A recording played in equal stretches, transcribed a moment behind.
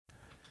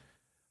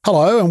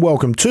Hello and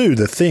welcome to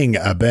The Thing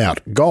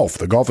About Golf,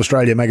 the Golf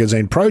Australia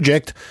magazine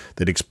project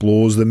that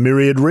explores the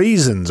myriad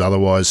reasons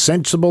otherwise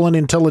sensible and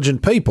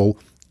intelligent people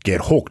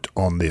get hooked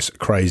on this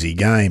crazy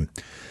game.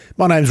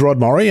 My name's Rod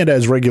Murray, and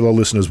as regular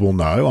listeners will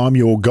know, I'm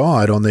your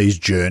guide on these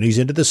journeys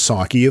into the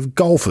psyche of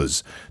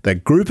golfers,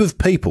 that group of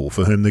people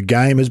for whom the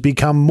game has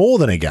become more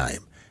than a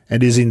game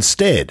and is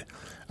instead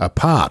a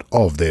part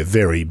of their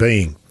very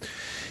being.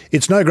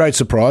 It's no great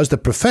surprise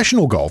that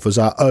professional golfers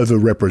are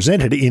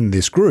overrepresented in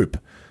this group.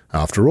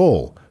 After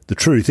all, the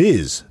truth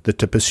is that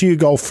to pursue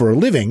golf for a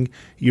living,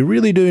 you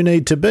really do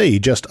need to be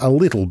just a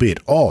little bit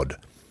odd.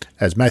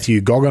 As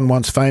Matthew Goggin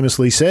once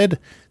famously said,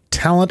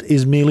 talent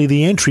is merely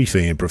the entry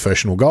fee in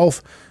professional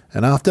golf,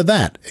 and after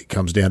that it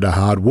comes down to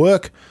hard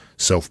work,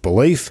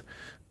 self-belief,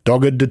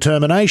 dogged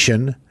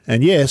determination,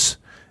 and yes,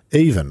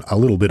 even a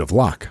little bit of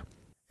luck.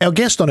 Our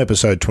guest on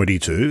episode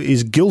 22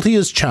 is guilty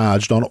as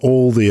charged on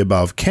all the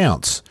above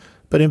counts,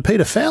 but in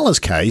Peter Fowler's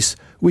case,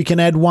 we can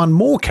add one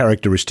more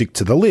characteristic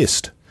to the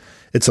list.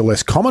 It's a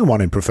less common one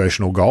in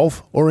professional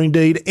golf, or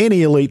indeed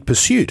any elite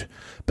pursuit,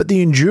 but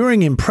the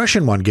enduring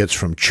impression one gets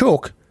from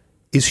Chook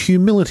is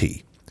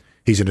humility.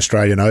 He's an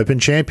Australian Open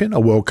champion,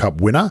 a World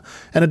Cup winner,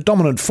 and a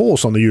dominant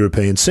force on the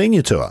European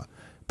Senior Tour.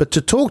 But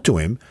to talk to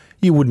him,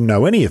 you wouldn't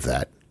know any of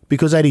that,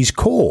 because at his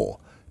core,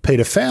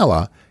 Peter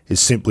Fowler is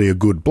simply a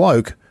good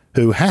bloke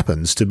who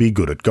happens to be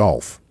good at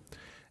golf.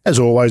 As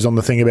always on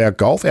The Thing About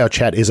Golf, our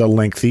chat is a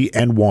lengthy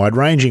and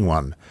wide-ranging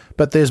one,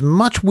 but there's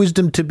much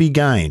wisdom to be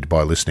gained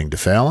by listening to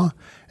Fowler,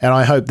 and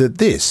I hope that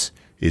this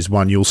is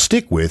one you'll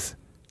stick with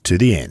to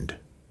the end.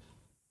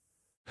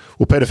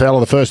 Well, Peter Fowler,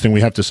 the first thing we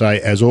have to say,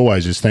 as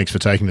always, is thanks for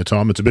taking the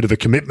time. It's a bit of a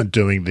commitment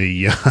doing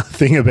the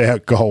Thing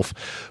About Golf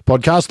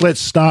podcast. Let's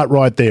start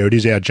right there. It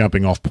is our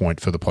jumping off point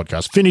for the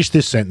podcast. Finish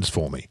this sentence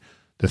for me.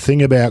 The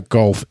thing about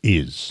golf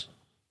is...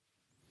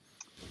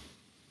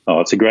 Oh,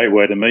 it's a great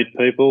way to meet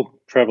people,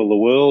 travel the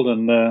world,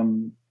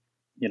 and,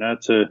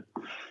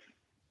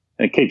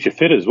 it keeps you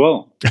fit as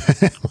well.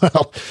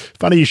 Well,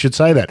 funny you should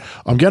say that.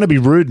 I'm going to be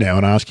rude now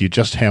and ask you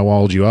just how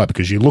old you are,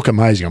 because you look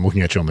amazing. I'm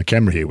looking at you on the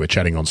camera here. We're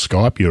chatting on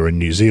Skype. You're in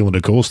New Zealand,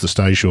 of course. The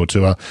Stay Shore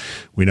Tour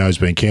we know has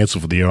been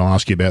cancelled for the year. I'll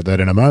ask you about that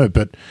in a moment.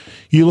 But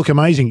you look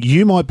amazing.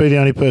 You might be the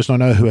only person I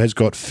know who has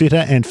got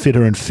fitter and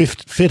fitter and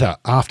fitter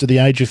after the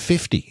age of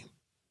 50.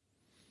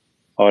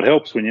 Oh, it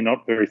helps when you're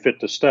not very fit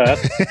to start.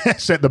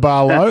 Set the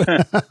bar low.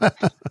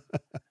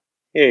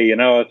 Yeah,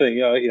 I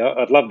think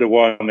I'd love to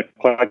wind the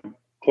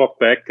clock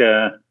back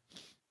to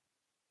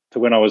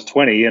when I was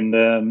 20 and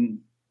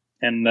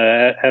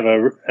have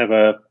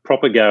a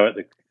proper go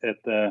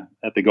at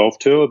the golf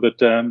tour.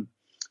 But I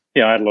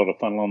had a lot of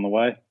fun along the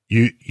way.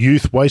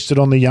 Youth wasted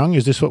on the young.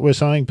 Is this what we're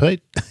saying,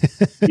 Pete?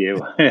 Yeah,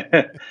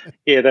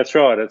 that's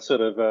right. It's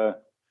sort of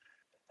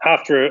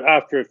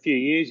after a few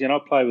years, I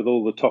played with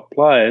all the top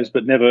players,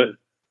 but never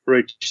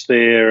reached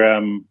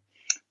their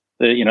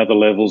the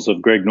levels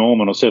of Greg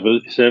Norman or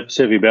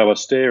Seve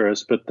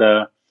Ballesteros.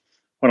 But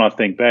when I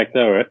think back,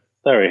 they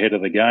were ahead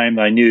of the game.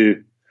 They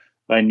knew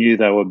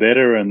they were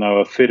better, and they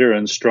were fitter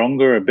and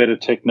stronger and better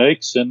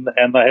techniques, and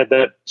they had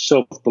that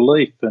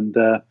self-belief. And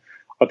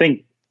I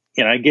think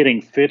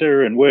getting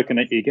fitter and working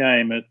at your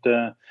game,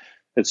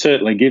 it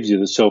certainly gives you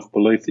the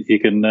self-belief that you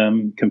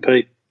can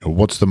compete.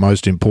 What's the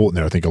most important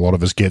there? I think a lot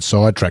of us get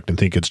sidetracked and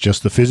think it's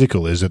just the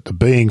physical. Is it the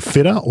being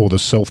fitter or the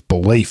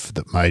self-belief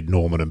that made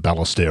Norman and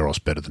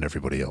Ballesteros better than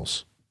everybody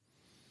else?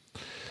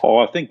 Oh,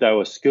 I think they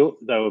were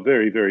They were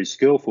very, very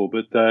skillful,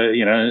 but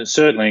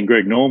certainly in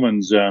Greg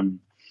Norman's,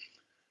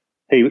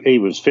 he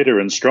was fitter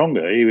and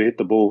stronger. He hit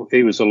the ball.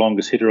 He was the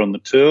longest hitter on the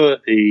tour.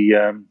 He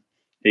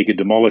could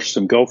demolish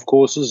some golf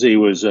courses. He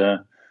was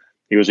a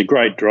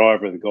great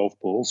driver of the golf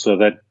ball, so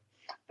that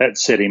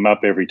set him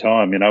up every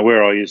time.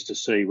 Where I used to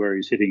see where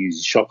he's hitting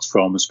his shots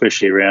from,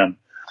 especially around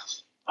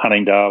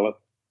Huntingdale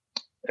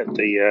at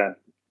the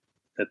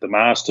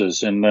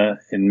Masters in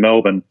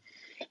Melbourne.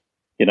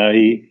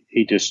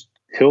 He just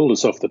killed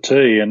us off the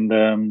tee,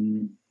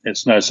 and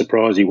it's no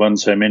surprise he won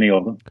so many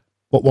of them.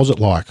 What was it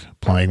like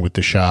playing with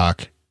the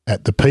Shark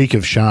at the peak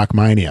of Shark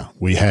Mania?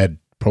 We had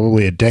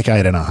probably a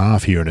decade and a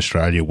half here in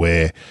Australia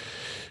where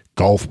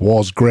golf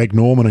was Greg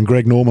Norman and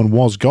Greg Norman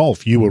was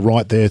golf. You were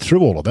right there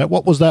through all of that.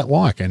 What was that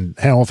like, and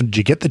how often did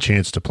you get the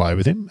chance to play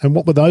with him, and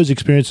what were those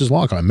experiences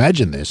like? I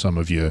imagine they're some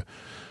of your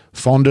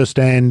fondest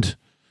and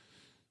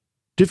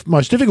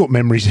most difficult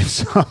memories in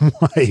some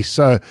way.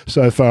 So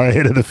far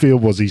ahead of the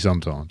field was he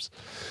sometimes?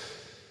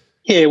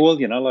 Yeah, well,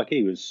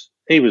 he was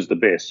the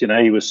best.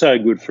 He was so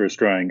good for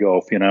Australian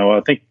golf.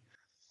 I think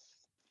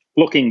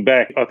looking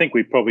back, I think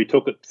we probably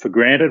took it for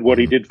granted what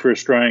he did for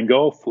Australian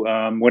golf.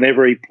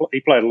 Whenever he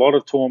played a lot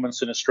of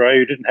tournaments in Australia,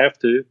 he didn't have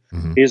to.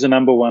 Mm-hmm. He's the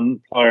number one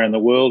player in the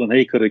world, and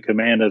he could have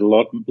commanded a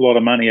lot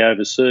of money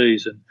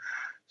overseas. And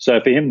so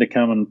for him to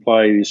come and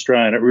play the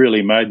Australian, it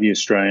really made the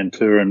Australian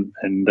tour and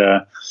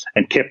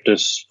kept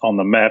us on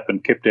the map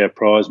and kept our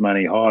prize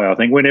money high. I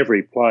think whenever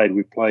he played,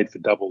 we played for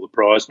double the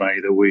prize money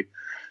that we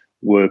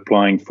were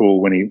playing for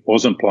when he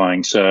wasn't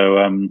playing. So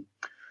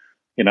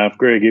if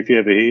Greg, if you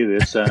ever hear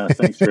this,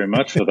 thanks very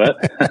much for that.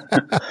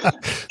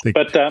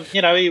 But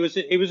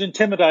he was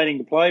intimidating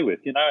to play with.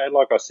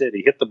 Like I said,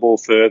 he hit the ball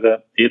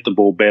further, he hit the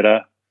ball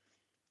better.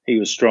 He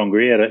was stronger.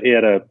 He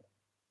had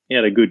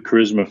a good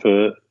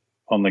charisma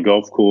on the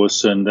golf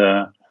course. And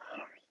the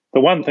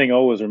one thing I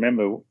always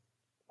remember,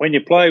 when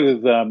you play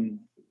with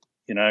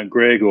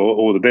Greg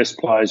or the best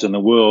players in the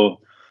world,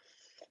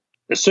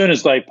 as soon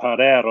as they putt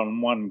out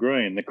on one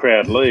green, the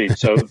crowd leads.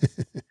 So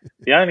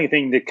the only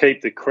thing to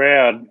keep the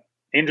crowd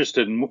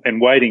interested and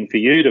waiting for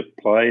you to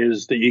play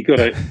is that you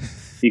got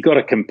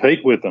to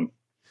compete with them.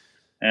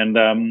 And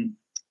I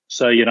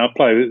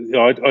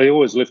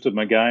always lifted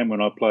my game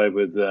when I played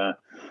with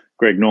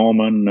Greg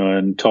Norman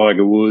and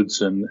Tiger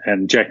Woods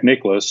and Jack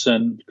Nicklaus,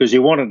 and because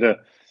you wanted to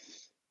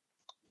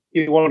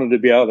be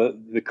able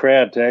the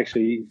crowd to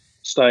actually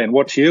stay and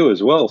watch you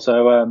as well.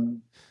 So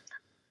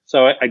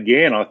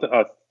again,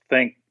 I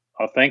thank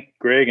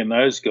Greg and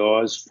those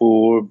guys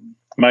for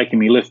making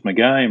me lift my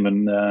game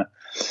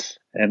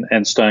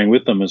and staying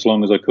with them as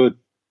long as I could.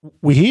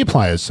 We hear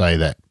players say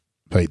that,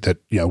 Pete, that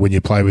when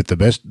you play with the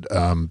best.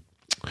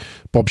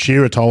 Bob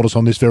Shearer told us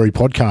on this very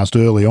podcast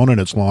early on in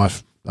its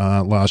life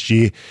last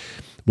year,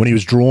 when he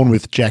was drawn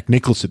with Jack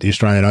Nicklaus at the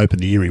Australian Open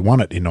the year he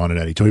won it in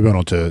 1982. He went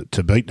on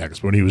to beat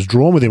Nicklaus. When he was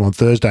drawn with him on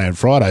Thursday and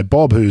Friday,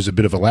 Bob, who's a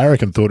bit of a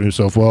larrikin, thought to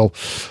himself, well,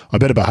 I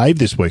better behave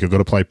this week. I've got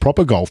to play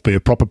proper golf, be a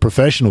proper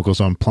professional because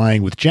I'm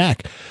playing with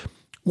Jack.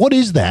 What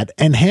is that,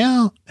 and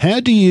how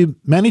do you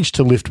manage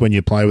to lift when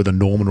you play with a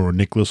Norman or a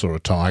Nicklaus or a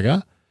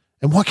Tiger?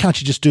 And why can't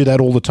you just do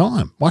that all the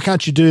time? Why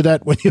can't you do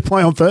that when you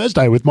play on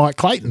Thursday with Mike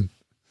Clayton?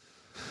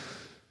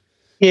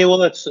 Yeah, well,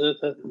 that's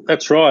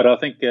right. I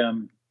think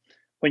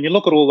when you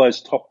look at all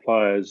those top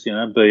players,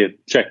 be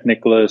it Jack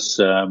Nicklaus,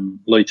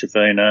 Lee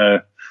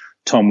Trevino,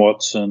 Tom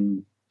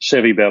Watson,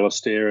 Seve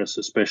Ballesteros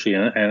especially,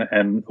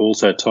 and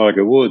also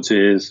Tiger Woods,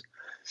 is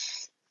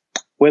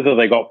whether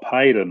they got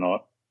paid or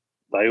not,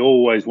 they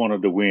always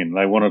wanted to win.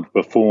 They wanted to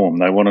perform.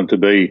 They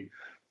definitely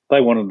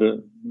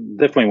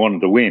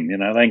wanted to win.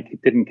 They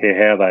didn't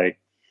care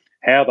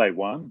how they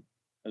won,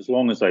 as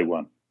long as they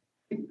won.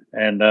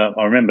 And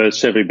I remember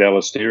Seve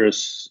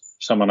Ballesteros,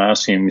 someone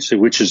asked him, he said,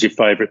 which is your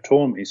favourite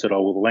tournament? He said,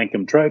 well, the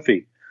Lankham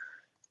Trophy.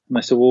 And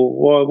they said,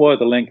 well, why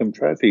the Lankham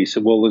Trophy? He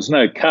said, well, there's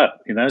no cut,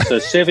 So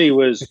Seve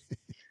was,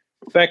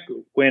 back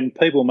when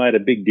people made a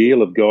big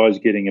deal of guys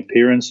getting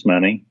appearance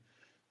money,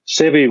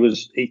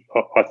 Seve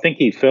I think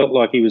he felt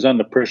like he was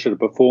under pressure to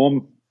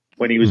perform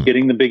when he was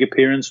getting the big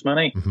appearance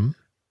money.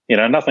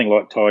 Mm-hmm. Nothing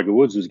like Tiger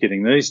Woods was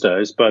getting these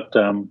days, but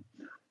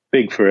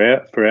big for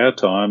our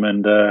time.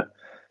 And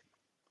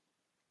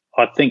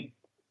I think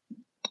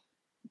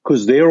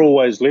because they're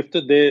always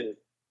lifted,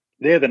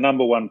 they're the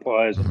number one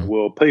players in the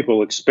world.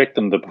 People expect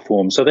them to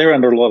perform, so they're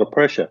under a lot of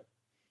pressure,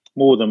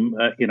 more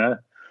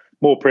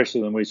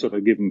pressure than we sort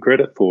of give them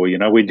credit for.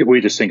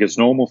 We just think it's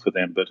normal for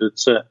them, but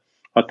it's.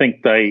 I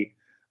think they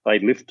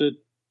lifted,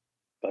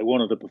 they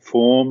wanted to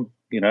perform.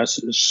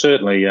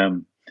 Certainly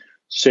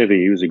Seve,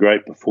 he was a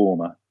great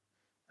performer,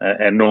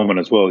 and Norman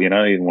as well. He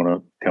didn't want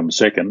to come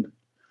second,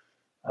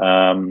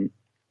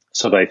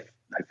 so they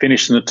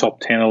finished in the top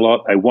 10 a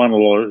lot. They won a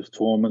lot of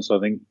tournaments. I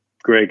think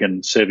Greg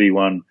and Seve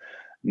won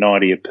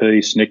 90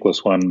 apiece.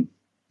 Nicklaus won,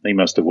 he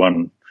must have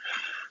won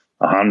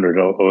 100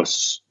 or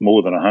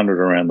more than 100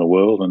 around the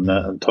world,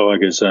 and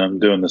Tiger's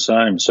doing the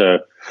same. So,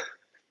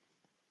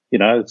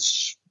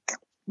 it's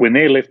when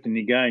they're lifting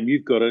your game,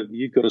 you've got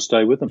to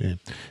stay with them. Yeah.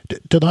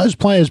 Do those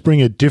players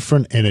bring a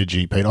different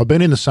energy, Pete? I've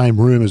been in the same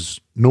room as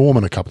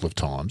Norman a couple of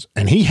times,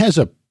 and he has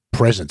a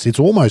presence. It's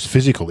almost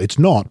physical. It's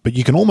not, but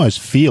you can almost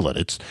feel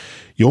it.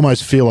 You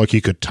almost feel like you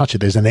could touch it.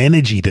 There's an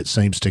energy that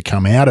seems to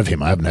come out of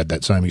him. I haven't had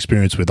that same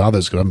experience with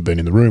others because I haven't been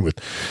in the room with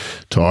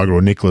Tiger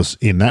or Nicklaus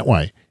in that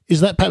way. Is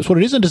that perhaps what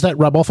it is? And does that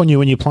rub off on you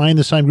when you play in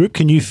the same group?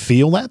 Can you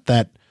feel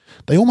that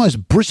they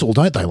almost bristle,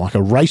 don't they? Like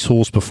a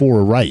racehorse before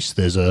a race.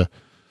 There's a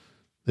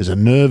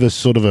nervous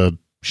sort of a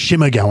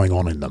shimmer going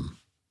on in them.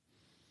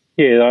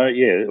 Yeah.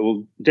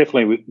 Well,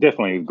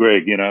 definitely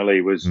Greg,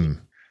 he was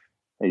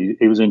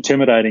he was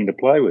intimidating to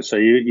play with. So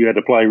you had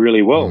to play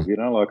really well,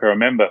 Like I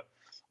remember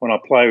when I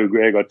played with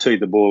Greg, I teed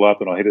the ball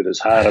up and I hit it as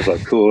hard as I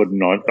could,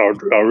 and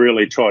I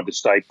really tried to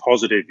stay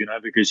positive,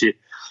 because you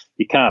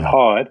can't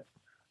hide.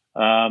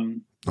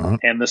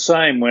 And the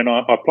same when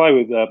I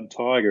played with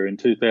Tiger in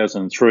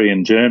 2003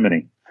 in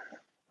Germany,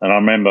 and I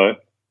remember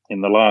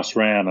in the last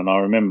round, and I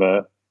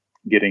remember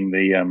getting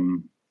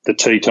the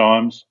tee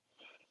times,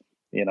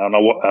 and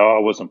I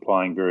wasn't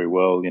playing very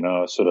well,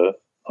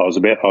 I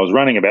was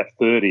running about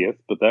 30th,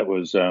 but that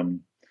was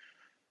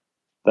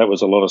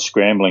a lot of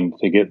scrambling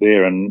to get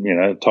there,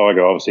 and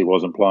Tiger obviously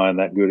wasn't playing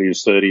that good. He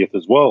was 30th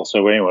as well.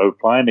 So anyway, we were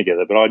playing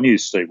together, but I knew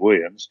Steve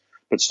Williams.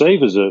 But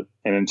Steve is an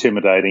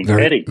intimidating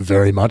caddy.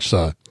 Very much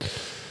so.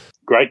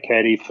 Great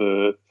caddy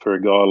for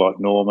a guy like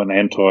Norman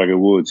and Tiger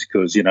Woods,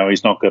 because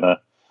he's not going to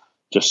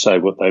just say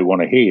what they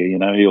want to hear.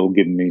 He'll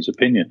give them his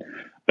opinion.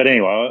 But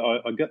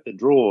anyway, I got the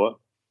draw,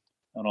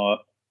 and I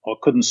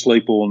couldn't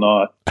sleep all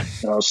night.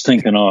 And I was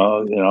thinking,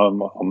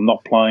 I'm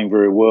not playing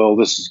very well.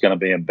 This is going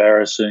to be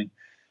embarrassing.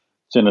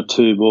 It's in a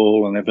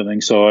 2-ball and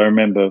everything. So I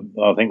remember,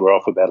 I think we're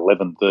off about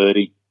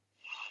 11:30.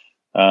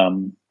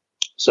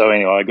 So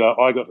anyway, I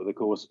got to the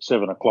course at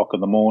 7 o'clock in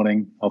the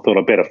morning. I thought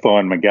I'd better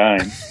find my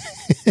game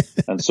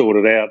and sort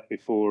it out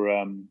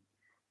before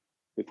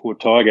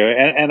Tiger.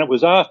 And it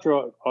was after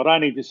I'd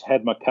only just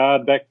had my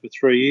card back for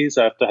 3 years,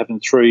 after having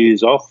 3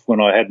 years off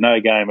when I had no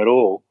game at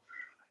all.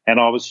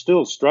 And I was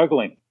still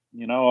struggling.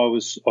 You know,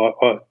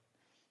 I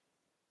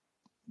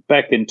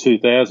back in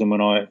 2000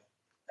 when I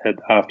had,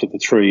 after the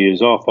 3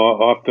 years off,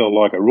 I felt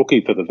like a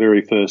rookie for the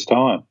very first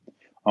time.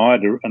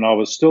 And I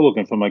was still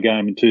looking for my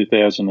game in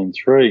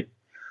 2003.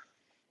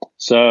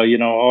 So, you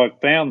know, I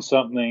found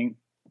something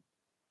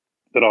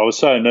that I was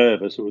so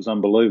nervous, it was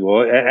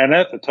unbelievable. And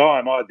at the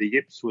time, I had the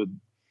yips with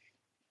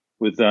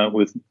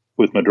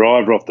my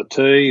driver off the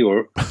tee,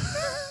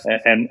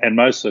 and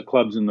most of the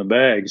clubs in the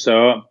bag.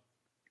 So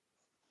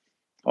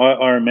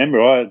I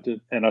remember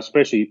and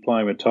especially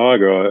playing with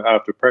Tiger,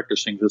 after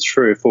practicing for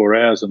 3 or 4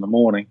 hours in the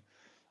morning,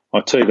 I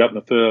teed up in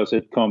the first. I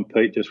said, "Come,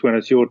 Pete, just when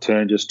it's your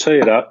turn, just tee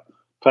it up,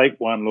 take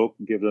one look,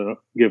 and give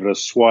it a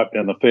swipe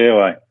down the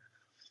fairway."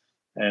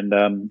 And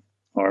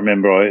I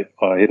remember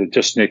I hit it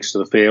just next to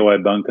the fairway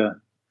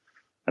bunker,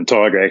 and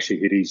Tiger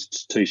actually hit his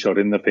tee shot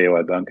in the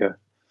fairway bunker.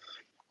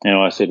 And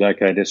I said,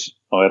 "Okay, I think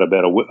I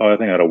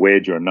had a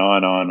wedge or a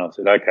 9-iron." I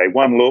said, "Okay,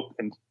 one look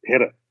and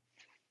hit it,"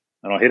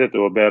 and I hit it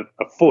to about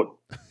a foot.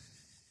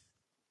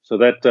 So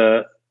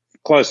that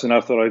close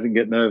enough that I didn't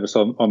get nervous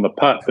on the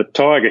putt. But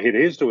Tiger hit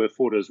his to a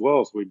foot as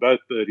well, so we both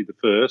birdied the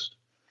first.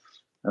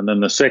 And then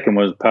the second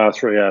was par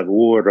 3 over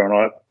water, and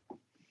I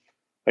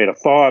hit a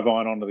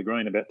 5-iron onto the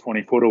green about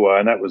 20 foot away,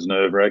 and that was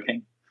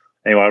nerve-wracking.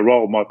 Anyway, I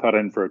rolled my putt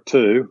in for a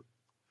 2.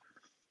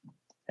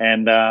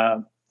 And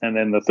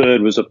then the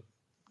third was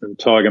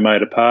Tiger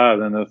made a par,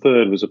 then the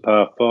third was a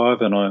par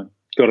 5, and I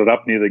got it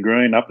up near the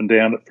green, up and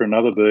down it for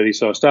another birdie.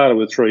 So I started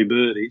with 3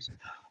 birdies.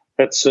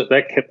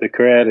 That kept the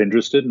crowd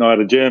interested, and I had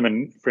a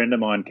German friend of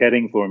mine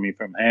caddying for me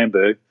from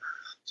Hamburg.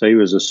 So he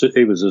was a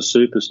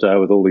superstar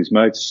with all his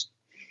mates,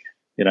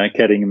 you know,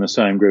 caddying in the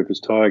same group as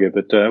Tiger.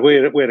 But we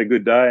had a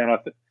good day, and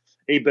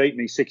he beat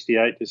me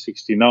 68 to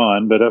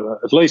 69. But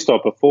at least I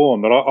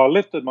performed. But I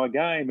lifted my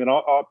game, and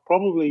I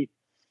probably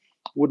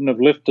wouldn't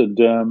have lifted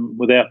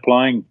without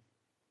playing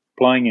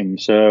him.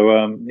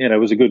 So it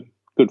was a good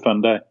fun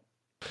day.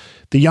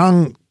 The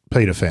young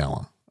Peter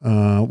Fowler.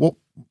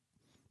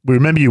 We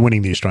remember you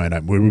winning the Australian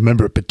Open. We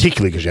remember it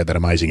particularly because you had that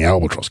amazing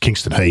albatross,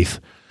 Kingston Heath.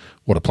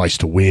 What a place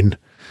to win.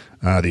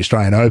 The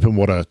Australian Open,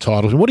 what a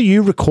title. And what do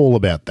you recall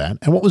about that?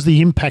 And what was the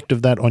impact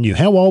of that on you?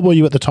 How old were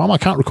you at the time? I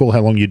can't recall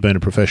how long you'd been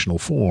a professional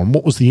for. And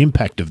what was the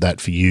impact of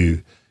that for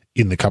you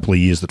in the couple of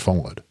years that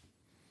followed?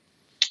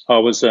 I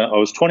was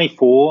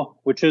 24,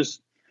 which is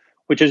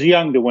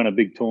young to win a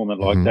big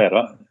tournament like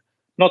that.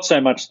 Not so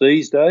much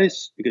these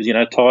days because, you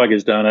know,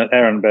 Tiger's done it,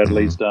 Aaron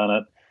Baddeley's done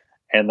it,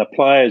 and the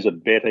players are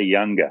better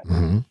younger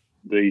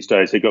these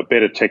days. They've got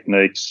better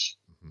techniques.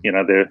 You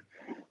know,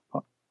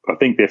 I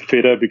think they're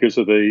fitter because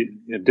of the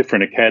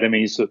different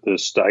academies that the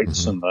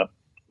states and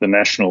the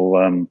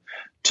national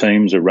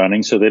teams are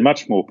running. So they're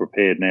much more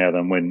prepared now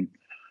than when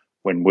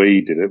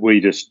we did it.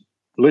 We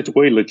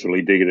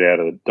literally dug it out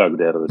of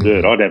the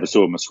dirt. I never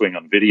saw my swing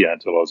on video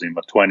until I was in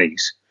my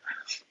 20s.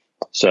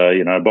 So,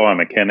 you know,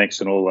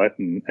 biomechanics and all that,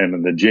 and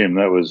in the gym,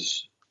 that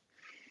was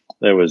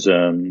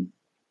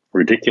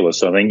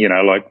ridiculous. I think, you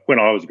know, like when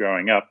I was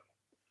growing up,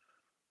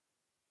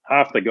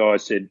 half the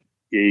guys said,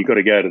 "Yeah, you got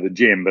to go to the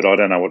gym, but I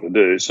don't know what to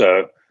do."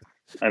 So,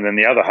 and then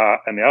the other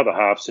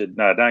half said,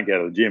 "No, don't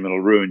go to the gym; it'll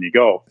ruin your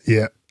golf."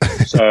 Yeah.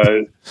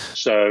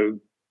 so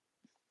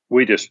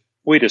we just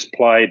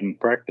played and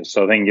practiced.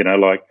 I think, you know,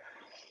 like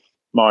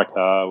Mike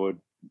Harwood,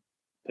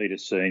 Peter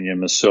Senior,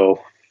 myself,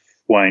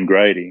 Wayne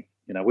Grady.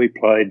 You know, we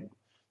played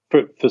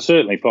for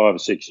certainly 5 or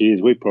 6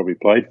 years. We probably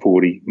played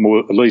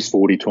at least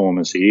 40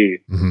 tournaments a year,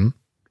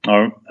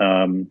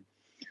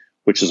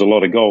 which is a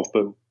lot of golf.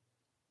 But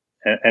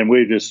and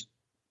we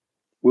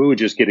were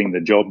just getting the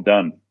job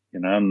done,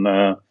 you know,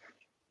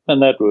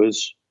 and that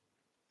was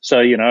so,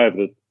 you know,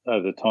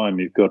 over the time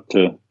you've got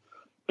to.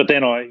 But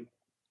then I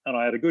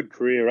had a good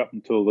career up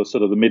until the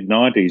sort of the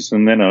mid-90s,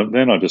 and then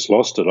I just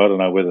lost it. I don't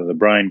know whether the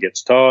brain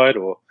gets tired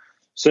or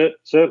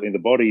certainly the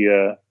body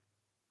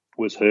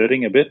was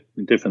hurting a bit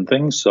in different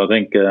things. So I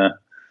think,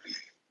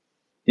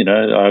 you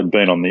know, I've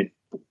been on the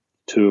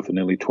tour for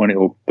nearly 20,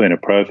 or been a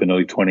pro for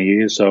nearly 20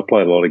 years, so I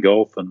played a lot of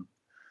golf. And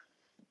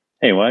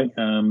anyway,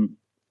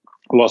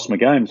 lost my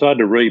game, so I had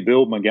to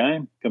rebuild my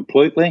game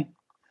completely,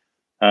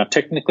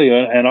 technically.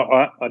 And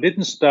I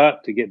didn't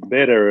start to get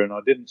better, and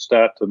I didn't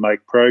start to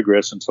make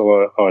progress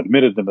until I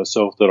admitted to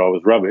myself that I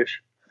was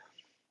rubbish,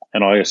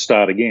 and I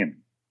started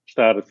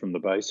from the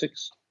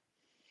basics.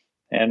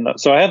 And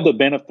so I had the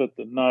benefit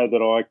to know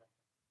that I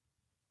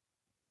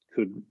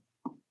could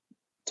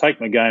take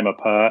my game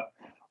apart,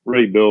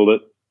 rebuild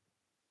it,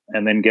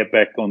 and then get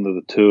back onto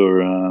the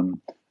tour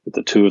at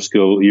the tour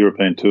school,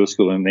 European Tour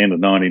School, in the end of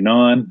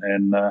 '99,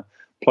 and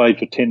played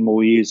for 10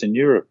 more years in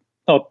Europe.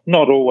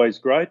 Not always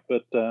great,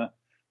 but at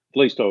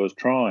least I was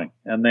trying.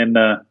 And then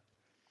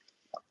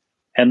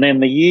And then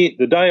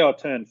the day I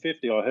turned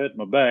 50, I hurt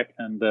my back,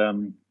 and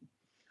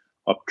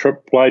I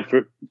played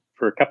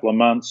for a couple of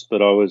months,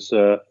 but I was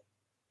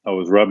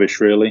rubbish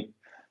really,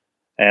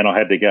 and I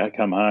had to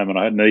come home, and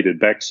I had needed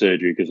back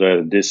surgery because I had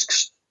the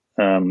discs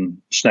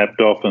snapped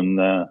off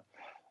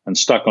and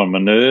stuck on my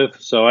nerve,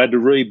 so I had to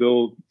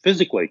rebuild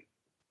physically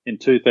in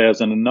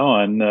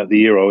 2009, the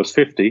year I was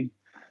 50.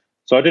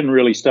 So I didn't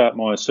really start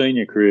my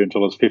senior career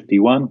until I was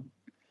 51,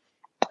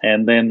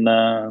 and then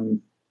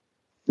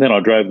I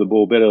drove the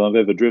ball better than I've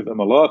ever driven in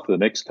my life for the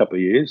next couple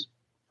of years.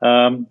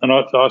 And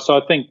so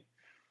I think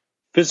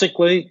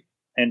physically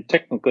and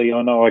technically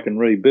I know I can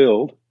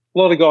rebuild. A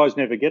lot of guys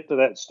never get to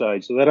that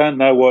stage, so they don't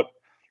know what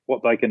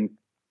they can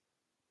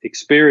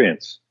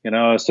experience. You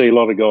know, I see a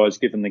lot of guys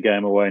giving the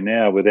game away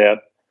now without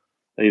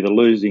either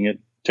losing it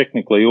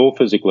technically or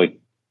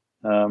physically.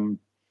 And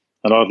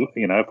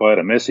if I had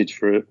a message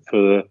for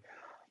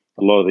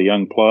a lot of the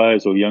young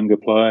players or younger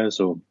players,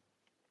 or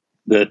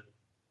that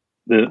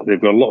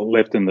they've got a lot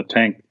left in the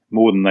tank,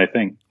 more than they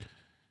think.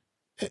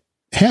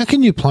 How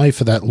can you play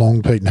for that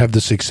long, Pete, and have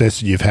the success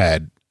that you've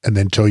had, and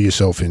then tell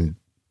yourself in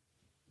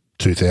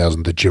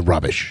 2000 that you're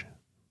rubbish?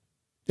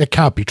 It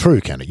can't be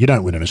true, can it? You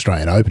don't win an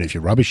Australian Open if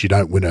you're rubbish. You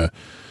don't win a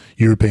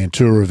European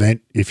Tour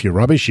event if you're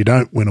rubbish. You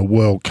don't win a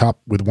World Cup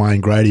with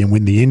Wayne Grady and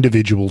win the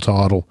individual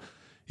title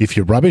if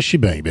you're rubbish. You're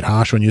being a bit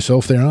harsh on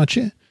yourself there, aren't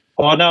you?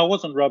 Oh no, I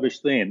wasn't rubbish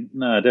then.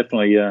 No,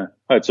 definitely. I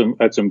had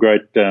some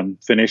great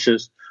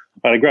finishes.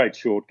 I had a great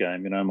short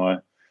game. You know, my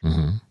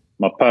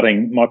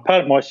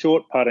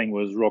short putting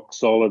was rock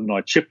solid, and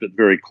I chipped it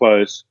very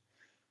close.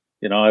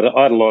 You know, I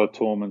had a lot of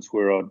tournaments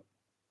where I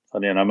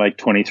make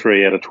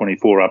 23 out of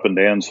 24 up and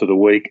downs for the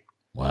week.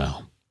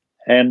 Wow.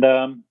 And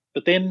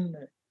but then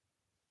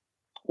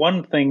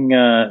one thing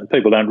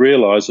people don't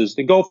realise is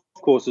the golf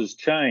courses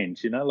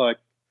change. You know, like,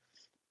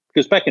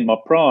 because back in my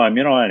prime,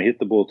 you know, I only hit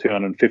the ball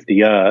 250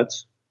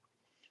 yards,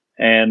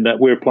 and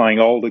we were playing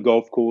older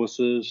golf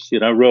courses. You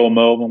know, Royal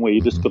Melbourne, where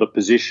you just got to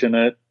position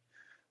it.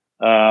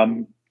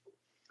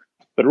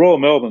 But Royal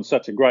Melbourne's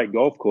such a great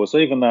golf course,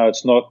 even though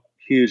it's not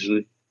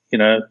hugely, you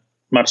know,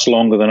 much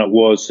longer than it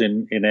was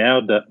in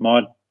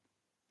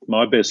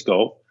my best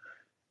golf.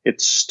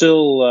 It's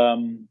still a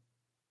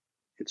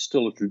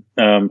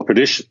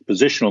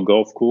positional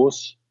golf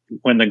course.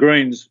 When the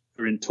greens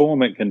are in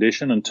tournament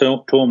condition and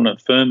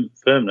tournament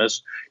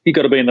firmness, you've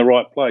got to be in the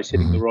right place,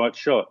 hitting the right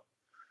shot.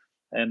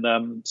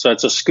 And so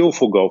it's a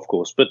skillful golf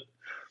course. But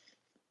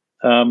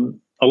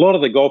a lot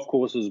of the golf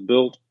courses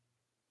built,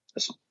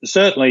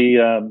 certainly,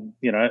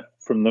 you know,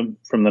 from the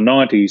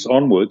 90s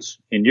onwards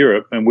in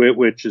Europe, and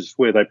which is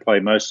where they play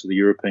most of the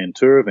European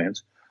Tour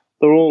events,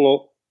 they're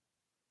all,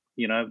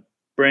 you know,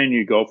 brand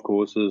new golf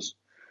courses.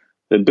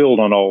 They're built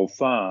on old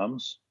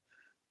farms,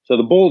 so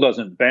the ball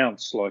doesn't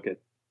bounce like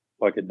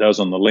it does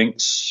on the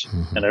links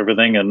and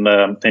everything. And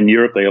in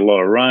Europe, they get a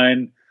lot of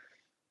rain,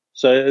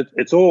 so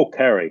it's all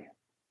carry,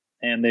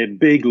 and they're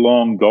big,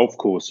 long golf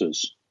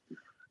courses,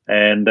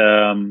 and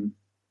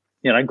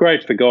you know,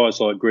 great for guys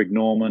like Greg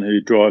Norman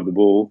who drive the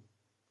ball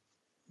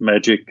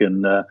magic,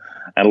 and a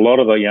lot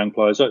of the young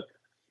players.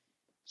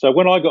 So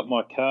when I got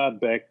my card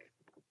back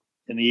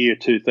in the year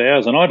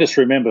 2000, I just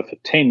remember for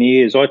 10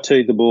 years I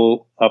teed the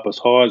ball up as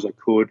high as I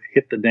could,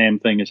 hit the damn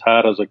thing as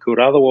hard as I could.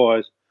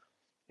 Otherwise,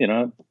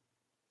 I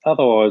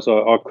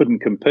couldn't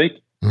compete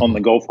on the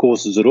golf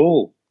courses at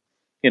all.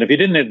 You know, if you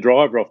didn't have a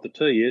driver off the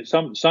tee,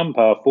 some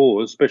par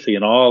fours, especially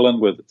in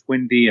Ireland where it's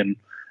windy and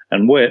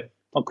wet,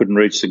 I couldn't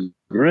reach the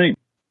green.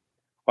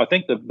 I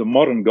think the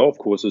modern golf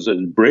courses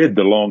have bred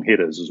the long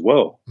hitters as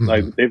well.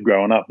 They've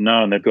grown up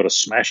knowing they've got to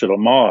smash it a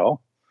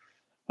mile,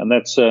 and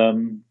that's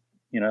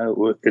you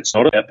know, it's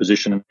not about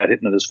position, about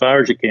hitting it as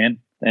far as you can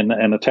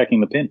and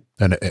attacking the pin.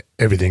 And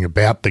everything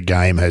about the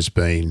game has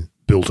been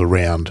built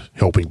around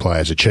helping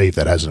players achieve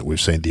that, hasn't it? We've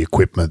seen the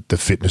equipment, the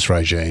fitness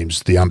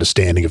regimes, the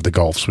understanding of the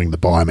golf swing, the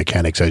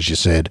biomechanics, as you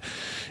said.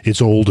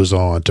 It's all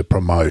designed to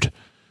promote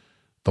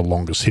the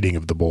longest hitting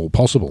of the ball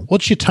possible.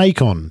 What's your take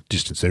on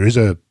distance? There is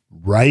a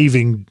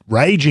raging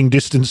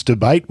distance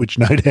debate, which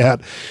no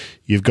doubt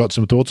you've got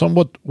some thoughts on.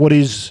 What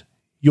is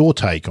your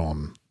take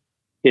on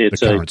the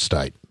current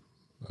state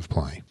of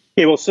play?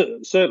 Yeah, well,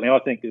 certainly I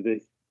think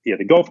the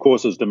golf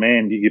courses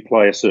demand you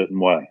play a certain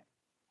way.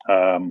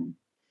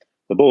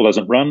 The ball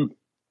doesn't run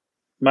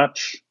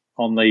much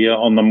on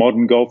the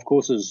modern golf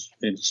courses,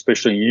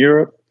 especially in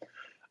Europe.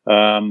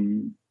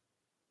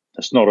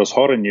 It's not as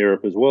hot in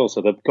Europe as well,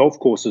 so the golf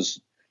courses,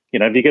 you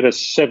know, if you get a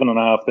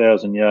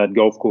 7,500 yard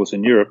golf course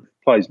in Europe,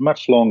 it plays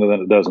much longer than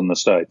it does in the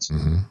States.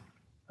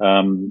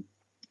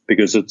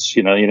 Because it's,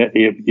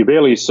 you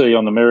barely see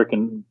on the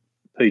American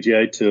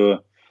PGA Tour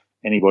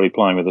anybody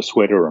playing with a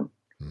sweater on.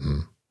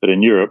 But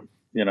in Europe,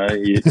 you know,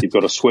 you've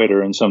got a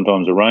sweater and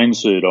sometimes a rain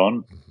suit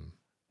on,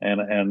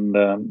 and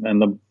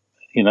the,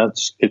 you know,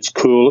 it's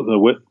cool. The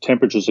wet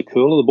temperatures are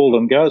cooler. The ball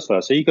doesn't go as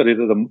fast, so you got to hit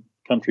the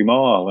country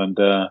mile. And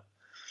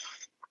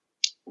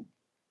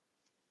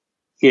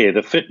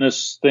the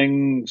fitness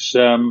things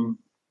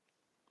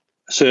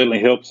certainly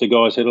helps the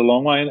guys hit a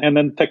long way, and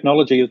then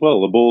technology as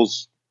well. The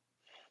ball's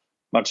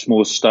much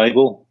more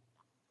stable.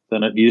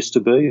 than it used to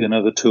be.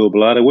 The Tour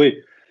Balata.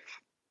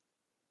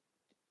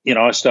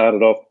 I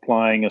started off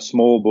playing a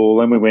small ball,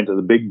 then we went to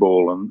the big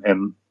ball,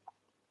 and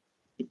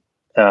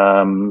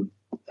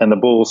the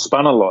ball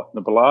spun a lot,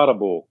 the Balata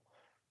ball.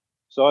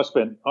 So I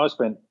spent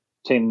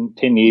 10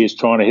 years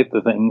trying to hit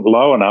the thing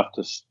low enough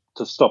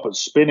to stop it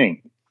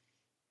spinning,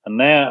 and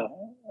now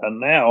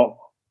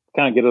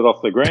can't get it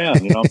off the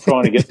ground. I'm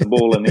trying to get the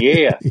ball in the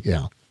air.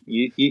 Yeah.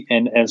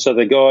 And so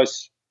the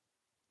guys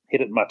hit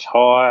it much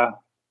higher,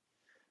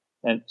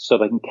 and so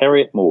they can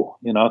carry it more.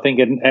 I think,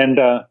 and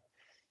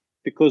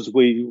because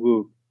we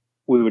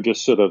were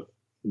just sort of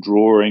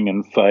drawing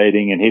and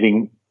fading and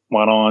hitting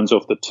 1 irons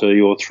off the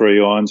tee or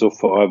 3 irons or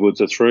 5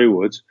 woods or 3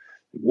 woods.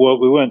 Well,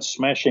 we weren't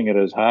smashing it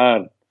as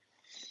hard.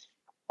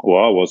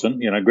 Well, I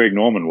wasn't. Greg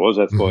Norman was.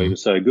 That's why he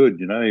was so good.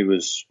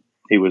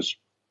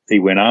 He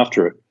went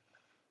after it.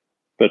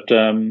 But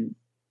and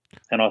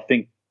I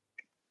think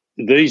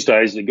these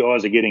days the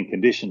guys are getting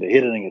conditioned to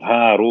hitting it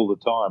hard all the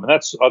time, and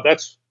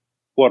that's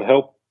what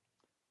helped.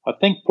 I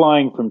think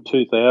playing from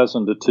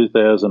 2000 to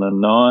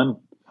 2009,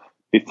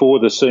 before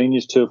the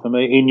seniors tour for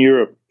me in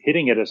Europe,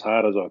 hitting it as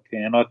hard as I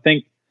can, I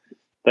think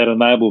that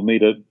enabled me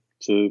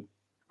to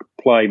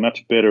play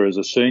much better as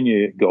a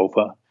senior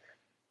golfer,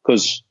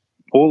 because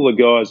all the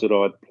guys that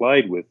I'd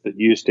played with that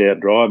used to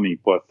outdrive me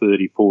by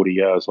 30, 40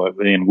 yards, like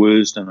Ian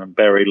Woosden and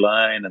Barry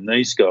Lane and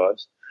these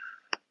guys,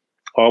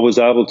 I was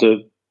able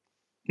to,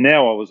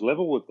 now I was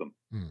level with them.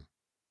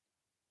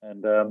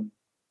 And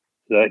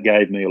that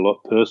gave me a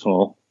lot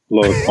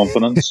of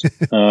confidence.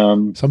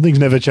 Some things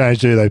never change,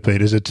 do they,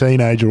 Pete? As a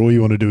teenager, all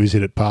you want to do is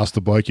hit it past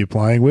the bloke you're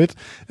playing with.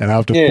 And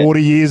after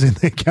 40 years in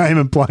the game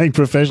and playing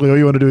professionally, all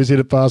you want to do is hit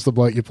it past the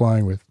bloke you're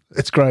playing with.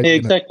 It's great. Yeah,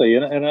 exactly.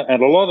 And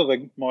a lot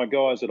of my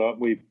guys that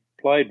we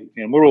played,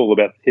 we're all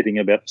about hitting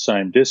about the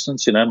same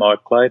distance.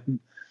 Mike Clayton,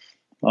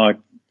 Mike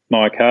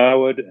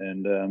Harwood,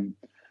 and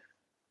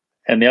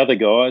the other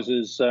guys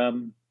is,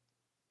 and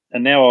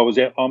now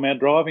I'm out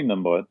driving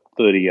them by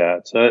 30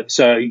 yards.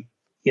 So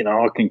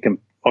I can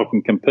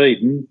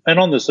compete. And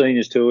on the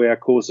seniors tour, our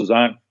courses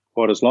aren't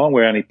quite as long.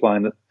 We're only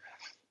playing at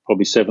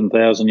probably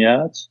 7,000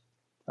 yards,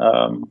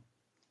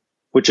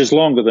 which is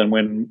longer than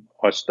when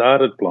I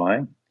started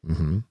playing,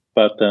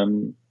 but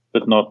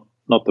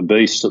not the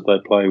beasts that they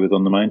play with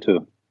on the main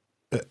tour.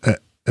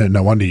 And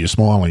no wonder you're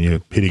smiling.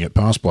 You're hitting it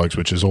past blokes,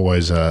 which is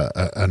always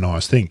a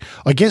nice thing.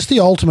 I guess the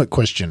ultimate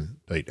question,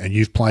 Pete, and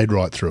you've played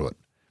right through it,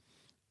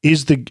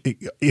 is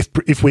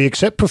if we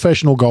accept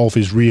professional golf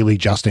is really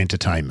just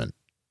entertainment,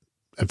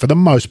 and for the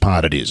most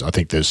part it is. I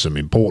think there's some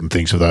important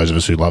things for those of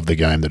us who love the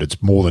game, that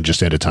it's more than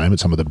just entertainment,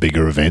 some of the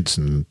bigger events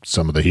and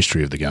some of the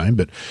history of the game.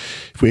 But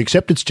if we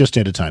accept it's just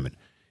entertainment,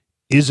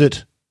 is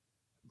it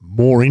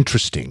more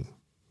interesting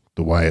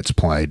the way it's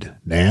played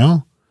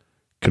now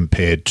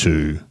compared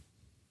to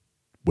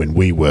when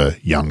we were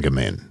younger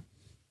men?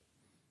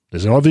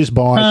 There's an obvious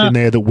bias in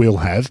there that we'll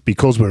have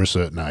because we're a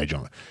certain age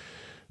on it.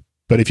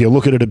 But if you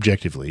look at it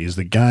objectively, is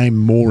the game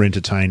more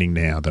entertaining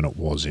now than it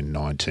was in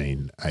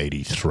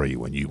 1983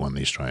 when you won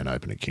the Australian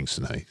Open at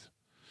Kingston Heath?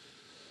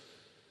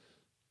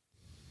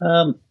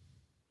 Well,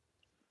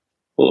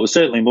 it was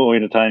certainly more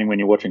entertaining when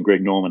you're watching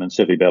Greg Norman and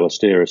Seve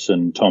Ballesteros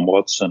and Tom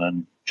Watson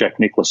and Jack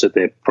Nicklaus at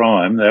their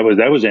prime. That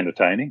was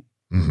entertaining.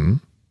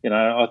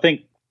 I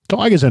think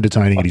Tiger's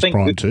entertaining at his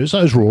prime too. So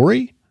is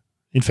Rory,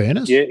 in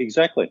fairness. Yeah,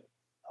 exactly.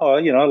 Oh, I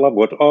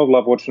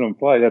love watching him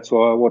play. That's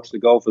why I watch the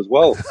golf as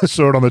well. I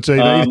saw it on the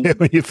TV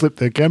when you flip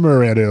the camera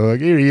around.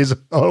 Like, here he is,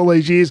 all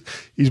these years.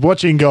 He's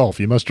watching golf.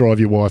 You must drive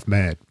your wife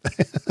mad.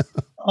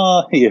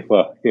 Yeah,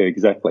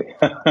 exactly.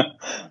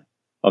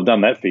 I've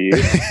done that for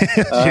years.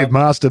 You've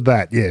mastered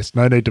that. Yes,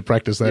 no need to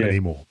practice that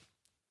anymore.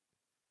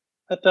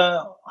 But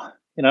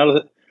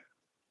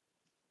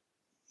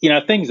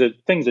things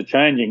are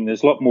changing.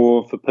 There's a lot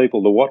more for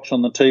people to watch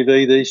on the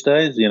TV these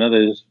days.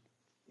 There's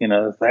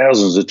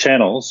thousands of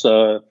channels,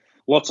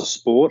 lots of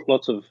sport,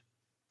 the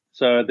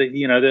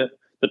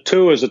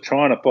tours are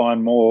trying to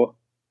find more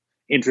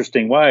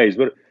interesting ways.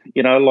 But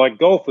like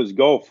golf is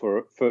golf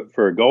for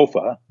a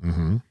golfer.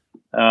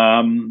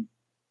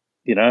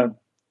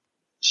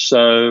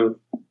 So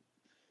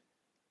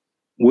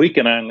we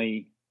can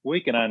only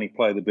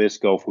play the best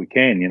golf we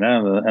can.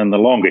 And the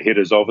longer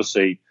hitters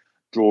obviously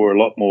draw a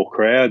lot more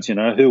crowds.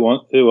 Who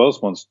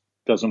else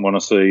doesn't want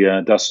to see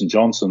Dustin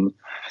Johnson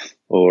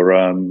or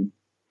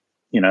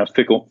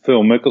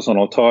Phil Mickelson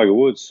or Tiger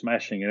Woods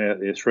smashing it out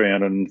there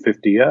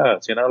 350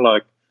 yards.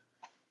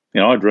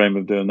 I dream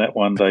of doing that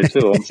one day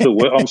too. I'm still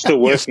working.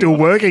 You're still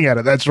working at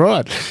it. That's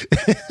right.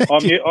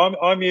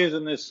 I'm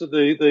using this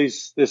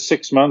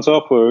 6 months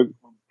off we're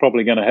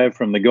probably going to have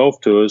from the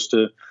golf tours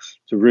to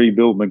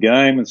rebuild my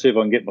game and see if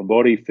I can get my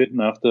body fit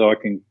enough that I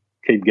can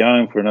keep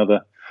going for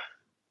another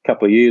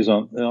couple of years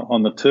on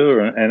the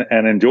tour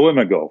and enjoy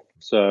my golf.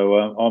 So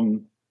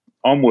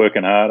I'm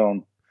working hard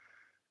on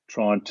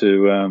trying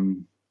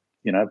to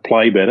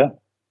play better,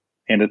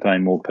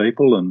 entertain more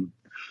people, and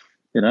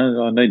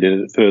I need to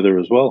do it further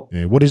as well.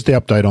 Yeah. What is the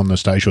update on the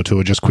Statia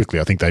Tour? Just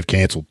quickly, I think they've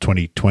cancelled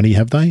 2020,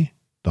 have they?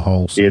 The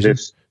whole season?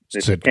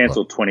 Yeah, they've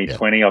cancelled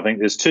 2020. Yeah. I think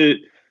there's two.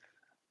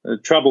 The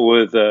trouble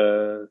with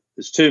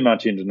there's too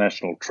much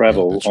international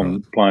travel on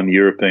right. playing the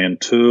European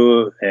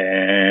Tour,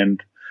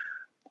 and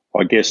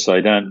I guess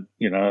they don't,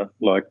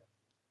 like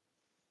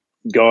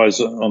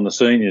guys on the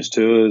seniors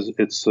tours.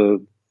 It's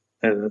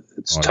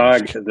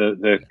target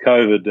the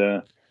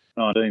COVID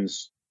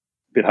 19's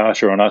a bit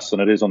harsher on us than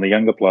it is on the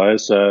younger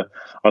players. So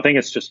I think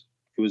it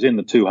was in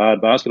the too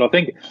hard basket. I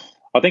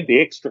think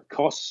the extra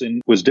costs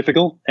was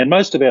difficult, and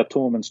most of our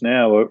tournaments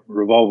now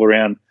revolve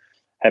around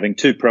having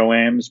 2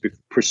 pro-ams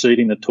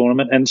preceding the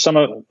tournament, and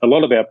a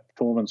lot of our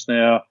tournaments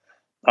now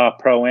are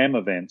pro-am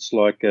events,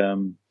 like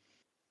the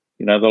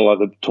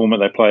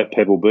tournament they play at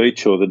Pebble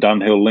Beach or the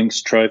Dunhill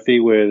Links Trophy,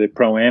 where they're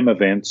pro-am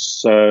events.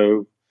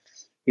 So,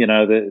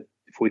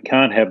 if we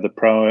can't have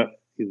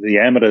the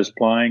amateurs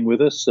playing with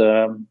us,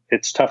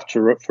 it's tough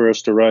for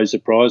us to raise the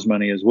prize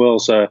money as well.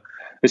 So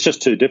it's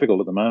just too difficult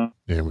at the moment.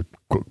 Yeah, with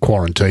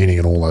quarantining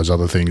and all those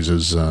other things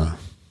is,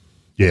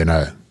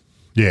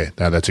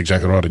 that's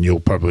exactly right, and you'll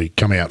probably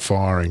come out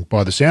firing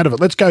by the sound of it.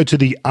 Let's go to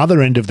the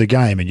other end of the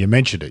game, and you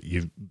mentioned it.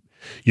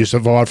 You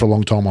survived for a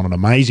long time on an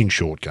amazing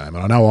short game, and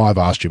I know I've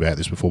asked you about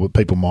this before, but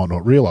people might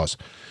not realise.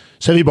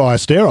 Seve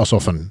Ballesteros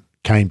often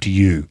came to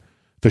you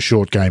for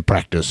short game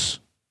practice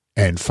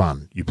and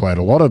fun. You played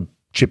a lot of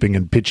chipping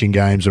and pitching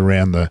games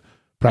around the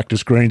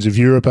practice greens of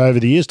Europe over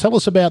the years. Tell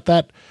us about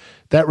that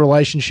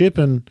relationship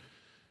and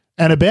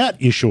about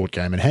your short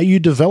game and how you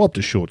developed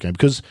a short game,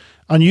 because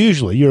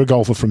unusually you're a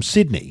golfer from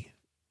Sydney.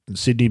 And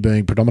Sydney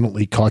being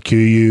predominantly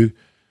Kikuyu,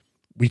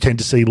 we tend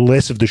to see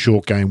less of the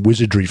short game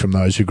wizardry from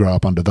those who grow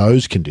up under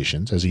those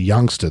conditions. As a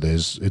youngster,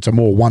 it's a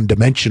more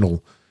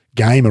one-dimensional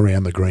game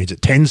around the greens.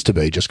 It tends to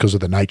be, just because of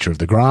the nature of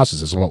the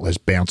grasses. There's a lot less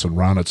bounce and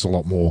run. It's a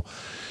lot more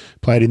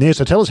played in there.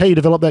 So tell us how you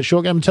developed that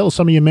short game, and tell us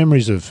some of your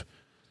memories of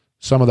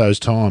some of those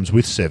times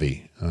with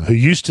Seve, who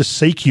used to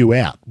seek you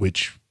out,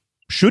 which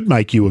should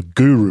make you a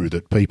guru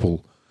that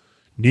people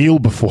kneel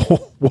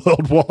before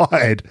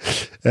worldwide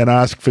and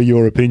ask for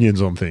your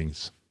opinions on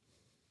things.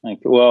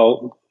 Thank you.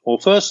 Well,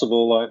 first of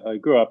all, I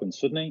grew up in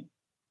Sydney.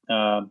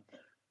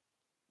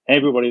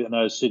 Everybody that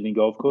knows Sydney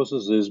golf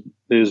courses,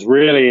 there's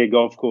rarely a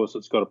golf course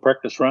that's got a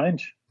practice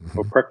range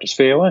or practice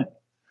fairway.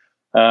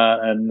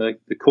 And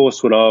the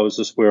course where I was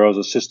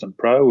assistant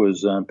pro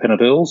was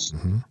Pennant Hills.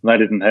 Mm-hmm. They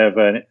didn't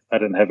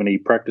have any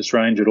practice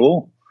range at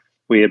all.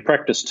 We had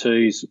practice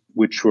tees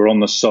which were on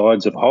the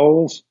sides of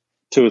holes,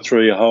 2 or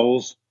 3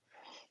 holes,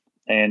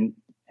 and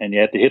you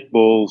had to hit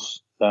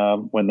balls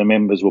when the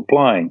members were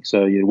playing.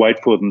 So you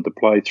wait for them to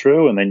play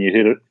through, and then you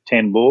hit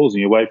 10 balls,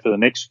 and you wait for the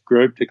next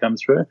group to come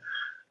through.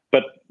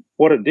 But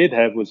what it did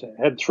have was it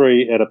had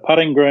 3 at a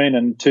putting green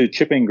and 2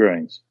 chipping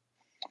greens.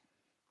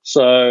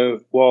 So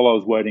while I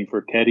was waiting for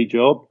a caddy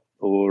job,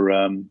 or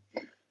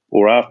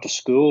after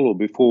school, or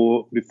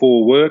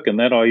before work, and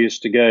that, I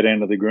used to go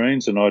down to the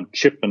greens and I'd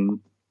chip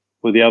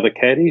with the other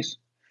caddies.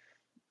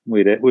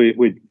 We'd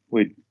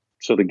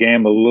sort of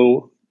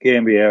gamble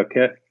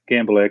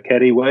our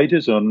caddy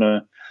wages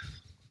on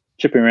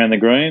chipping around the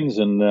greens,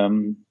 and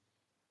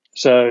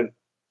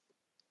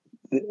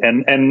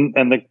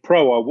the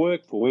pro I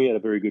worked for, we had a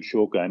very good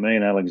short game.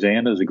 Ian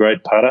Alexander's a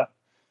great putter,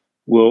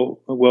 well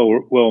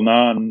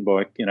known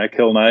by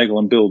Kel Nagle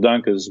and Bill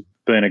Dunker's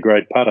been a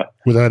great putter.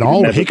 With an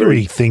old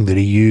hickory thing that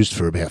he used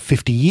for about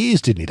 50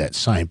 years, didn't he? That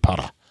same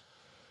putter.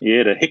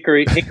 Yeah, the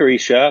hickory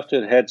shaft.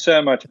 It had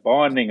so much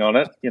binding on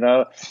it,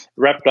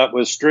 wrapped up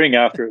with string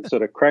after it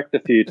sort of cracked a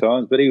few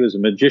times. But he was a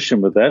magician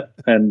with that,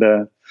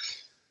 and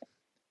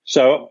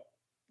so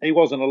he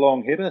wasn't a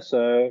long hitter,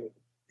 so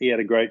he had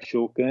a great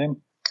short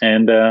game.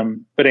 And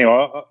but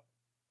anyway,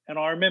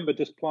 I remember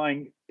just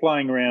playing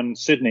around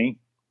Sydney,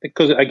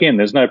 because again,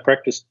 there's no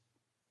practice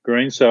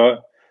greens,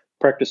 so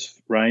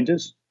practice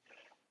ranges.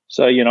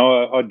 So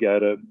I'd go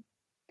to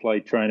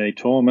play trainee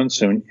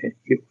tournaments, and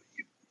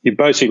you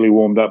basically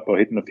warmed up by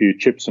hitting a few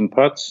chips and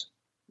putts,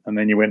 and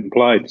then you went and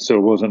played. So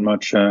it wasn't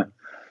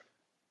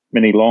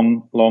many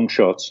long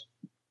shots.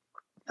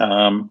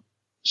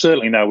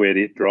 Certainly nowhere to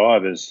hit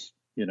drivers,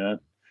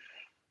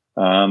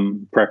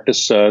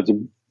 practice. It's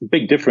a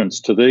big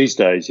difference to these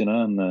days,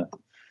 and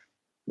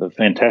the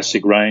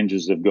fantastic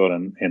ranges they've got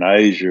in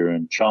Asia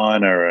and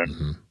China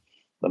and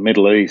the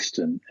Middle East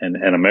and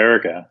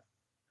America.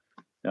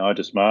 I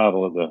just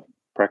marvel at the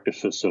practice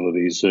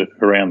facilities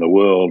around the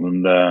world,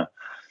 and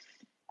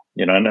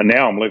and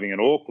now I'm living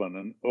in Auckland,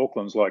 and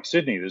Auckland's like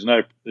Sydney. There's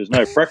no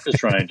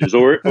practice ranges,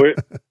 or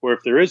if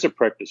there is a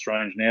practice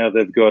range now,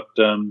 they've got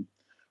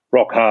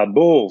rock hard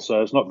balls,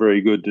 so it's not very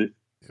good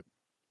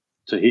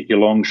to hit your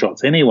long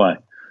shots anyway.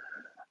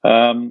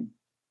 But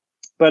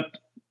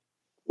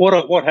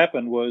what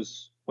happened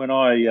was,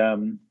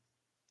 when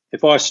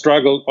if I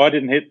struggled, I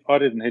didn't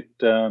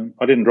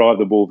drive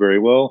the ball very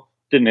well,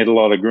 didn't hit a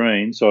lot of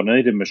greens, so I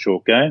needed my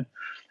short game,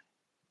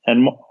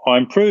 and I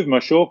improved my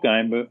short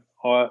game. But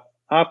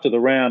after the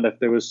round, if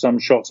there was some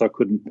shots I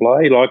couldn't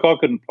play, like I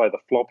couldn't play the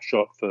flop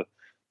shot for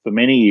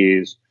many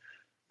years,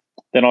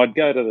 then I'd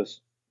go to the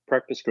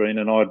practice green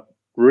and I'd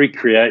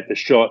recreate the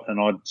shot,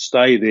 and I'd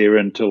stay there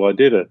until I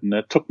did it. And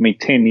it took me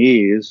 10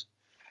 years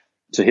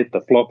to hit the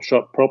flop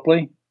shot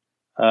properly.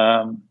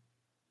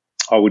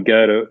 I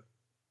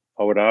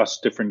would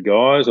ask different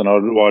guys, and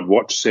I'd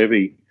watch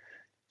Seve.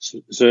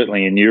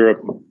 Certainly in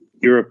Europe.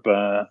 Europe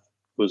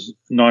was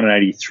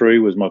 1983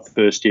 was my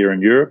first year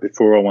in Europe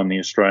before I won the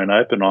Australian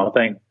Open. I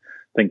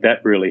think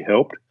that really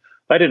helped.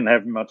 They didn't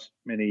have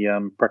many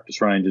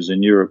practice ranges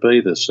in Europe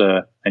either,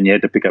 so and you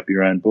had to pick up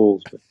your own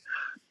balls. But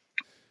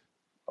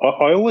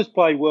I always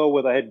played well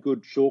where they had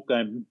good short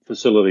game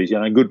facilities,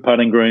 good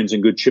putting greens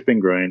and good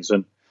chipping greens,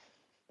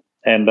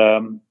 and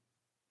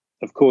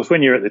of course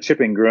when you're at the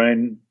chipping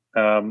green,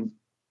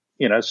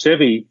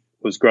 Seve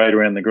was great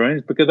around the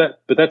greens but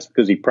that's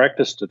because he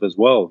practiced it as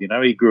well.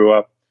 He grew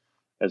up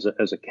as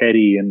a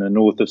caddy in the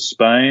north of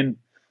Spain.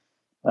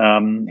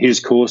 His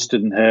course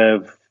didn't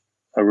have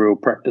a real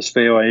practice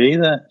fairway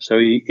either, so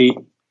he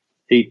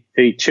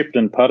chipped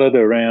and putted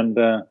around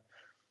the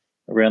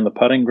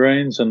putting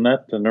greens and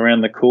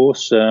around the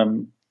course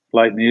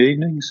late in the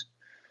evenings.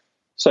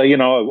 So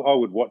I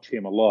would watch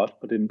him a lot.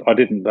 I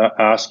didn't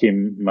ask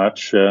him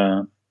much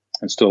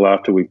until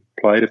after we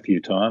played a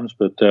few times,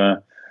 but.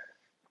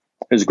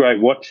 It was great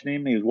watching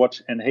him.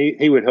 And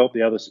he would help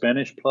the other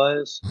Spanish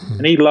players,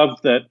 and he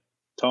loved that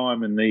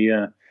time in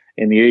the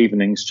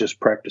evenings,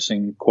 just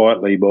practicing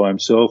quietly by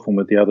himself and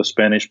with the other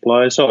Spanish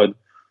players. So I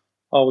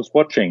was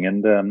watching,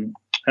 and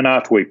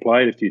after we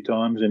played a few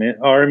times, and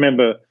I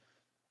remember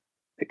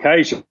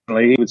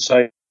occasionally he would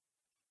say,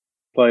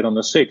 "Played on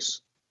the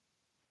 6.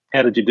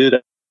 How did you do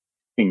that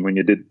when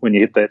you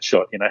hit that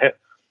shot?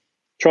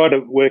 Try to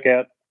work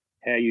out."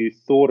 How you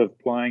thought of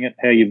playing it,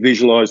 how you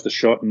visualised the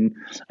shot and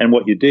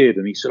what you did.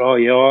 And he said, oh,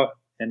 yeah.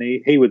 And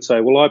he would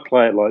say, well, I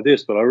play it like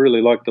this, but I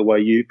really like the way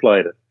you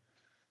played it.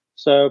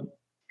 So,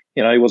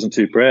 he wasn't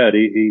too proud.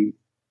 It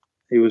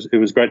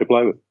was great to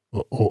play with.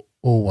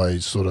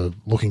 Always sort of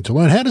looking to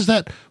learn. What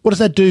does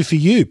that do for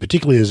you,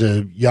 particularly as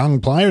a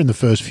young player in the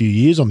first few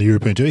years on the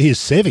European Tour? Here's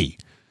Seve.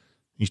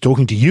 He's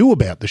talking to you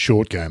about the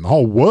short game. The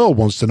whole world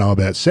wants to know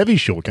about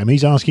Seve's short game.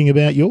 He's asking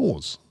about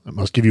yours. That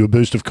must give you a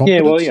boost of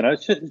confidence. Yeah, well,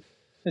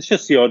 it's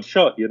just the odd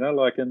shot, and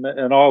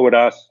I would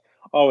ask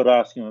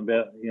him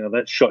about,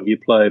 that shot you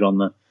played on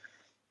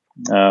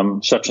the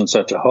such and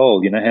such a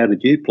hole. How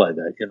did you play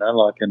that?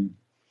 And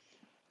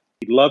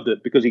he loved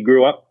it because he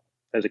grew up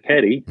as a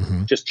caddy,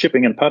 just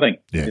chipping and putting.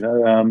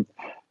 Yeah.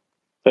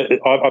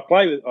 But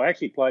I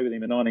actually played with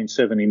him in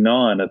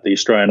 1979 at the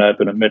Australian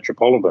Open at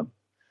Metropolitan.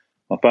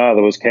 My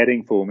father was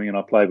caddying for me, and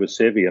I played with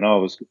Seve,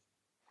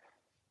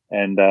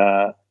 and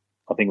I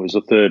think it was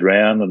the third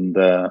round, and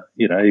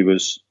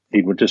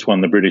he just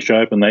won the British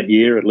Open that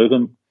year at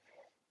Lytham.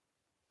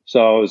 So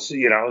I was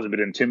a bit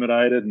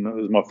intimidated, and it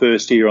was my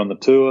first year on the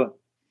tour.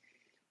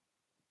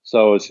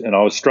 So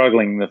I was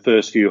struggling the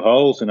first few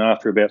holes, and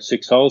after about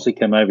 6 holes, he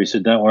came over. He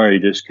said, "Don't worry,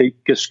 just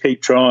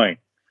keep trying,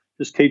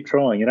 just keep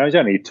trying." He's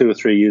only 2 or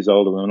 3 years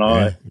older than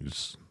I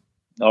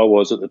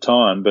was at the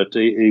time, but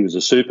he was a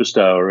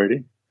superstar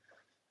already.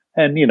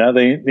 And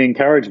the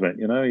encouragement,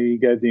 he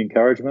gave the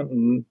encouragement,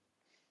 and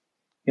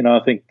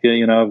I think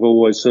I've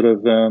always sort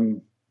of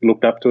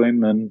looked up to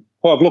him, and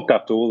I've looked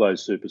up to all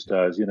those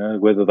superstars.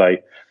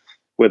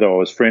 Whether I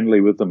was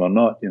friendly with them or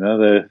not. They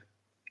had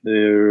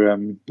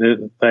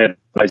an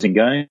amazing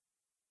game.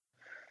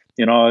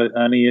 I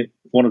only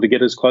wanted to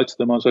get as close to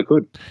them as I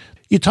could.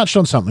 You touched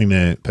on something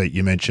there, Pete.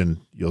 You mentioned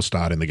your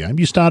start in the game.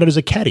 You started as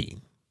a caddy.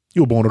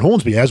 You were born at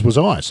Hornsby, as was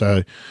I.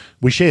 So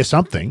we share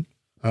something.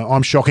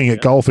 I'm shocking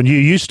at golf, and you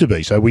used to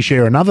be. So we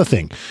share another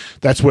thing.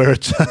 That's where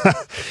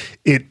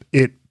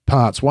it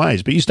parts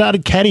ways. But you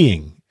started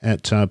caddying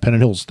at Pennant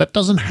Hills. That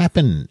doesn't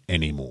happen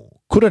anymore.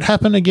 Could it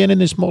happen again in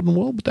this modern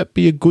world? Would that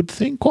be a good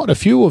thing? Quite a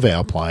few of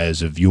our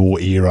players of your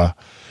era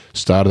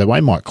started that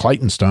way. Mike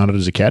Clayton started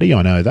as a caddy.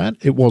 I know that.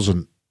 It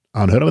wasn't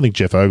unheard of. I think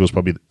Jeff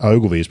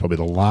Ogilvy is probably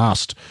the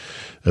last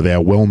of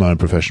our well-known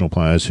professional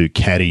players who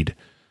caddied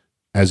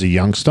as a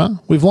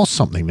youngster. We've lost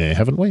something there,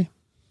 haven't we?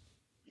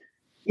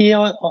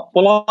 Yeah,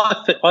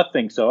 I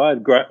think so. I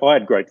had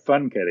great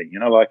fun caddying.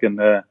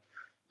 And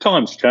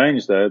times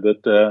changed though,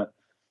 but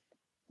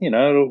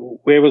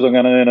where was I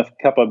going to earn a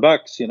couple of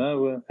bucks? And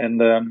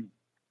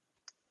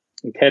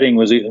caddying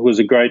was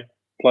a great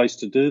place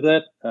to do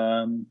that.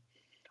 And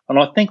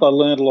I think I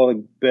learned a lot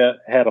about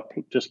how to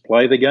just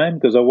play the game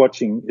because I was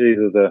watching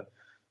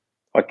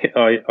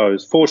I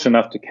was fortunate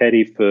enough to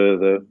caddy for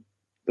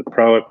the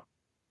pro at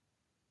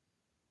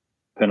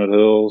Pennant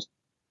Hills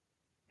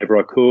whenever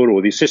I could,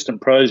 or the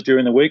assistant pros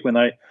during the week when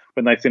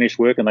they finished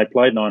work and they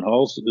played 9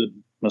 holes.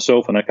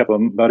 Myself and a couple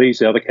of buddies,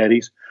 the other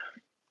caddies,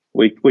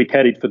 we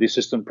caddied for the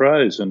assistant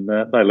pros, and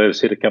they let us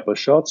hit a couple of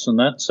shots and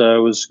that, so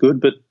it was good.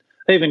 But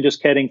even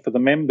just caddying for the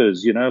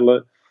members,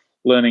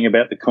 learning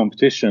about the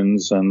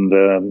competitions and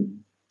the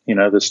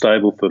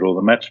Stableford or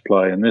the match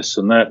play and this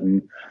and that,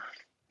 and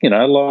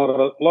a lot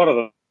of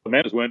the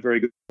members weren't very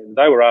good.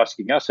 They were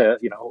asking us,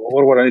 what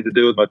do I need to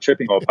do with my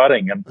chipping or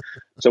putting? And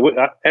so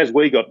as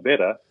we got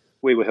better,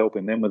 we were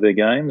helping them with their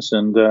games,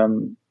 and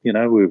we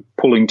were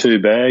pulling 2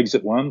 bags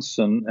at once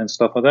and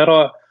stuff like that.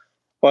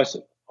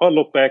 I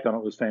look back on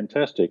it, was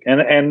fantastic,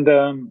 and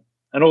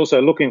and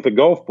also looking for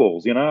golf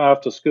balls.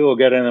 After school,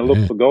 go down and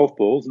look for golf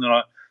balls, and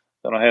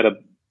then I had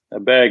a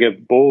bag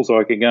of balls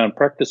I could go and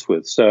practice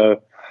with.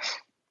 So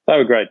they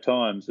were great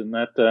times, and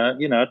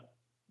that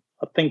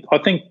I think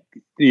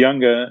the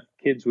younger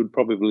kids would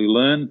probably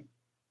learn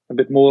a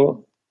bit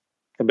more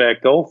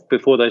about golf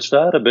before they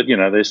started, but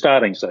they're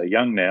starting so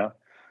young now.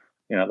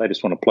 They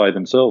just want to play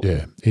themselves.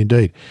 Yeah,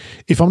 indeed.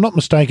 If I'm not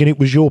mistaken, it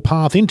was your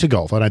path into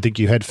golf. I don't think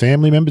you had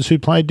family members who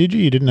played, did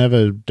you? You didn't have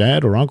a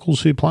dad or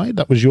uncles who played?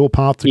 That was your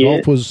path to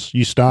golf, was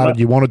you started,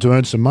 you wanted to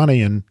earn some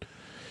money, and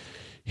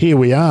here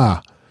we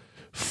are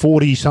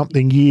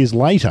 40-something years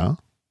later,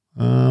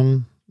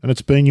 and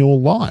it's been your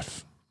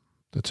life.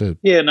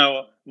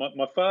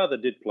 My father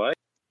did play,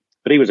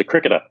 but he was a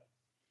cricketer,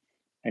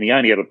 and he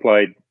only ever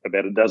played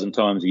about a dozen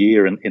times a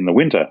year in the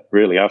winter,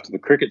 really, after the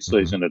cricket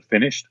season had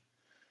finished.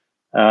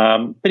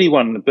 But he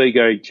won the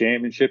B-Grade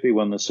Championship. He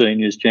won the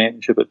Seniors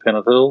Championship at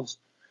Pennant Hills.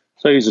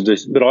 So he's a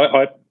decent. But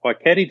I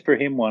caddied for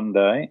him one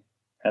day,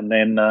 and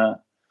then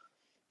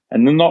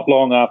not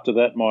long after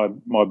that,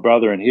 my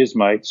brother and his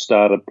mates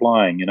started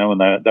playing. When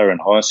they were in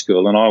high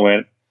school, and I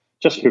went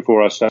just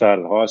before I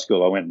started high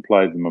school. I went and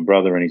played with my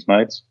brother and his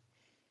mates,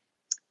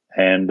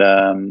 and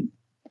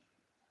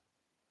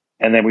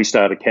then we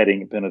started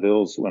caddying at Pennant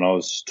Hills when I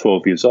was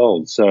 12 years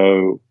old.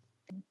 So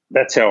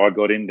that's how I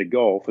got into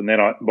golf. And then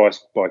by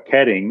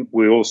caddying,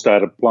 we all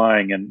started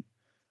playing. And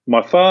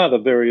my father,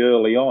 very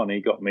early on, he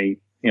got me,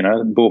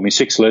 bought me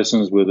 6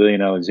 lessons with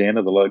Ian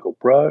Alexander, the local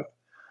pro.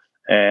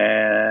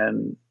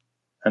 And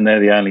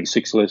they're the only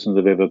 6 lessons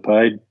I've ever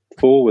paid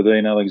for with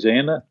Ian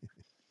Alexander,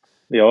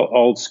 the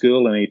old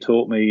school. And he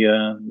taught me,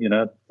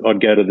 I'd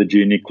go to the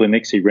junior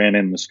clinics. He ran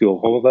in the school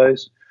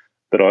holidays.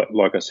 But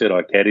like I said,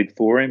 I caddied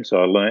for him.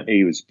 So I learned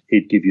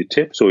he'd give you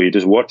tips, or you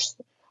just watch.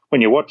 When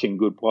you're watching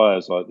good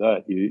players like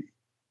that, you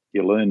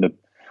learn the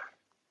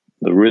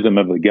rhythm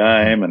of the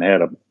game and how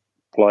to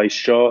play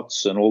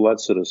shots and all that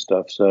sort of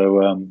stuff.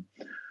 So,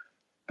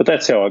 but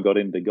that's how I got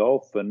into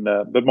golf. And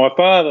but my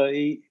father,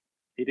 he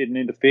didn't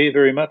interfere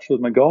very much with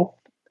my golf.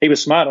 He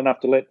was smart enough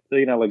to let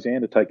Ian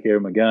Alexander take care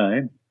of my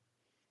game,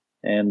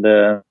 and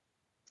leave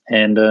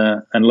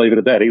it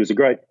at that. He was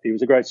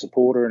a great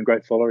supporter and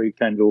great follower. He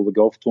came to all the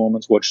golf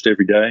tournaments, watched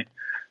every day.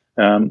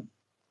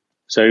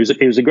 So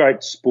he was a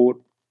great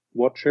sport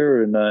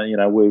watcher, and I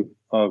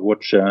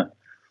watch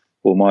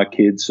all my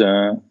kids.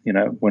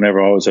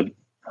 Whenever I was at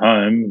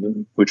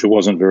home, which it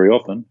wasn't very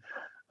often,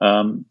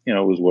 I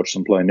was watch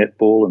them play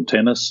netball and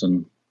tennis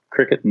and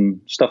cricket and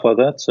stuff like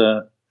that.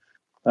 So,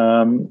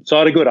 so I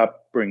had a good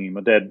upbringing.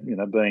 My dad,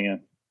 being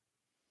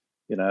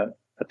a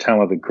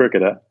talented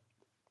cricketer,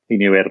 he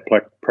knew how to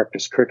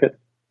practice cricket,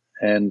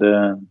 and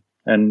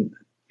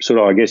sort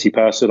of, I guess he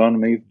passed it on to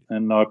me,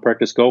 and I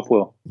practiced golf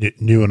well. You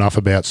knew enough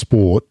about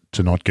sport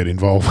to not get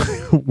involved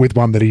with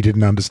one that he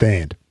didn't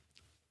understand.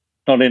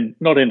 Not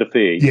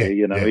interfere.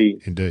 He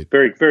indeed.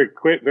 Very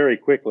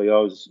quickly. I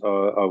was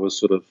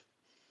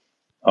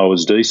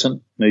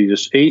decent.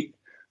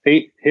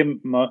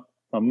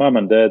 My mum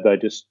and dad, they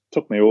just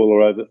took me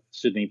all over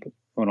Sydney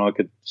I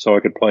could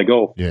play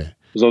golf. Yeah,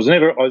 because I was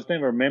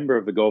never a member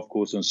of the golf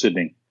course in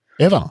Sydney.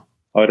 Ever?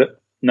 I had a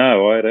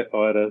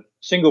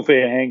single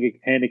fare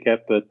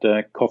handicap at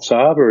Coffs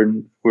Harbour,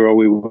 and where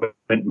we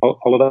went on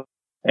holiday,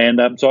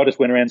 and so I just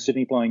went around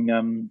Sydney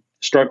playing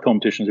stroke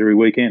competitions every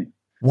weekend.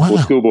 Wow. Or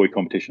schoolboy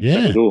competitions.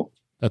 Yeah. That was all.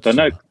 That's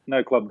so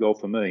no club golf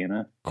for me.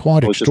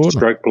 Quite I was extraordinary. just a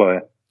stroke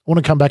player. I want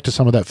to come back to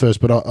some of that first,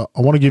 but I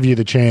want to give you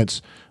the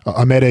chance.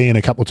 I met Ian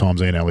a couple of times,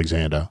 Ian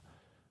Alexander.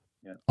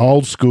 Yeah.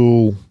 Old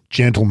school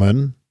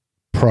gentleman,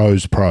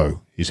 pro's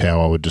pro is how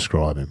I would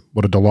describe him.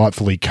 What a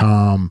delightfully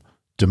calm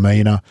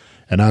demeanour.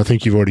 And I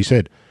think you've already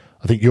said,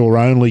 I think your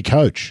only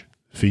coach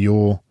for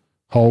your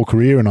whole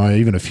career, and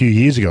even a few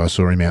years ago I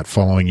saw him out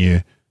following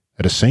you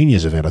at a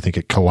seniors event, I think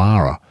at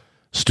Kalara,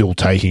 still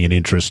taking an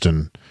interest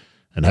and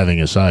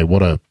having a say.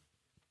 What a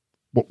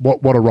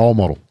role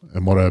model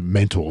and what a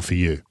mentor for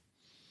you.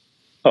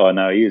 Oh,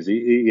 no, he is.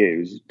 He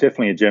was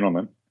definitely a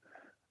gentleman.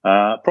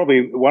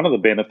 Probably one of the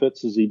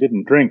benefits is he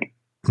didn't drink.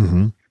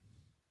 Mm-hmm.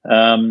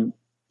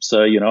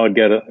 So, I'd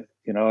go to,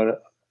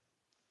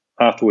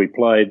 after we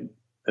played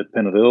at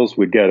Pennant Hills,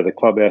 we'd go to the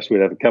clubhouse,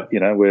 we'd have a cup,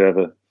 we'd have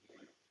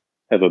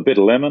a bit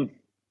of lemon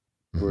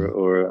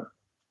or a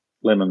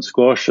lemon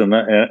squash and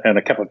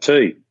a cup of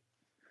tea.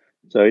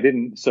 So he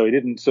didn't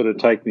sort of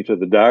take me to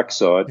the dark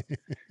side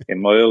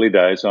in my early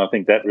days, and I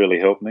think that really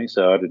helped me.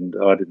 So I didn't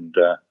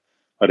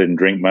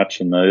drink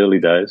much in the early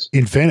days.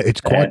 In fact,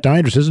 it's quite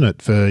dangerous, isn't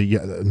it? For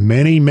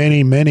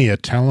many a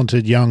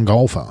talented young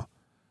golfer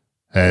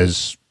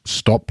has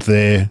stopped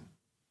their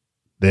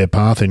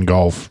path in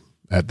golf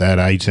at that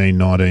 18,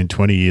 19,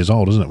 20 years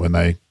old, isn't it? When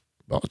it's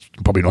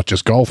probably not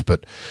just golf,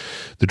 but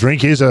the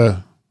drink is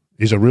a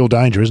real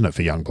danger, isn't it,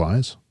 for young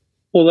players?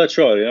 Well, that's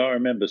right. I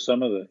remember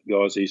some of the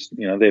guys.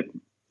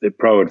 Their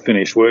pro had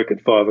finished work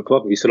at 5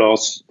 o'clock. He said, "I'll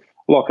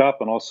lock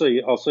up and I'll see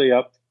you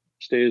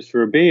upstairs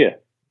for a beer."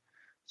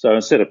 So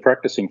instead of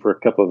practicing for a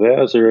couple of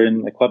hours, they're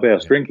in the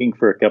clubhouse drinking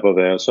for a couple of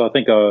hours. So I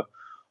think I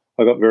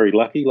got very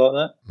lucky like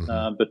that.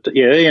 Mm-hmm. But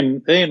yeah,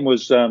 Ian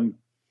was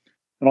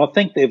And I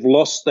think they've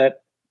lost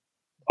that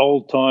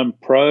old-time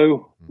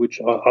pro, which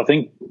I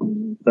think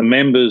the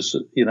members,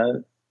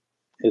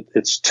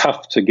 it's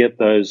tough to get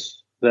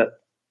that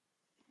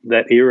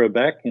era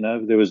back.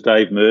 There was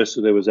Dave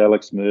Mercer, there was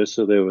Alex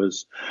Mercer, there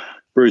was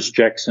Bruce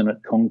Jackson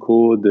at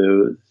Concord, there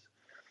was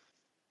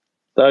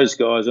those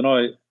guys. And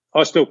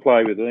I still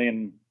play with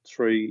Ian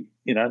 2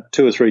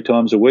 or 3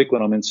 times a week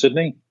when I'm in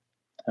Sydney,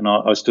 and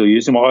I still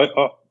use them.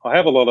 I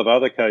have a lot of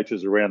other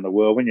coaches around the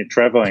world when you're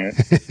travelling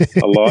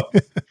a lot,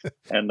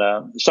 and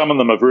some of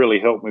them have really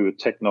helped me with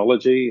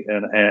technology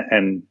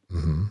and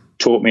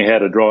taught me how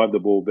to drive the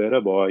ball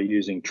better by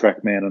using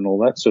TrackMan and all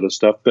that sort of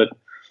stuff. But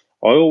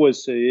I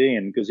always see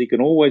Ian because he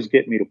can always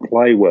get me to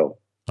play well.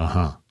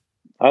 Uh-huh.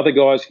 Other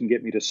guys can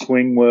get me to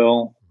swing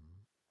well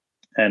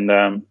and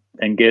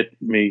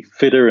get me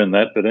fitter and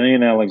that, but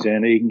Ian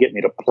Alexander, he can get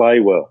me to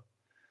play well.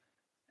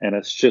 And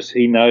it's just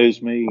he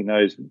knows me, he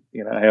knows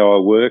how I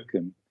work,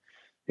 and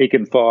he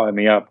can fire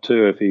me up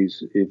too if he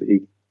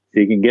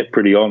can get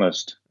pretty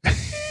honest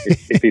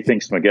if he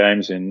thinks my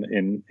game's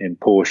in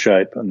poor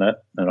shape and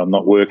I'm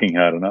not working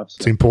hard enough. So.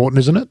 It's important,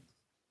 isn't it?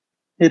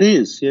 It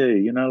is, yeah.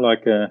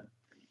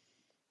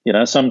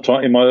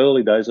 Sometime in my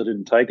early days I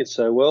didn't take it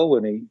so well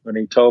when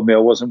he told me I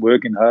wasn't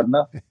working hard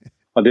enough.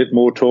 I did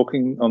more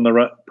talking on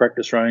the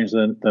practice range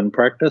than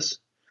practice,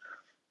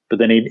 but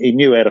then he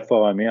knew how to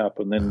fire me up,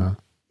 and then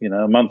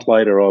a month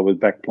later I was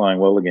back playing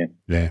well again.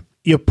 Yeah,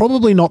 you're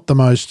probably not the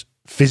most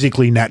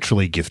physically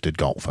naturally gifted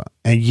golfer,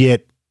 and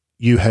yet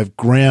you have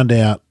ground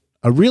out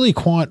a really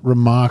quite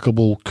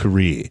remarkable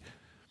career.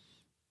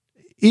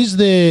 Is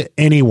there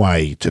any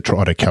way to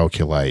try to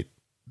calculate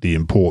the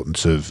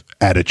importance of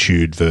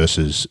attitude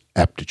versus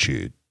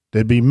aptitude?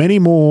 There'd be many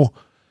more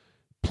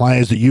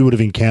players that you would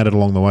have encountered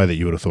along the way that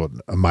you would have thought,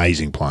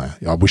 amazing player.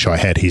 I wish I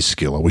had his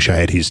skill. I wish I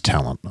had his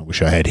talent. I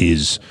wish I had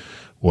his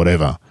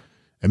whatever.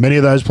 And many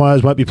of those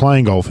players won't be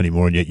playing golf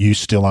anymore, and yet you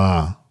still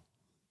are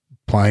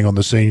playing on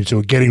the scene,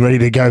 so getting ready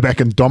to go back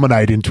and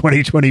dominate in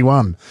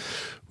 2021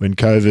 when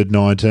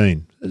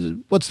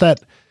COVID-19. What's the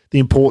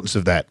importance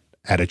of that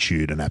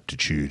attitude and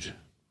aptitude?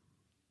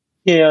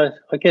 Yeah,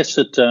 I guess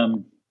that,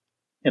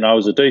 I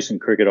was a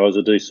decent cricketer. I was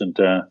a decent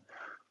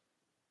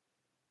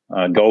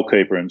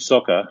goalkeeper in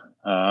soccer.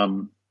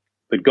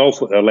 But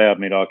golf allowed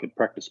me I could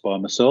practice by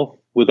myself.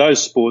 With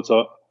those sports,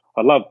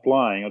 I loved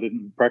playing. I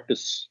didn't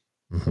practice.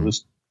 Mm-hmm. It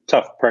was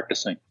tough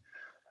practicing.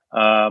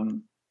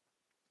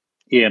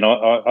 And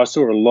I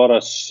saw a lot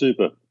of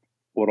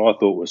what I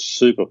thought was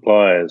super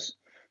players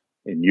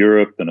in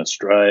Europe and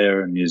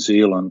Australia and New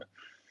Zealand.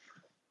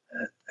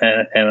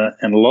 And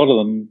a lot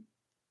of them,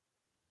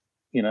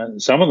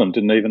 some of them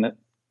didn't even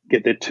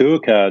get their tour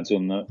cards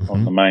on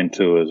the main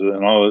tours.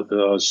 And I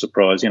was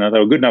surprised. They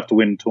were good enough to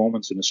win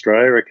tournaments in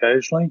Australia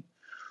occasionally,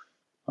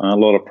 a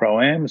lot of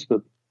pro-ams,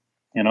 but,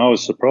 I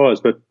was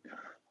surprised. But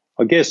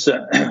I guess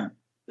Ian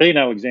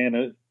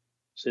Alexander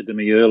said to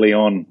me early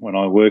on when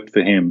I worked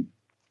for him,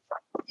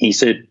 he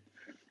said,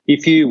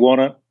 if you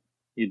want it,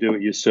 you do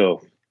it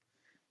yourself.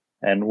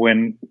 And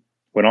when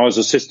I was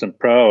assistant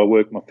pro, I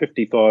worked my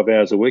 55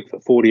 hours a week for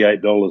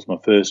 $48 my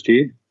first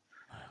year.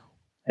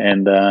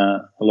 And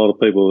a lot of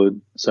people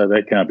would say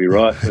that can't be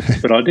right,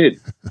 but I did.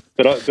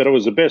 But it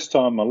was the best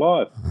time of my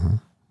life. Mm-hmm.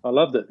 I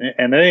loved it.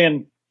 And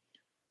Ian,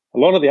 a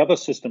lot of the other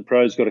assistant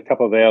pros got a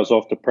couple of hours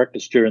off to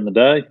practice during the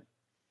day.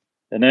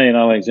 And Ian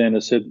Alexander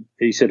said,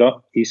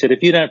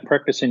 if you don't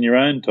practice in your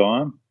own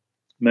time,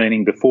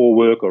 meaning before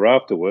work or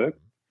after work,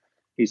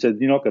 he said,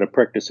 you're not going to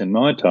practice in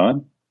my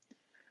time.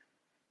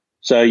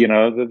 So,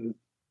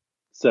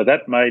 so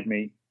that made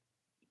me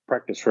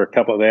practice for a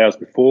couple of hours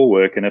before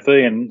work. And if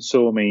Ian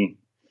saw me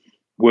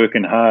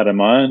working hard in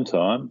my own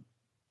time,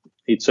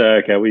 he'd say,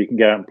 okay, well, you can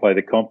go out and play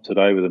the comp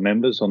today with the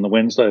members on the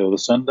Wednesday or the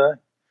Sunday.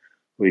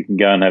 We can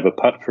go and have a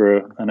putt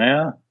for an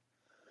hour.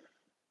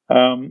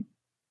 And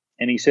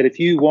he said, if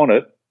you want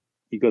it,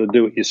 you've got to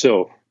do it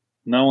yourself.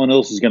 No one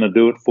else is going to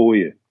do it for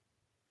you.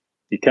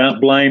 You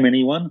can't blame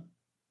anyone.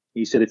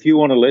 He said, if you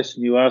want a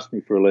lesson, you ask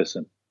me for a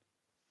lesson.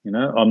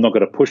 I'm not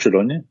going to push it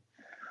on you.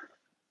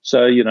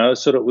 So,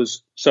 it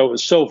was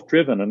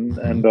self-driven.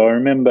 And I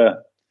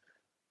remember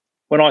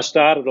when I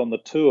started on the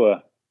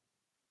tour,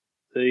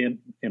 Ian,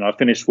 I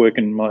finished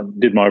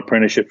did my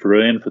apprenticeship for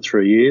Ian for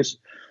 3 years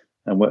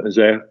and was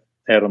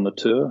out on the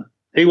tour.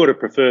 He would have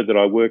preferred that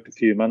I worked a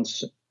few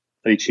months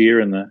each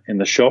year in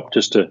the shop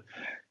just to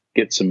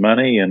get some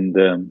money. And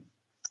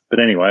but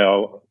anyway,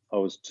 I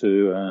was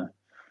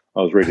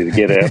ready to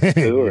get out the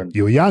tour. And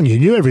you were young, you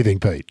knew everything,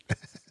 Pete.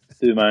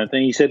 Do my own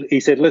thing. He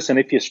said, listen,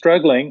 if you're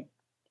struggling,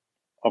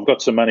 I've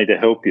got some money to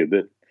help you,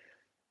 but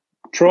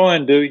try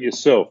and do it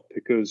yourself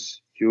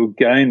because you'll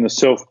gain the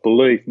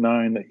self-belief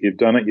knowing that you've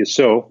done it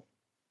yourself,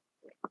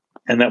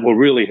 and that will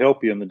really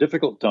help you in the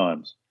difficult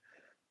times.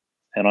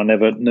 And I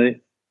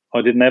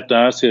didn't have to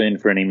ask Ian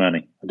for any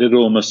money. I did it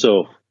all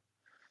myself.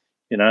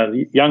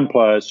 Young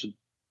players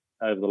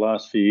over the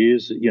last few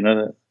years,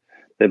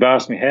 they've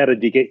asked me, how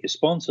did you get your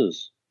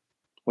sponsors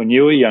when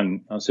you were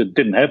young? I said,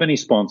 didn't have any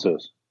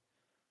sponsors.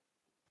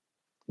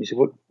 He said,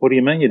 what do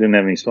you mean you didn't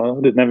have any sponsors?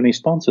 I didn't have any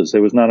sponsors.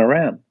 There was none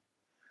around.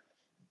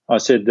 I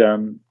said,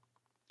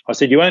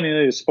 you only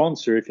need a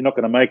sponsor if you're not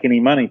going to make any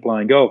money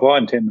playing golf. I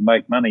intend to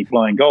make money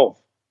playing golf.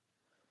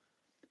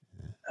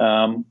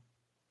 And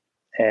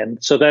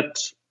so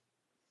that's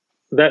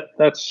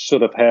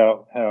sort of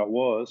how it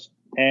was.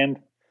 And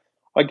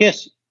I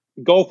guess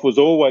golf was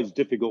always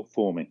difficult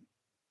for me.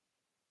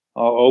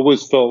 I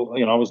always felt,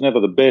 I was never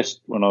the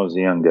best when I was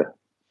younger.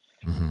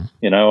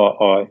 Mm-hmm.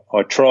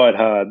 I tried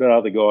hard, but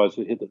other guys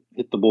would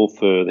hit the ball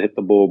further, hit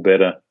the ball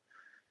better.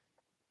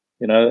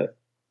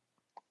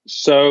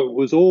 So it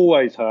was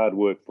always hard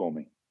work for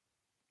me.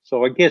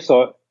 So I guess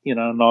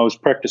and I was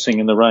practicing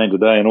in the rain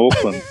today in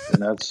Auckland.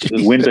 It's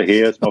winter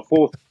here. It's my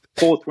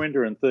fourth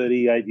winter in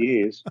 38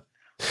 years.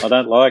 I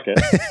don't like it.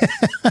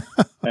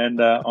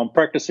 And I'm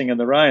practicing in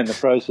the rain. The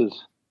pro says,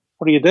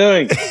 "What are you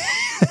doing?"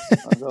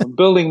 I'm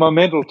building my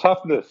mental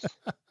toughness.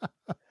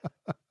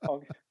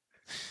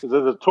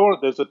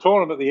 There's a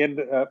tournament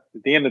at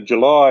the end of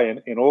July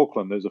in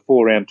Auckland. There's a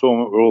 4-round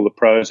tournament where all the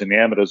pros and the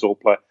amateurs all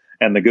play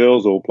and the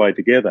girls all play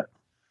together.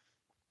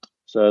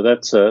 So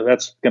that's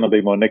going to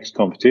be my next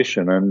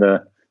competition. And I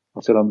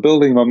said, I'm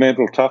building my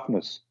mental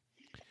toughness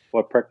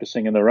by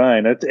practicing in the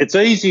rain. It's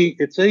easy.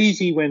 It's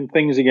easy when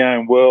things are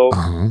going well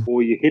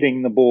or you're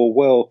hitting the ball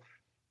well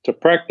to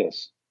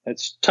practice.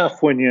 It's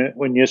tough when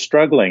you're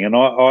struggling. And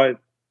I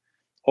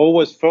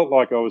always felt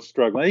like I was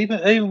struggling,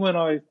 even when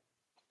I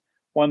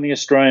won the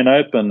Australian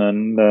Open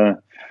and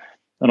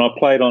I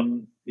played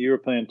on the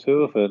European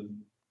Tour for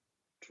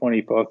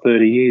 25,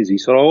 30 years. He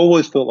said, I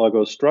always felt like I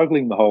was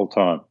struggling the whole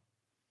time.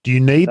 Do you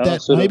need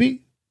that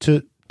maybe?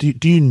 Do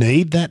you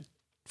need that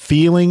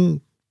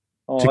feeling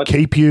to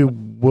keep you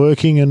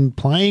working and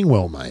playing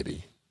well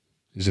maybe?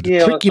 Is it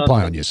a trick you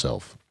play on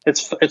yourself?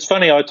 It's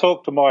funny. I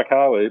talked to Mike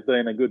Harwood,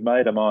 being a good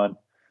mate of mine,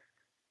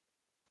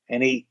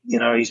 and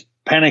he's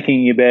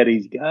panicking about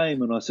his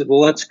game. And I said,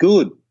 well, that's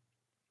good.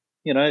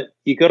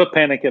 You got to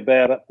panic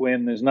about it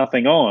when there's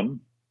nothing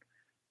on,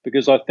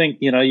 because I think,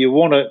 you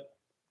want to,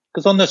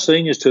 because on the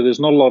seniors tour, there's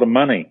not a lot of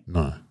money.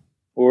 No.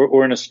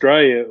 Or in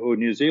Australia or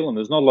New Zealand,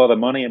 there's not a lot of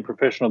money in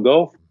professional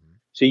golf.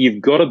 So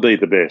you've got to be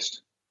the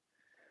best.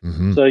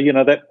 Mm-hmm. So,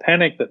 that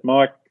panic that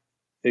Mike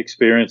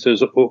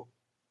experiences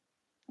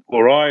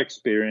or I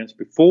experienced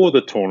before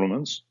the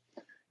tournaments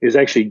is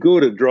actually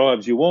good. It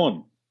drives you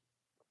on.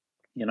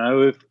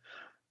 If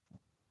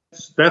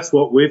that's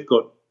what we've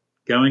got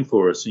going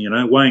for us.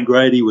 Wayne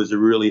Grady was a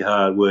really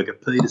hard worker.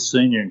 Peter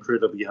Senior,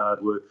 incredibly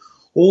hard work.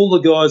 All the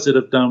guys that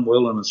have done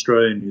well in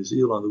Australia and New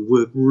Zealand have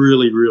worked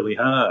really, really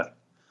hard.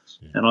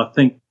 Yeah. And I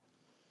think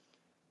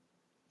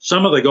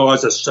some of the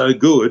guys are so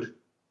good,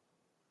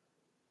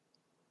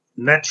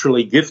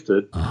 naturally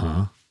gifted,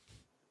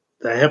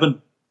 they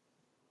haven't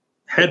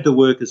had to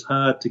work as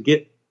hard to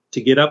get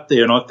up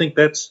there. And I think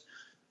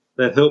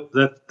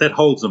that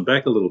holds them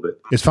back a little bit.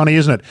 It's funny,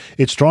 isn't it?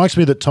 It strikes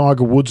me that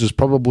Tiger Woods is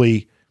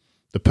probably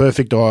the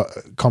perfect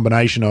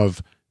combination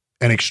of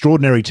an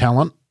extraordinary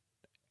talent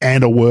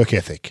and a work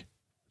ethic.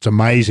 It's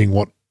amazing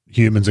what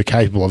humans are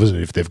capable of, isn't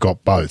it, if they've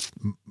got both?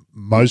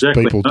 Most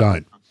people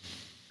don't.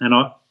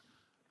 And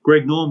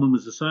Greg Norman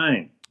was the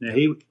same. Now,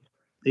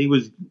 he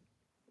was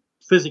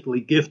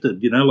physically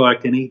gifted,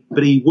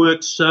 but he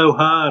worked so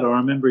hard. I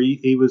remember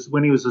he was,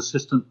 when he was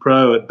assistant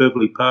pro at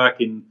Beverley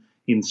Park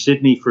in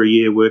Sydney for a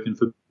year working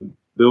for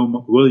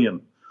Bill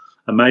William,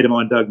 a mate of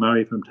mine, Doug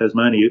Murray from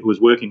Tasmania,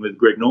 was working with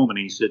Greg Norman.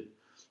 He said,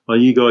 well,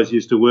 you guys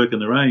used to work in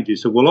the range. He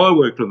said, well, I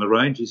worked on the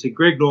range. He said,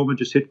 Greg Norman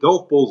just hit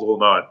golf balls all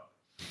night.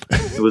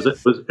 It was a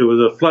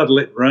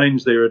floodlit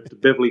range there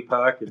at Beverley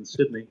Park in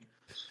Sydney.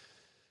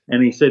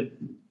 And he said,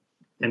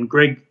 and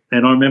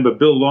I remember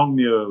Bill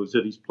Longmuir was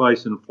at his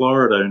place in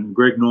Florida, and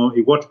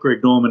he watched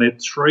Greg Norman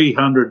hit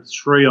 300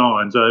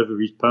 3-irons over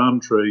his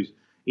palm trees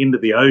into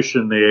the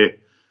ocean there,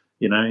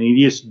 and he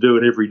used to do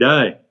it every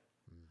day.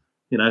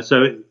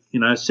 So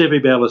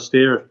Seve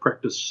Ballesteros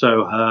practiced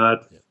so hard.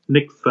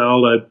 Nick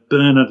Faldo,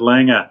 Bernard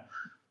Langer,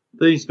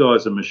 these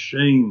guys are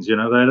machines. They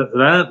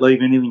don't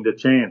leave anything to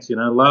chance.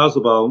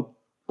 Lazarsbol,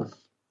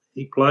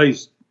 he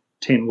plays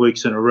 10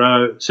 weeks in a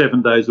row,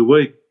 7 days a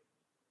week,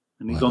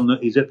 and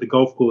he's at the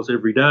golf course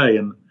every day.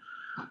 And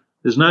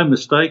there's no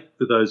mistake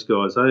with those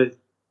guys.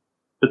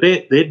 But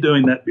they're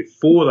doing that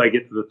before they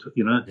get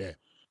to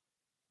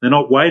they're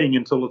not waiting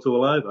until it's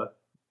all over.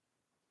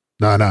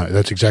 No,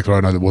 that's exactly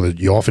right. Well,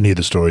 you often hear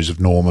the stories of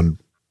Norman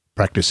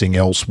practicing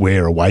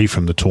elsewhere away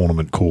from the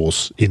tournament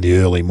course in the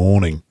early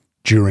morning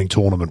during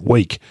tournament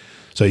week,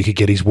 so he could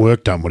get his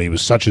work done when he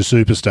was such a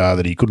superstar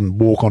that he couldn't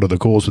walk onto the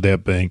course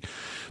without being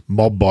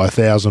mobbed by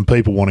 1,000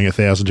 people wanting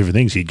 1,000 different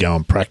things. He'd go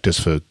and practice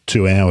for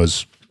 2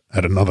 hours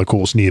at another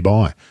course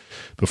nearby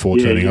before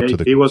turning up to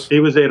the course. He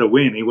was there to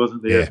win. He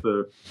wasn't there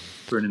for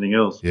anything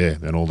else. Yeah,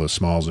 and all the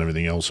smiles and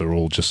everything else are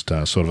all just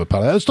sort of a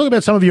part of that. Let's talk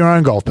about some of your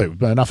own golf people,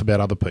 but enough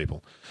about other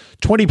people.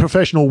 20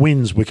 professional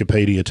wins,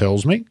 Wikipedia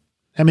tells me.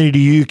 How many do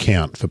you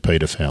count for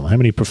Peter Fowler? How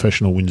many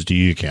professional wins do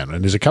you count?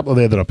 And there's a couple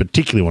there that I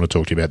particularly want to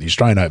talk to you about, the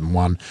Australian Open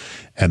one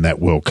and that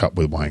World Cup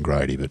with Wayne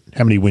Grady. But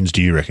how many wins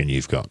do you reckon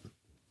you've got?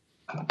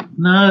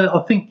 No,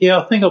 I think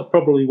I've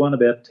probably won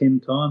about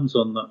 10 times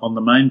on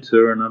the main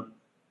tour, and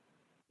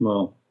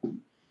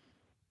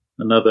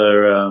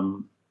another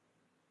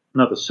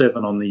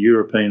 7 on the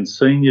European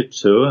Senior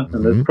Tour,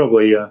 and there's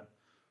probably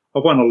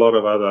I've won a lot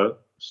of other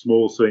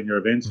small senior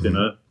events in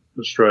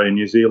Australia and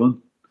New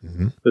Zealand,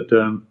 but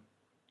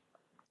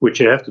which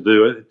you have to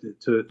do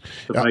to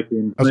make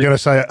the. I was going to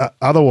say,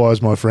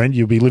 otherwise, my friend,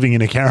 you'll be living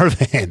in a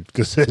caravan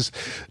because there's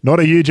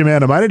not a huge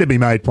amount of money to be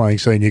made playing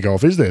senior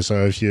golf, is there?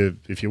 So if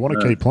you want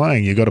to keep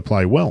playing, you've got to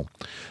play well.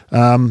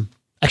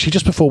 Actually,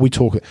 just before we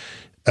talk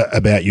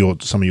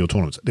about some of your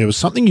tournaments, there was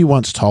something you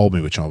once told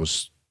me which I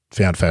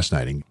found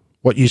fascinating.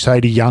 What you say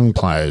to young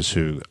players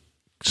who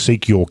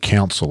seek your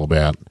counsel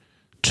about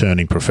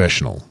turning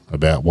professional,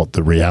 about what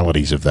the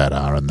realities of that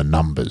are and the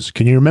numbers.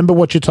 Can you remember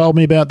what you told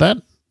me about that?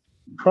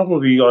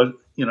 Probably,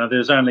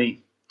 there's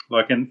only,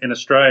 like in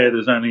Australia,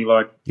 there's only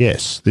like...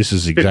 Yes, this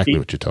is exactly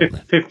what you told me.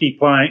 50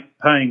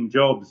 paying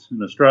jobs in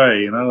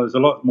Australia, there's a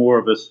lot more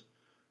of us.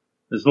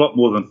 There's a lot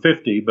more than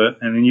 50,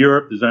 and in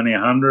Europe there's only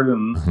 100,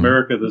 and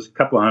America there's a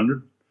couple of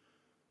hundred.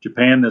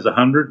 Japan there's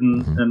 100,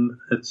 and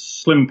it's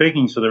slim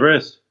pickings for the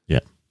rest. Yeah.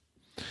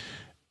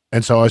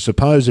 And so I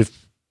suppose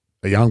if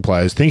a young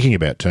player is thinking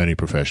about turning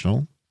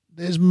professional,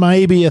 there's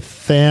maybe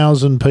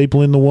 1,000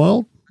 people in the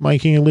world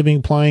making a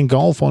living playing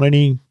golf on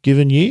any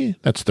given year.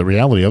 That's the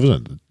reality of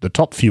it. The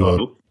top few are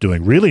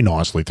doing really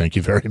nicely, thank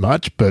you very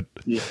much. But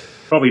yeah,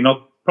 probably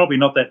not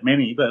that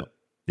many, but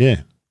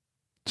yeah.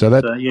 So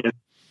that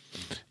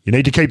you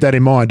need to keep that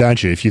in mind,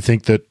 don't you? If you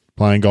think that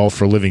playing golf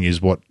for a living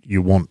is what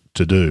you want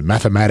to do,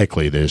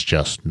 mathematically, there's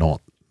just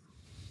not.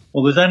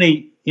 Well, there's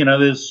only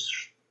there's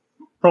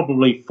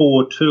probably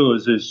 4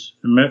 tours. There's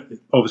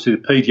obviously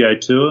the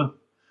PGA Tour.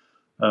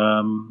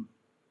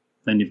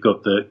 Then you've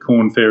got the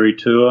Corn Ferry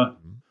Tour,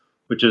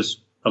 which is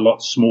a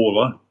lot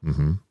smaller.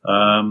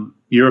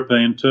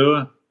 European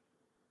Tour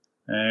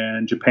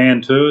and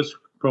Japan Tour's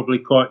probably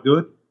quite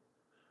good.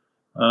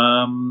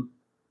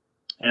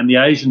 And the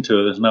Asian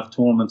Tour, there's enough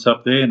tournaments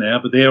up there now,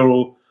 but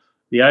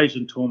the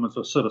Asian tournaments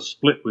are sort of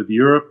split with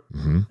Europe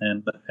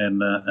and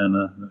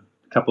a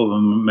couple of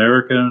them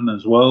American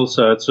as well.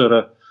 So it's sort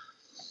of,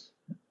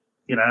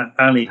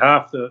 only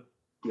half the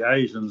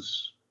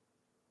Asians,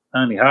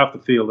 only half the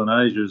field in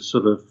Asia is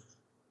sort of,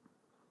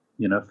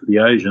 for the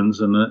Asians,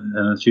 and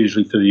it's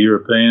usually for the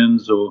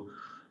Europeans or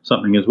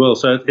something as well.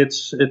 So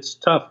it's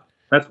tough.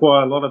 That's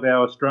why a lot of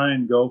our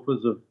Australian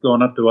golfers have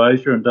gone up to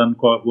Asia and done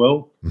quite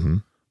well.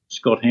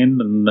 Scott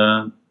Hend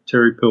and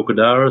Terry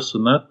Pilkadaris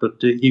and that.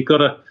 But you've got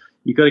to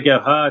go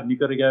hard, and you've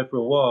got to go for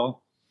a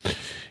while.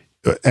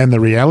 And the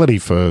reality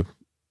for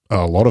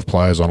a lot of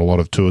players on a lot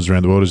of tours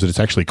around the world is that it's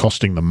actually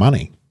costing them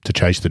money to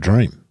chase the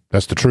dream.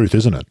 That's the truth,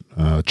 isn't it?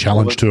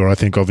 Challenge Tour, I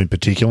think of in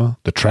particular.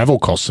 The travel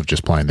costs of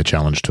just playing the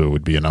Challenge Tour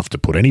would be enough to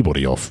put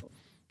anybody off.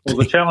 Well,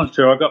 the Challenge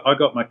Tour, I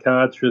got my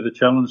card through the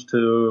Challenge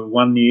Tour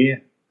 1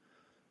 year,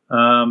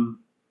 but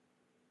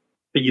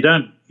you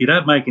don't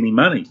make any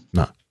money.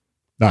 No,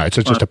 it's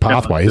just a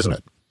pathway, isn't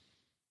it?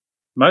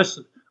 A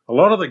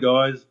lot of the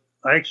guys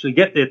actually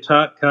get their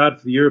card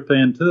for the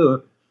European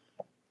Tour,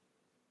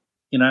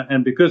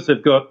 and because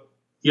they've got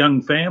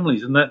young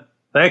families and that,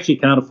 they actually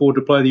can't afford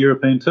to play the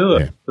European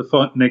Tour the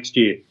fight next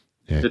year.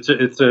 Yeah.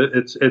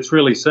 It's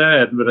really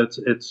sad, but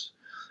it's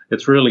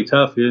really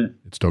tough. Yeah,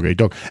 it's dog eat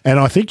dog. And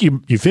I think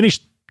you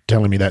finished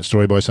telling me that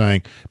story by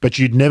saying, but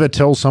you'd never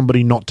tell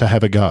somebody not to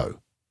have a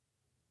go.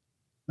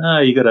 No,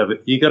 you got to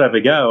have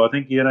a go. I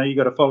think you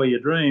got to follow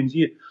your dreams.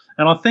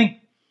 And I think,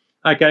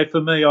 okay,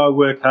 for me, I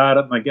work hard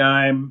at my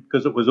game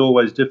because it was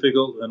always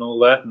difficult and all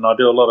that, and I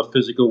do a lot of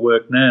physical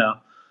work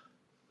now.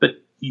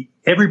 But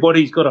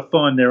everybody's got to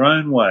find their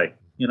own way.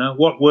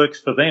 What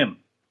works for them,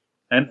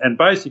 and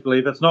basically,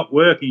 if it's not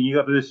working, you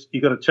got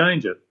to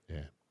change it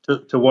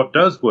to what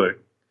does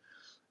work,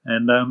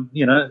 and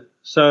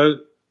so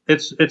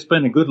it's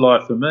been a good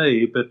life for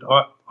me. But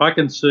I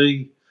can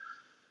see,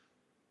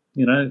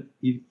 you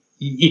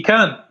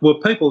can't.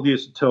 Well, people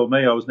used to tell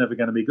me I was never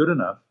going to be good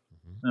enough,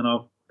 and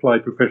I've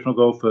played professional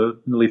golf for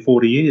nearly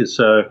 40 years,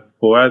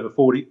 or over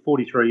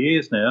 43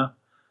 years now.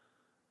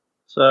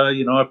 So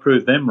I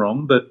proved them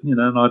wrong, but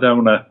and I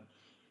don't want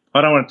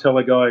to tell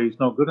a guy he's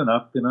not good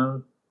enough,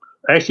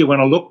 Actually,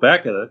 when I look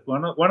back at it,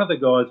 one of the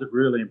guys that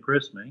really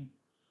impressed me,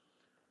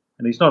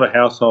 and he's not a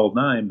household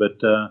name,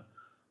 but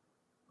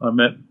I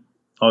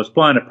was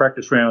playing a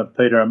practice round with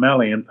Peter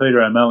O'Malley, and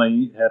Peter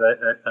O'Malley had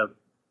a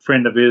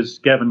friend of his,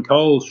 Gavin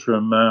Coles,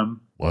 from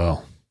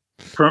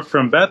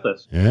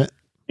Bathurst. Yeah.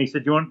 He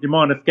said, do you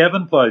mind if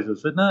Gavin plays? I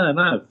said,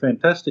 no,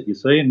 fantastic, you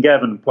see. And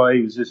Gavin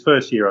played, it was his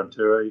first year on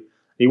tour.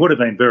 He would have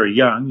been very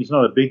young. He's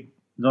not a big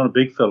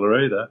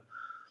fella either.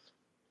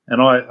 And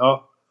I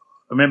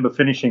remember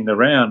finishing the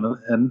round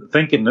and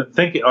thinking,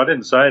 I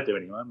didn't say it to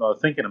anyone, but I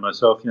was thinking to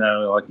myself,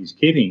 like he's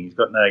kidding. He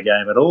got no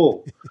game at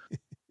all.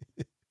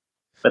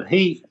 But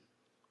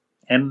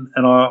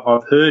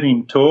I've heard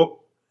him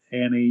talk,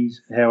 and he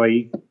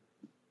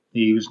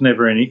was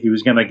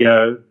going to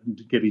go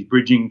to get his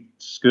bridging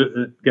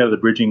school, go to the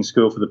bridging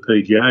school for the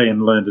PGA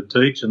and learn to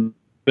teach.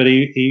 But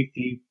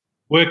he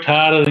worked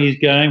hard on his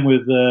game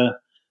with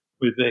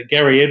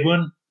Gary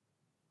Edwin,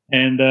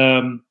 and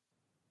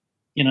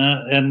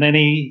and then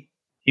he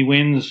he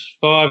wins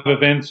 5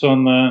 events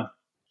on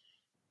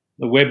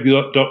the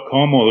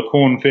web.com or the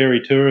Corn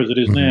Ferry Tour as it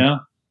is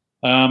now.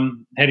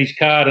 Had his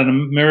card on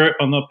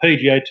the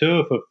PGA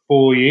Tour for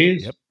 4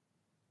 years. Yep.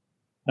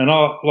 And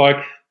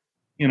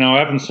I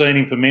haven't seen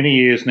him for many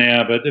years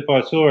now, but if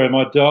I saw him,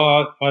 I'd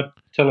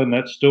tell him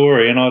that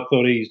story, and I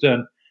thought he's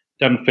done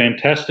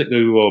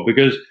fantastically well,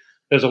 because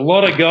there's a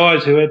lot of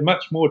guys who had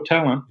much more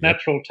talent,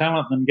 natural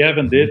talent, than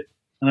Gavin did,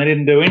 and they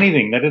didn't do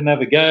anything. They didn't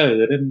have a go.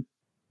 They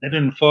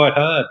didn't fight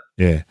hard.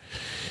 Yeah.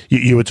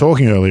 You were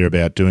talking earlier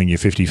about doing your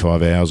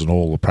 55 hours and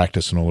all the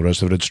practice and all the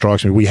rest of it. It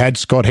strikes me. We had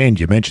Scott Hend.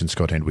 You mentioned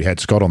Scott Hend. We had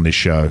Scott on this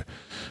show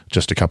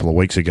just a couple of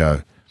weeks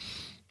ago,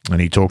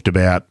 and he talked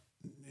about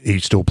he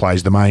still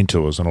plays the main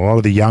tours, and a lot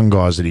of the young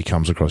guys that he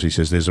comes across, he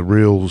says there's a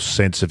real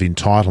sense of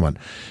entitlement.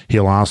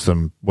 He'll ask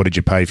them, what did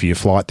you pay for your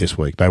flight this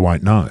week? They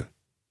won't know.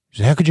 He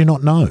said, how could you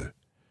not know?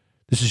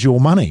 This is your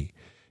money.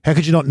 How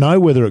could you not know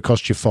whether it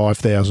cost you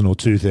 $5,000 or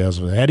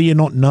 $2,000? How do you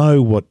not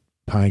know what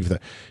paying for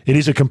that? It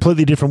is a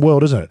completely different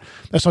world, isn't it?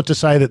 That's not to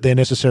say that they're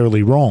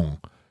necessarily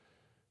wrong,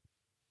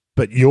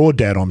 but your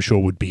dad, I'm sure,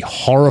 would be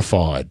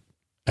horrified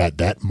at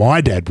that. My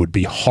dad would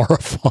be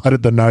horrified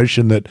at the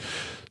notion that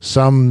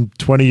some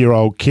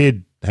 20-year-old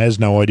kid has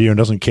no idea and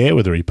doesn't care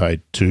whether he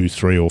paid $2,000,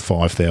 $3,000 or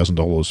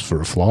 $5,000 for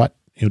a flight.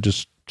 He'll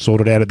just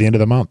sort it out at the end of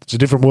the month. It's a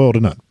different world,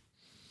 isn't it?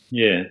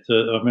 Yeah.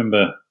 I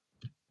remember a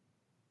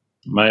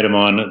mate of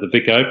mine at the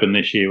Vic Open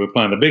this year. We're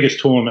playing the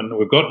biggest tournament that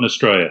we've got in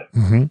Australia.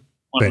 Mm-hmm.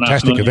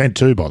 Fantastic event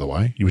too, by the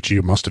way, which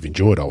you must have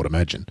enjoyed, I would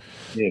imagine.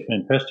 Yeah,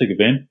 fantastic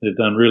event. They've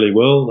done really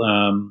well.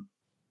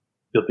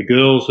 Got the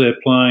girls they're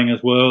playing as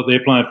well.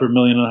 They're playing for $1.5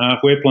 million.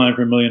 We're playing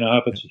for $1.5 million.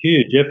 It's a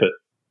huge effort.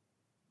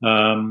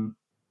 And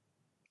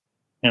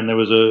there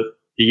was a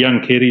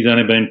young kid. He's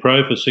only been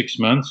pro for 6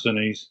 months, and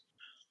he's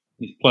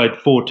played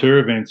 4 tour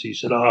events. He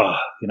said,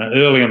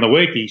 early in the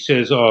week, he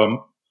says, I'm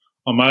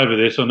over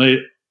this. I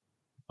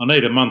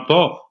need a month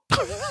off.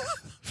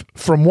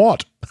 From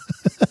what?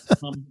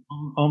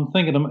 I'm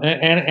thinking,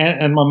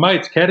 and my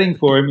mate's caddying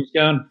for him. He's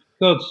going,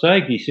 God's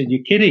sake, he said,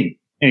 you're kidding.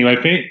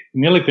 Anyway,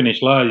 nearly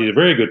finished last. He's a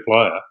very good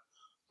player,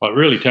 like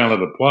really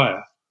talented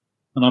player.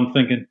 And I'm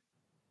thinking,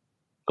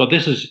 God,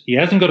 he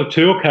hasn't got a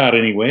tour card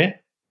anywhere.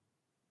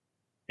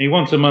 He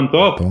wants a month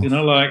off.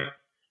 Like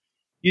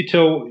if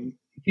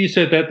you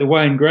said that to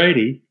Wayne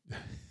Grady,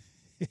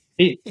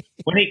 when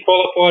he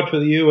qualified for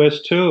the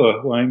US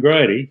Tour, Wayne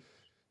Grady,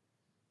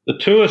 the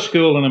tour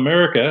school in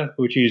America,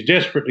 which he's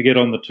desperate to get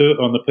on the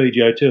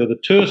PGA Tour, the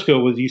tour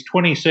school was his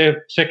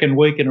 22nd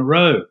week in a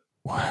row.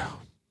 Wow.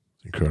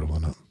 Incredible,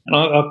 isn't it? And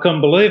I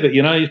can't believe it.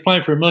 He's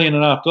playing for $1.5 million.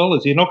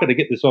 You're not going to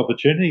get this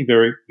opportunity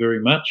very, very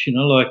much, and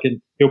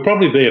he'll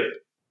probably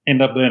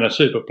end up being a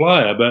super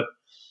player, but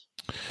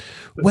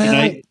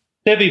Seve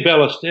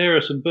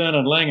Ballesteros and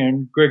Bernard Langer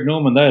and Greg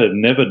Norman, they'd have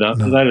never done.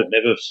 No. They'd have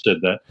never said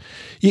that.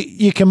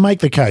 You can make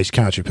the case,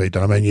 can't you, Pete?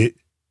 I mean,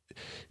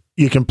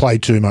 you can play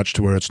too much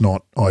to where it's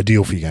not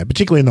ideal for your game,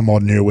 particularly in the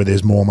modern era where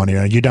there's more money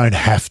around. You don't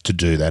have to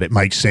do that. It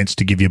makes sense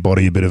to give your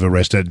body a bit of a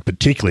rest, and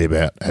particularly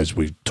about, as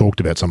we've talked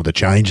about, some of the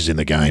changes in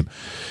the game.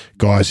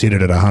 Guys hit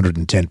it at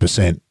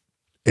 110%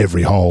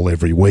 every hole,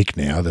 every week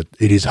now, that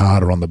it is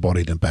harder on the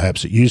body than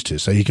perhaps it used to.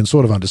 So you can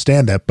sort of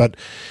understand that. But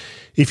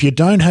if you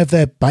don't have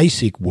that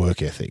basic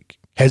work ethic,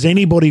 has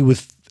anybody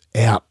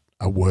without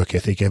a work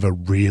ethic ever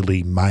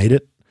really made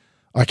it?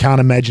 I can't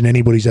imagine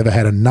anybody's ever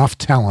had enough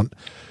talent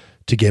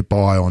to get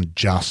by on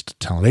just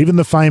talent. Even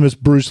the famous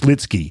Bruce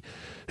Litsky,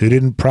 who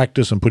didn't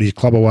practice and put his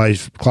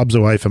clubs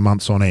away for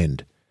months on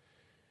end.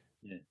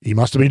 Yeah. He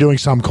must have been doing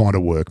some kind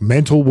of work,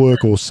 mental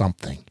work or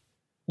something.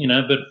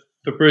 But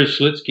for Bruce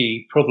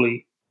Litsky,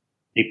 probably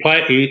he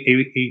played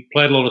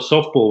a lot of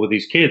softball with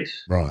his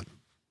kids. Right.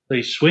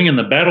 He's swinging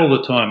the bat all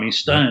the time. He's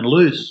staying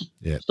loose,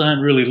 staying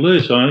really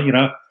loose. I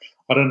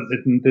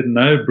didn't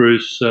know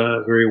Bruce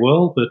very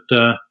well, but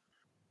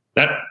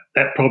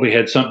that probably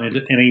had something.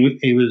 And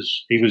he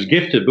was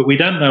gifted, but we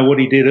don't know what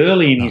he did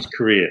early in his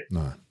career.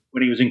 No.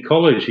 When he was in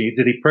college,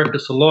 did he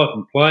practice a lot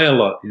and play a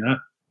lot?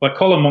 Like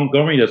Colin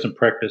Montgomery doesn't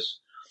practice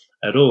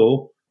at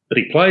all, but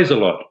he plays a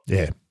lot.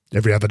 Yeah,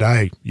 every other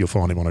day you'll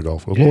find him on a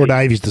golf course. Laura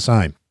Davies the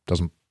same.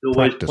 Doesn't.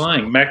 Always practice.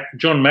 Playing.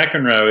 John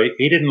McEnroe,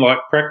 he didn't like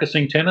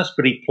practicing tennis,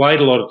 but he played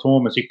a lot of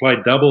tournaments. He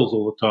played doubles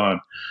all the time.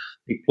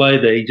 He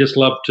played there. He just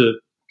loved to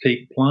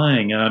keep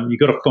playing. You've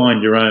got to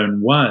find your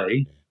own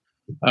way.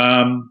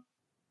 But,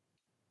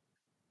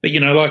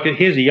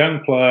 here's a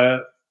young player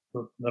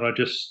that I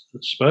just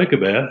spoke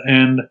about,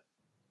 and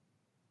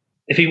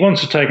if he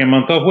wants to take a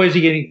month off, where's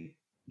he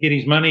get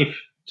his money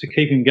to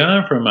keep him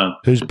going for a month?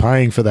 Who's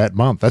paying for that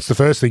month? That's the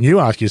first thing you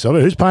ask yourself.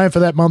 Who's paying for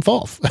that month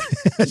off? I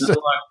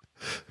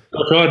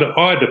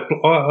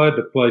had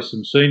to play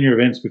some senior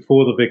events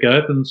before the Vic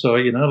Open, so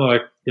I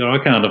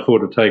can't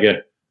afford to take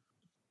a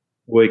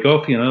week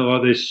off.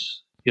 Like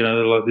this,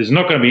 there's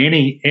not going to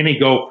be any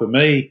golf for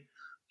me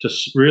to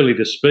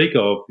speak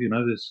of.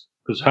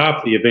 Because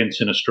half the events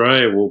in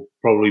Australia will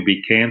probably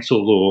be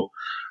cancelled, or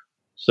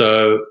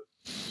so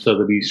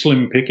there'll be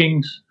slim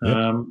pickings.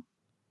 Yep.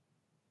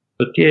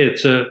 But yeah,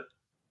 it's I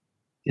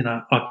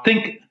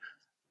think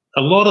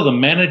a lot of the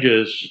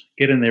managers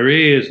get in their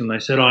ears and they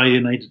said, "Oh,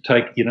 you need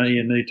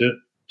to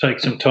take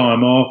some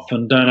time off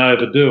and don't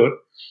overdo it."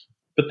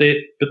 But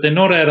they're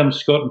not Adam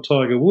Scott and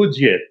Tiger Woods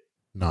yet.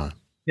 No.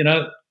 You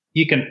know,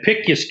 you can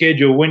pick your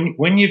schedule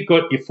when you've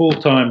got your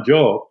full-time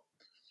job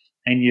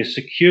and you're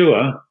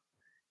secure.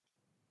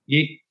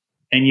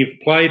 And you've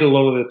played a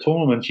lot of the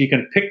tournaments. You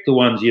can pick the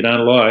ones you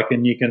don't like,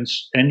 and you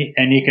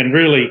can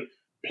really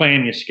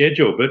plan your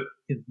schedule. But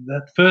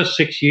that first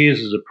 6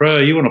 years as a pro,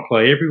 you want to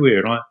play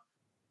everywhere.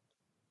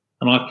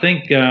 And I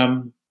think,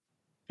 and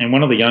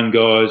one of the young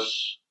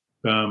guys,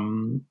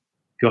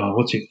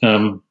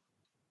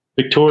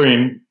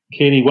 Victorian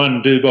kid, he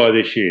won Dubai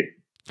this year.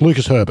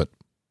 Lucas Herbert.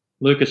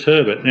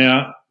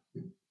 Now,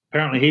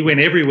 apparently he went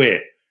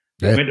everywhere.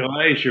 Yeah. He went to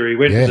Asia. He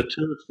went to the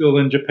tour school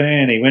in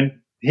Japan. He went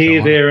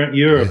here, there, in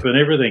Europe, and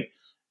everything.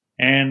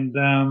 And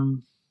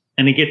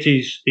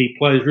he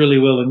plays really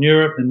well in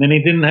Europe. And then he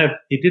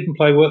didn't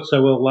play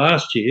so well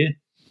last year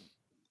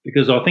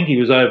because I think he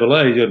was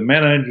overlaid. He's got a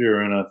manager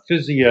and a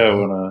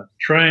physio and a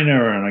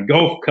trainer and a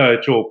golf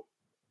coach all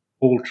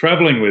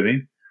travelling with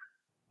him,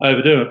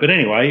 overdoing it. But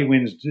anyway, he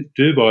wins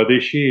Dubai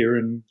this year,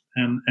 and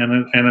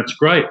it's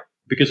great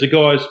because the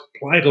guy's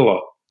played a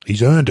lot.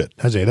 He's earned it,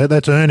 has he?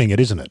 That's earning it,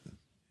 isn't it?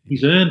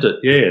 He's earned it,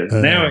 yeah.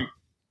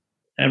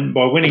 And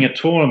by winning a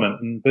tournament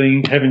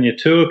and having your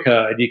tour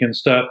card, you can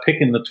start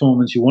picking the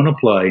tournaments you want to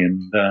play.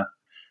 And,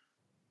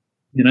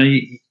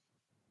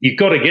 you've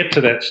got to get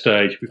to that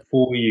stage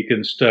before you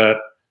can start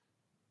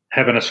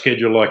having a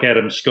schedule like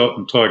Adam Scott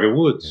and Tiger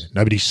Woods.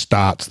 Yeah, nobody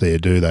starts there,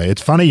 do they?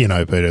 It's funny,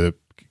 Peter,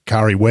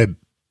 Kari Webb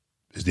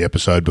is the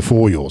episode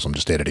before yours. I'm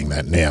just editing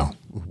that now,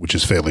 which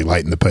is fairly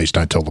late in the piece.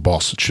 Don't tell the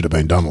boss. It should have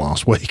been done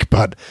last week.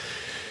 But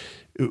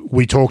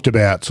we talked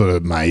about sort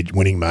of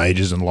winning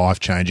majors and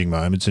life-changing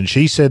moments, and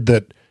she said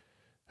that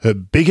her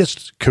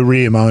biggest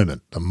career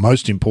moment, the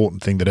most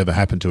important thing that ever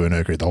happened to her in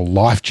her career, the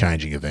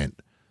life-changing event,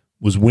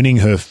 was winning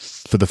her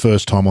for the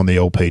first time on the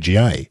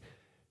LPGA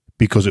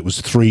because it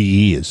was 3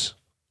 years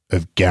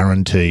of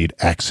guaranteed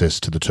access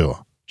to the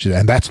tour.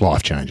 And that's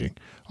life-changing.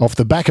 Off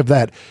the back of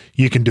that,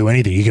 you can do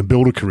anything. You can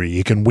build a career.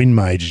 You can win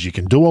majors. You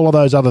can do all of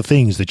those other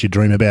things that you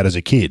dream about as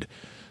a kid.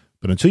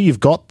 But until you've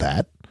got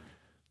that,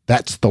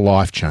 that's the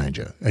life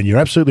changer. And you're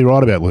absolutely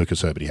right about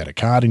Lucas Herbert. He had a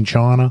card in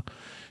China.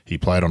 He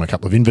played on a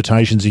couple of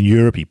invitations in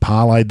Europe. He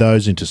parlayed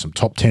those into some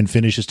top 10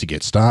 finishes to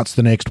get starts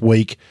the next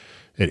week.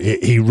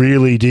 He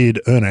really did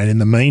earn it. And in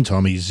the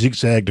meantime, he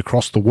zigzagged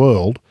across the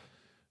world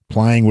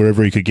playing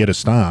wherever he could get a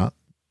start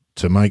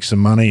to make some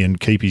money and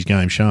keep his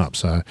game sharp.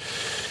 So,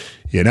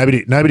 yeah,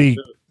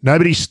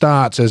 nobody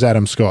starts as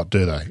Adam Scott,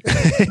 do they?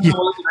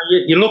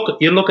 You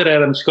look at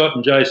Adam Scott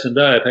and Jason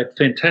Day have had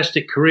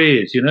fantastic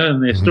careers,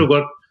 and they're still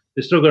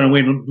going to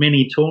win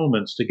many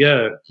tournaments to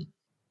go.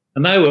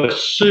 And they were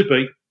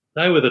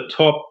the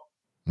top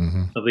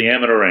of the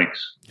amateur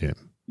ranks in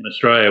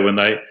Australia when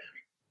they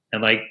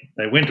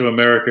went to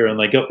America and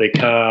they got their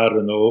card,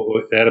 and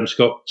Adam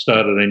Scott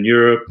started in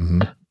Europe.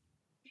 Mm-hmm.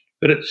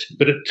 But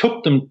it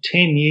took them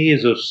 10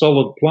 years of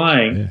solid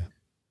playing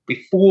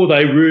before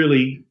they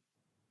really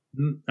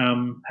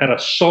had a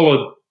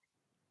solid,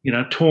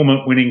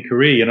 tournament winning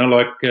career.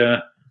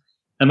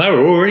 And they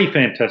were already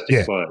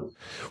fantastic players.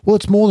 Well,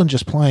 it's more than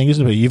just playing,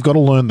 isn't it? You've got to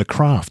learn the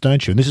craft,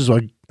 don't you? And this is,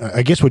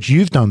 I guess, what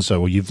you've done so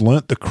well. You've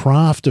learnt the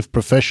craft of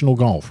professional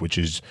golf, which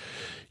is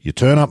you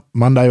turn up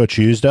Monday or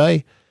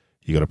Tuesday,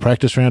 you got a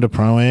practice round of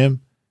Pro-Am,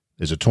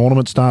 there's a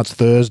tournament starts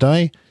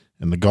Thursday,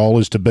 and the goal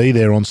is to be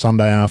there on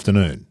Sunday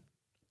afternoon,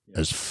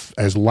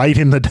 as late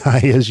in the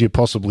day as you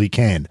possibly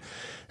can.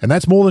 And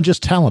that's more than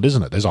just talent,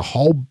 isn't it? There's a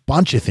whole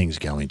bunch of things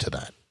go into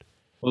that.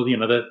 Well,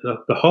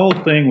 the whole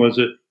thing was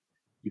that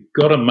you've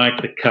got to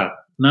make the cut,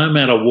 no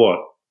matter what.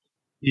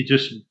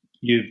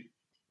 You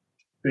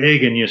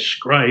beg and you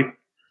scrape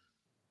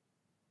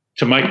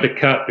to make the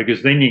cut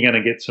because then you're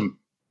going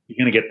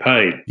to get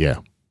paid. Yeah.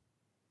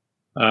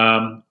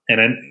 And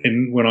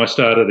when I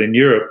started in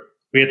Europe,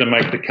 we had to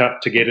make the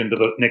cut to get into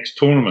the next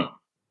tournament.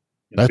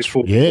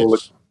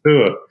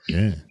 Tour.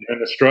 Yeah.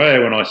 In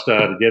Australia, when I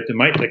started, you had to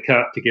make the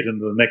cut to get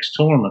into the next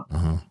tournament.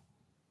 Uh-huh.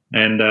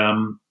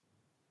 And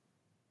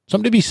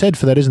something to be said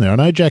for that, isn't there? I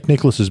know Jack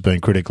Nicklaus has been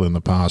critical in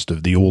the past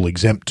of the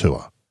all-exempt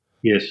tour.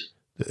 Yes.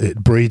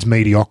 It breeds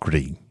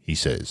mediocrity, he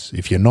says.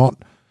 If you're not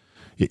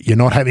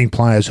having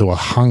players who are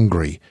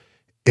hungry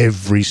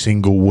every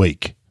single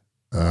week,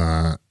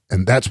 and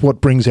that's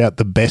what brings out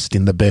the best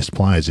in the best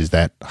players, is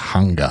that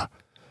hunger.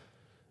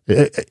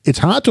 It's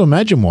hard to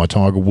imagine why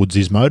Tiger Woods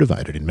is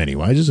motivated in many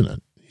ways, isn't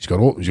it? He's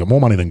got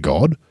more money than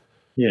God.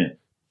 Yeah.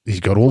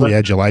 He's got all the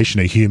adulation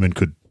a human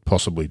could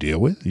possibly deal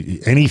with.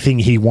 Anything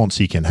he wants,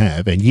 he can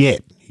have, and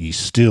yet he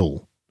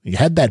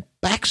had that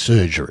back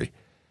surgery.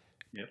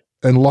 Yep.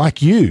 And like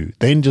you,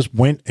 then just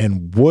went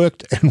and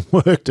worked and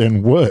worked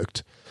and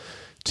worked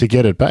to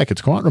get it back.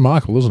 It's quite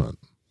remarkable, isn't it?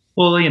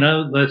 Well,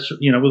 that's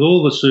with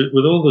all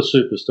the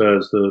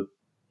superstars, the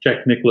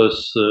Jack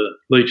Nicklaus,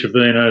 Lee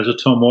Trevino's, the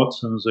Tom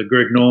Watsons, the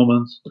Greg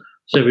Normans,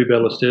 Seve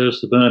Ballesteros,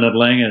 the Bernard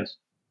Langers.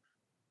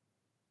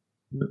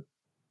 They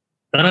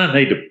don't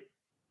need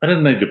they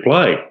didn't need to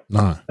play.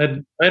 No.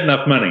 They had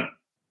enough money,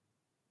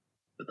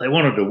 but they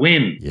wanted to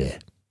win. Yeah.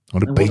 I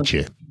want to beat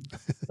you.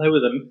 They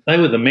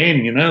were the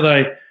men, you know.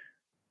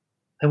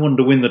 They wanted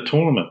to win the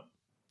tournament.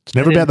 It's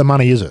never about the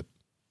money, is it?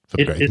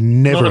 It's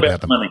never not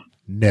about the money.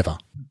 Never.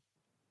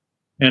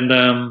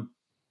 And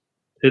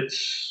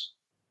it's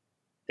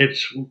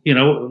you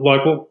know,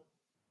 like, well,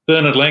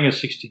 Bernard Langer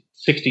is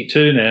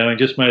 62 now. He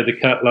just made the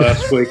cut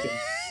last week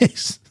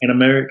in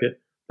America.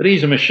 But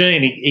he's a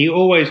machine. He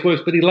always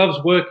works, but he loves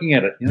working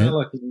at it. You know,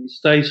 like he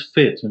stays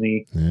fit and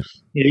he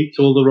eats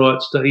all the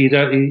right stuff.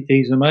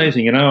 He's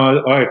amazing. You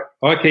know,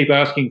 I keep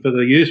asking for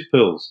the youth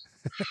pills.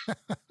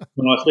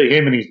 When I see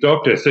him and his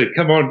doctor, I say,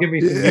 "Come on, give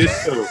me some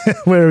youth pills."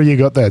 Where have you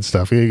got that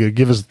stuff?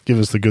 Give us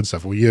the good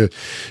stuff. Well,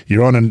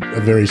 you're on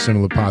a very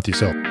similar path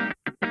yourself.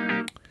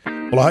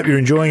 Well, I hope you're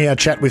enjoying our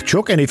chat with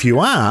Chook, and if you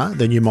are,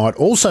 then you might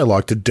also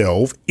like to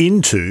delve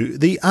into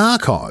the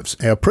archives.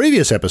 Our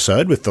previous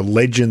episode with the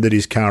legend that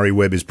is Kari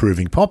Webb is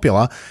proving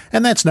popular,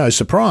 and that's no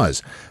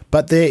surprise.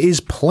 But there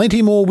is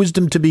plenty more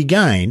wisdom to be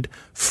gained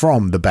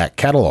from the back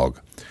catalogue.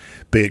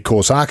 Be it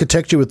course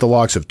architecture with the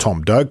likes of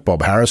Tom Doak,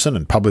 Bob Harrison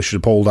and publisher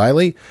Paul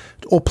Daly,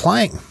 or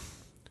playing.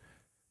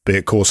 Be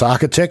it course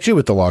architecture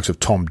with the likes of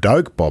Tom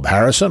Doak, Bob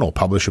Harrison or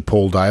publisher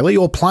Paul Daly,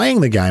 or playing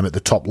the game at the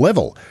top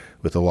level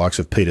with the likes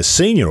of Peter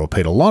Senior or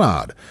Peter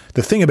Lonard.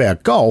 The thing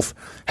about golf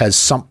has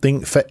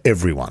something for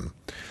everyone.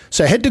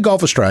 So head to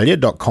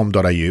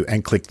golfaustralia.com.au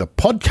and click the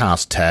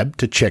podcast tab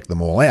to check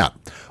them all out.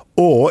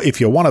 Or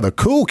if you're one of the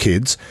cool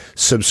kids,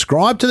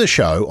 subscribe to the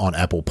show on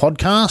Apple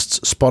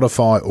Podcasts,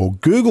 Spotify or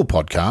Google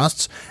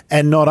Podcasts,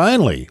 and not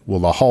only will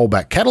the whole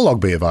back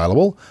catalogue be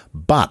available,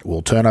 but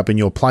will turn up in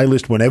your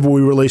playlist whenever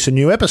we release a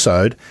new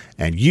episode,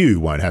 and you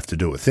won't have to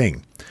do a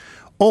thing.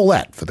 All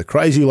that for the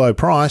crazy low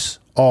price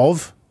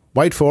of,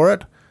 wait for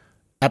it,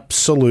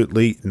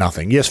 absolutely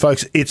nothing. Yes,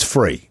 folks, it's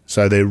free,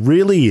 so there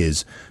really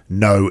is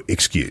no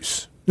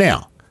excuse.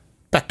 Now,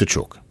 back to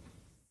Chook.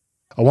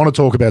 I want to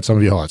talk about some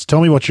of your highlights.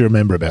 Tell me what you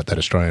remember about that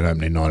Australian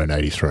Open in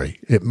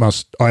 1983.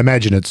 I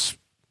imagine it's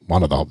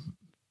one of the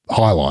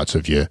highlights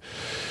of your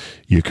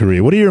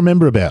career. What do you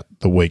remember about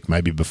the week,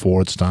 maybe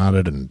before it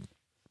started, and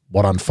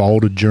what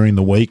unfolded during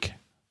the week?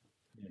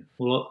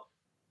 Well,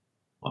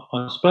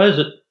 I suppose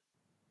if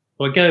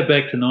I go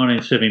back to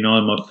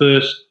 1979, my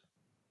first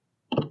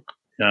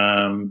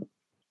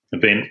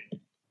event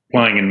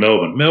playing in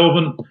Melbourne.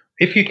 Melbourne,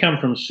 if you come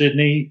from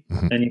Sydney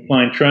and you're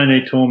playing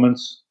trainee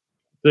tournaments,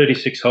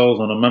 36 holes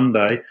on a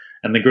Monday,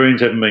 and the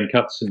greens haven't been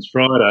cut since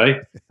Friday,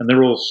 and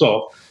they're all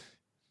soft.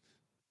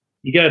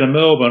 You go to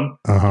Melbourne,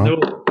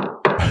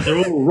 they're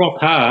all rock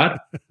hard,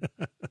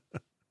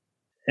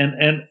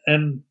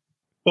 and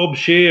Bob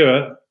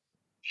Shearer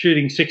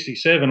shooting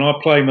 67. I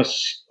play my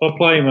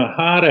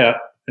heart out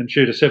and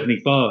shoot a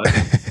 75,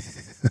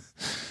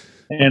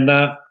 and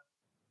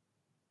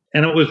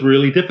it was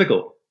really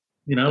difficult.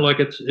 You know, like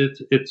it's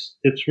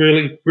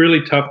really,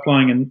 really tough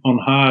playing on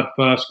hard,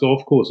 fast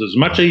golf courses. It's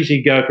much easier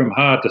to go from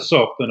hard to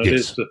soft than it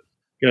is to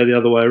go the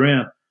other way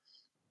around.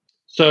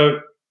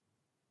 So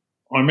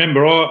I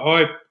remember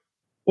I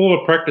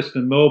practiced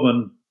in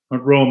Melbourne,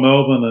 at Royal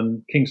Melbourne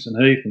and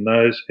Kingston Heath, and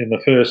those in the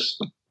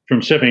first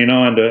from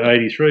 79 to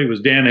 83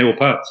 was downhill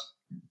putts.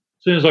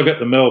 As soon as I got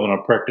to Melbourne, I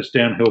practiced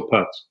downhill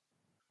putts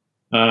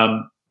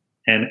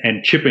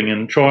and chipping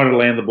and trying to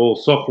land the ball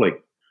softly.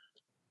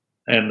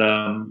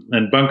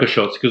 And bunker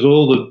shots, because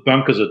all the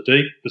bunkers are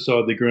deep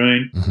beside the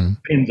green.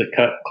 Pins are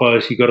cut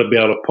close. You've got to be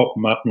able to pop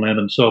them up and land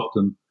them soft.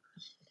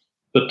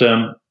 But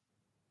I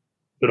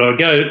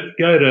go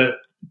to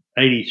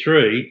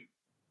 83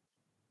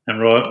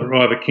 and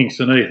arrive at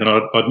Kingston Heath, and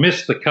I'd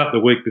missed the cut the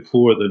week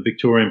before at the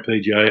Victorian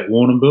PGA at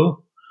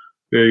Warrnambool,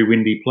 very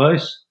windy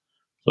place.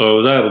 So I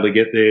was able to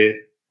get there,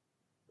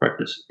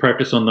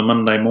 practice on the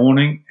Monday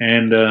morning,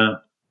 and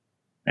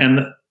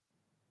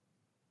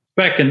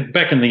Back in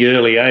the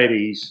early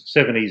 80s,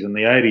 70s and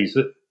the 80s,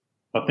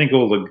 I think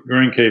all the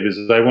greenkeepers,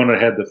 they wanted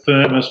to have the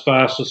firmest,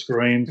 fastest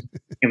greens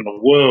in the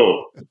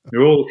world.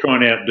 They're all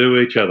trying to outdo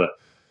each other.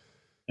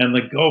 And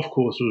the golf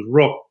course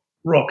was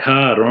rock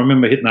hard. I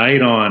remember hitting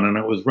 8-iron and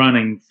it was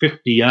running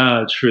 50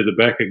 yards through the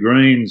back of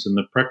greens in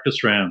the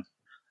practice round.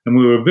 And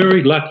we were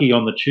very lucky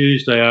on the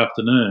Tuesday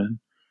afternoon.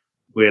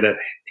 We had a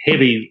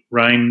heavy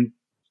rain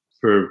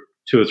for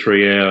 2 or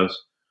 3 hours.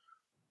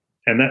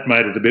 And that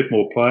made it a bit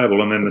more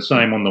playable, and then the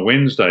same on the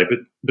Wednesday. But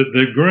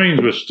the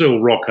greens were still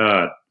rock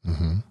hard.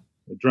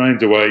 It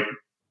drains away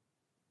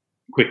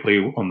quickly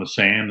on the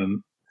sand,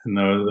 and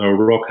they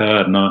were rock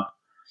hard. And I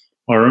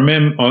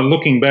remember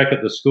looking back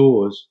at the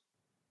scores,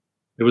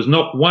 there was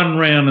not one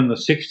round in the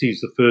 60s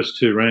the first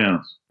 2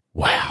 rounds.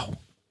 Wow.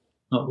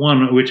 Not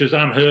one, which is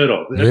unheard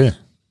of. Yeah.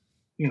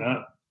 You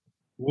know,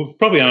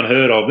 probably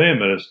unheard of then,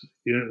 but it's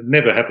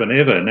never happened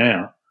ever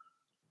now.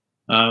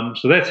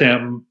 So that's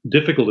how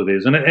difficult it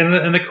is. And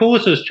the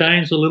course has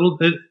changed a little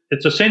bit.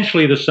 It's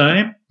essentially the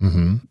same.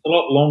 It's a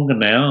lot longer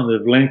now, and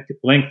they've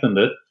lengthened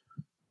it.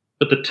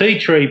 But the tee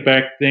tree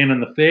back then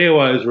and the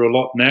fairways were a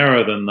lot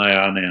narrower than they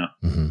are now.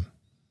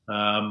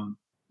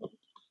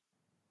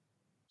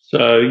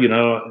 So, you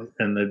know,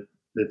 and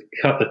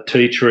cut the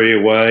tea tree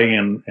away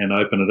and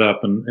open it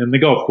up. And the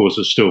golf course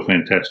is still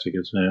fantastic.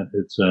 It's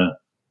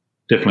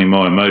definitely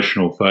my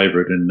emotional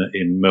favourite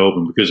in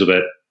Melbourne because of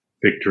that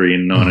victory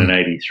in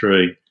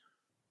 1983.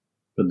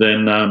 But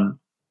then I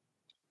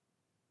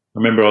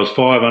remember I was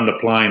 5 under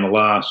playing the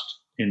last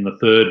in the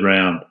third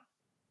round.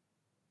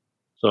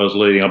 So I was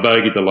leading. I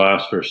bogeyed the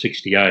last for a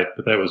 68,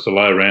 but that was the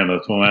low round of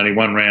the tournament. Only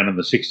one round in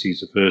the 60s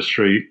the first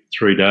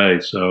three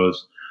days. So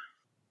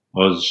I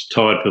was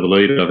tied for the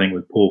lead, I think,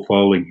 with Paul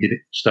Foley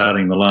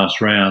starting the last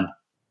round.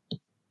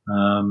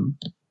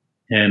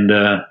 And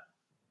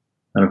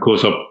of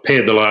course I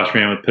paired the last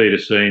round with Peter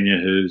Senior,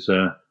 who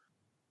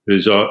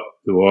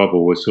I've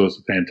always thought was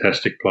a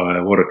fantastic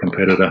player. What a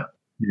competitor!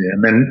 Yeah,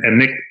 and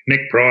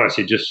Nick Price,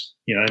 he just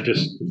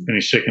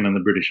finished second in the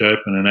British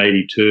Open in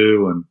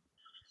 '82, and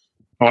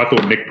I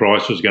thought Nick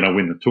Price was going to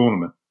win the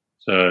tournament.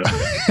 So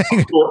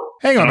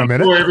hang on a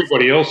minute.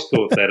 Everybody else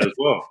thought that as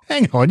well.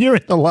 Hang on, you're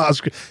in the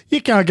last.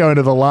 You can't go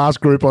into the last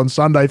group on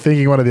Sunday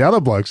thinking one of the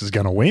other blokes is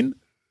going to win.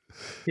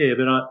 Yeah,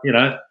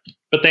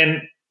 but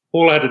then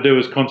all I had to do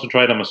was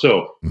concentrate on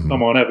myself.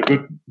 Come on,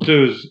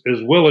 do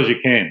as well as you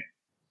can.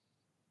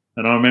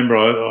 And I remember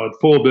I had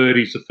 4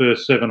 birdies the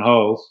first 7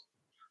 holes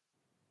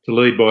to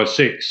lead by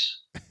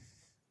 6.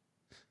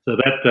 So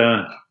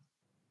that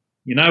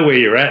you know where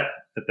you're at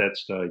that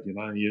stage.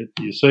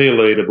 You see a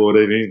leaderboard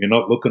even if you're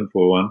not looking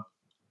for one.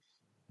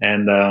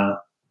 And I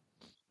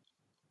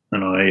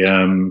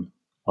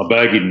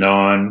bogeyed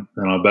 9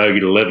 and I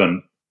bogeyed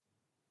 11.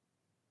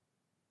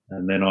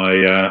 And then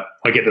I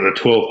get to the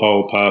 12th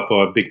hole, par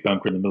 5, big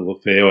bunker in the middle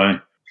of the fairway.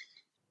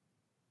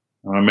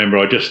 And I remember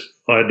I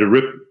had to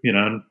rip,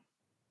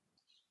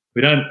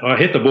 I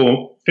hit the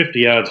ball 50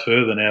 yards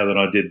further now than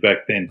I did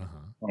back then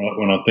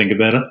when I think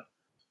about it.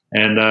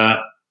 And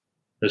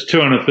there's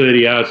 230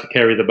 yards to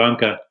carry the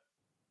bunker.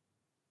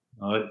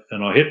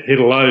 And I hit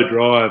a low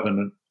drive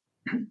and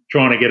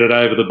trying to get it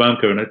over the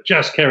bunker, and it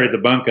just carried the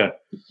bunker,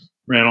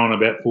 ran on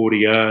about 40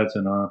 yards,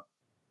 and I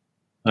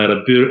had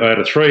a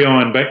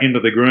 3-iron back into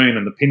the green,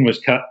 and the pin was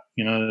cut,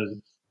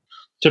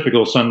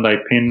 typical Sunday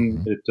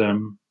pin at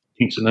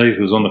Kingston Heath.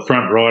 Was on the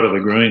front right of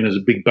the green. There's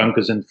big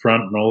bunkers in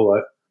front and all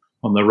that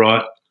on the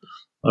right.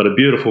 I had a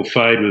beautiful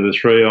fade with a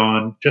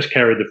 3-iron, just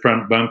carried the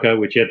front bunker,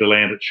 which you had to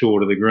land it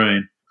short of the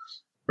green,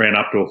 ran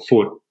up to a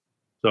foot.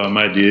 So I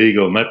made the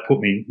eagle, and that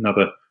put me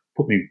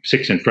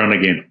 6 in front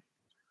again.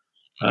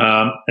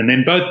 And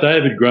then both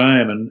David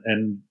Graham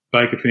and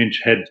Baker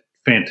Finch had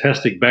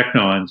fantastic back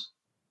nines.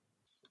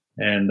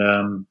 And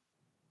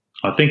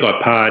I think I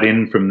parred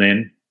in from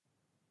then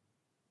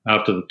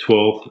after the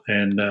 12th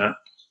and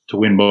to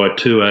win by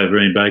 2 over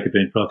Ian Baker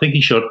Finch. But I think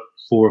he shot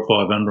 4 or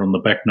 5 under on the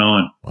back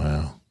 9.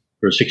 Wow.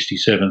 For a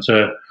 67.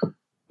 So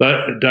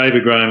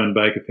David Graham and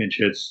Baker Finch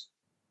had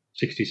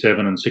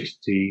 67 and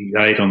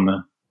 68 and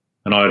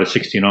I had a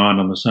 69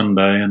 on the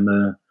Sunday.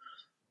 And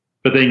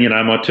but then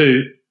my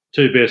two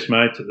best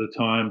mates at the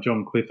time,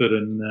 John Clifford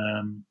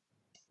and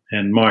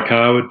Mike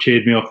Harwood,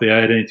 cheered me off the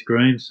 18th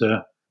green.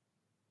 So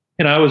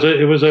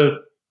it was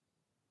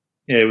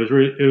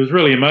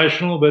really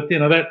emotional. But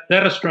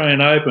that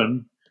Australian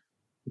Open,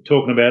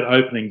 talking about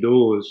opening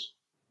doors,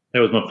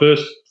 that was my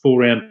first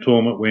 4-round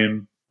tournament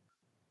win.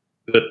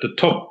 But the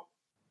top,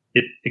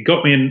 it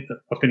got me in.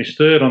 I finished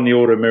 3rd on the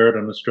Order of Merit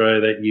in Australia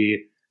that year,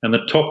 and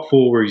the top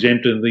 4 were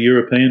exempted in the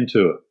European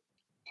Tour.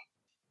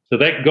 So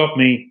that got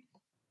me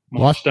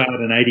my start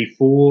in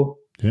 '84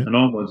 and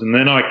onwards. And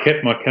then I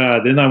kept my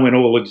card. Then they went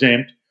all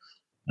exempt,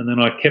 and then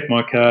I kept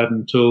my card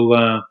until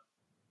I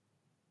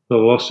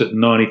lost it in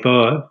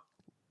 '95.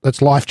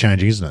 That's life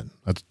changing, isn't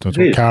it? That's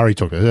what Kari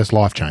took it. That's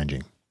life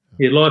changing.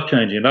 Yeah, life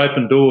changing. It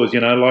opened doors.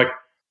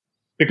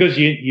 Because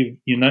you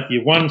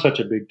won such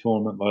a big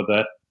tournament like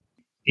that,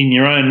 in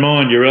your own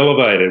mind you're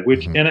elevated.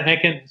 Which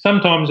and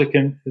sometimes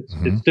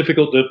it's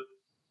difficult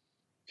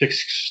to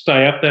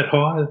stay up that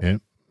high. Yeah.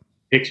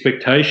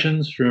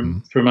 Expectations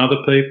from other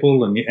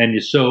people and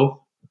yourself,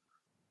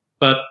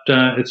 but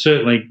it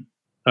certainly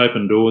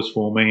opened doors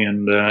for me,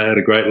 and I had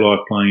a great life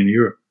playing in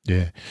Europe.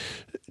 Yeah,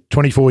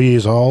 24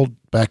 years old,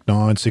 back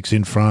 9, 6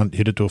 in front,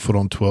 hit it to a foot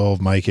on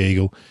 12, make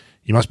eagle.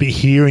 You must be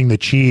hearing the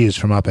cheers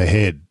from up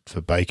ahead for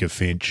Baker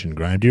Finch and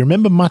Graham. Do you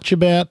remember much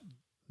about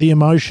the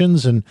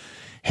emotions and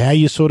how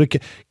you sort of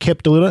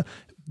kept a little?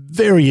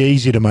 Very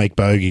easy to make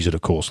bogeys at a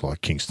course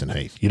like Kingston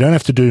Heath. You don't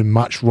have to do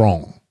much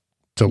wrong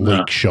to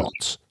leak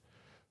shots.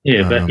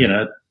 Yeah, but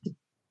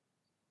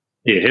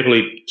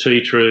heavily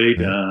tea treed.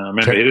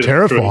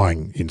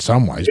 Terrifying in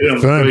some ways,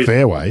 but firm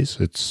fairways.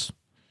 It's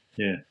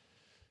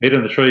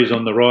hitting the trees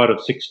on the right of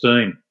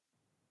 16.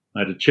 I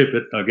had to chip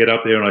it. I get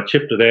up there and I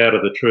chipped it out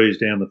of the trees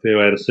down the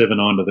fairway at a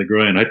 7-iron to the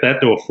green. I hit that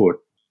to a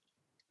foot.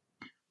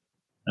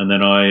 And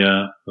then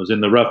I was in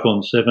the rough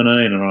on 17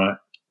 and I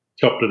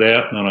chopped it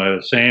out and I had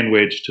a sand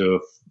wedge to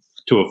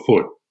a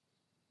foot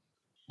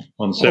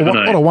on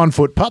 17. What a 1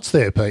 foot putts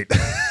there, Pete.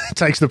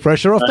 Takes the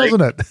pressure off,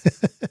 doesn't it?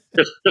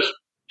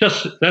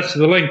 just that's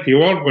the length you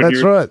want when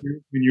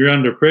you're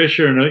under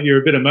pressure and you're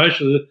a bit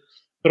emotional.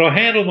 But I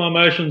handle my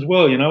emotions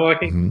well, I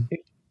can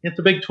it's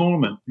a big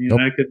tournament.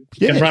 It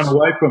Yes. can run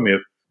away from you.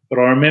 But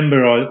I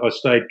remember I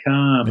stayed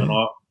calm and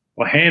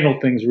I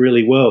handled things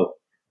really well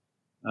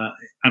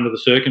under the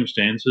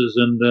circumstances.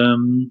 And,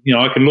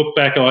 I can look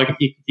back.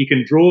 You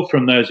can draw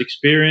from those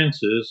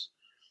experiences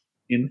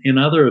in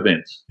other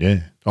events.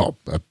 Yeah. Oh,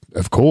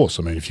 of course.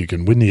 I mean, if you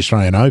can win the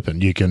Australian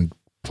Open, you can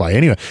play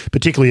anywhere.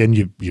 Particularly, and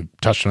you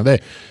touched on it there,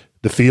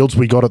 the fields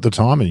we got at the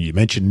time, and you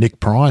mentioned Nick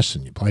Price,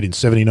 and you played in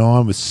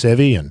 79 with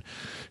Seve, and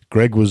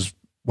Greg was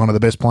one of the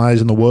best players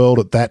in the world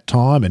at that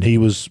time, and he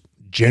was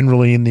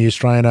generally in the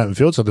Australian Open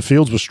field. So the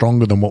fields were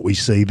stronger than what we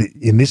see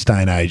in this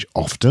day and age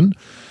often.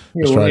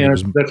 Yeah,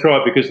 that's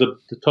right, because the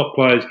top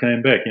players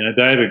came back.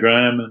 David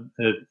Graham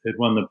had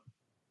won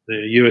the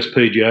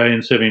USPGA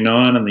in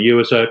 79 and the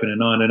US Open in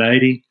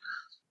 1980.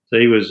 So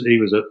he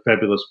was a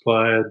fabulous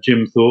player.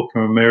 Jim Thorpe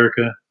from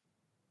America.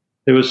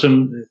 There was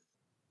some,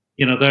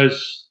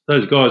 those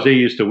guys, they're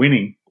used to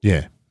winning.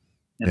 Yeah.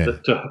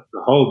 And to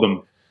hold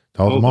them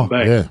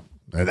back. Yeah.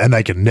 And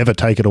they can never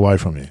take it away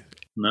from you.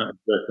 No,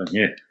 exactly,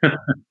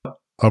 yeah.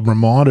 I'm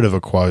reminded of a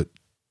quote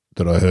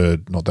that I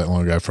heard not that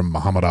long ago from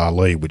Muhammad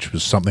Ali, which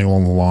was something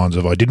along the lines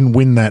of, I didn't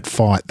win that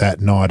fight that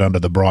night under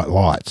the bright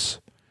lights.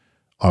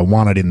 I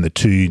won it in the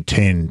 2,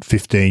 10,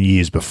 15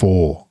 years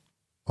before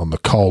on the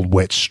cold,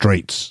 wet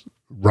streets,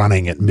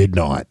 running at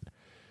midnight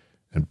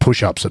and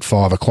push-ups at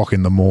 5 o'clock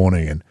in the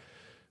morning. And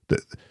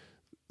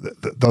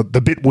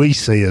the bit we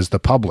see as the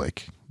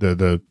public,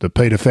 the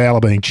Peter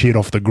Fowler being cheered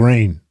off the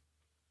green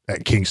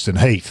at Kingston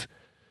Heath,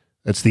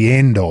 it's the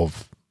end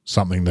of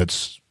something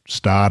that's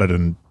started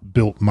and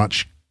built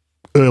much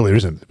earlier,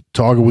 isn't it?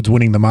 Tiger Woods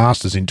winning the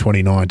Masters in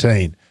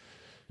 2019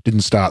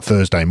 didn't start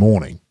Thursday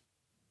morning.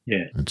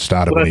 Yeah, it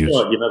started when he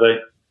was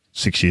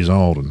 6 years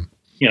old. And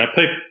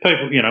people,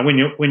 when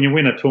you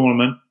win a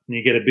tournament and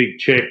you get a big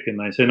check, and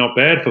they say not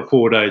bad for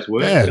 4 days'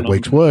 work. Yeah, a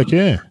week's work.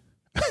 Yeah,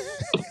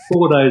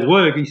 4 days'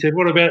 work. He said,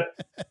 "What about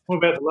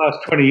the last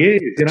 20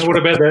 years? What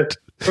about that?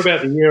 What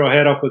about the year I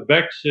had off with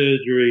back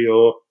surgery,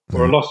 or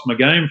I lost my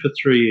game for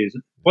 3 years?"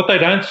 What they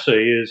don't see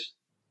is,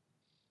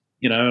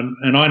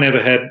 and I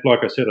never had, like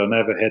I said, I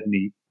never had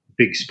any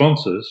big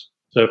sponsors.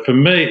 So for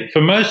me,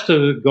 for most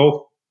of the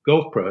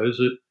golf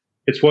pros,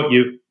 it's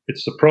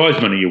the prize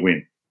money you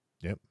win.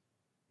 Yep.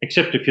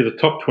 Except if you're the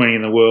top 20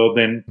 in the world,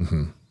 then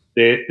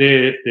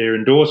their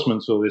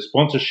endorsements or their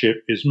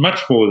sponsorship is much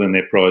more than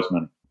their prize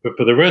money. But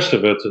for the rest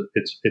of it,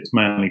 it's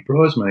mainly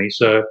prize money.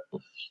 So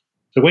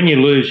when you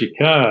lose your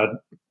card,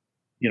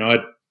 I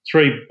had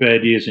 3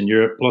 bad years in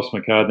Europe, lost my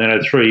card, then I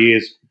had 3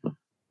 years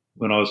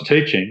when I was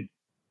teaching.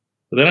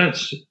 But they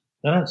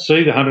don't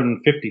see the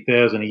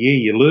 $150,000 a year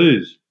you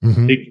lose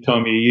each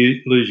time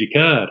you lose your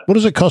card. What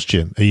does it cost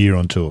you a year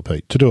on tour,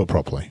 Pete, to do it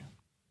properly?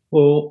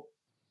 Well,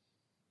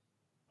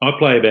 I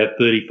play about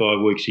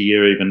 35 weeks a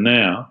year even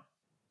now,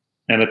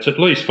 and it's at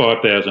least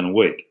 $5,000 a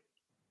week.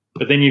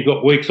 But then you've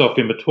got weeks off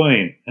in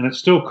between, and it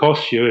still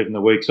costs you even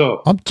the weeks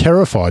off. I'm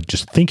terrified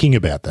just thinking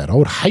about that. I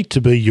would hate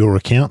to be your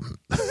accountant.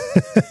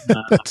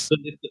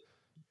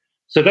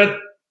 So that,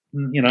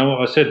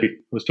 I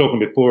was talking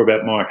before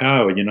about Mike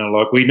Harwood,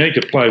 we need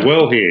to play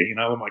well here,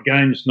 when my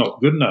game's not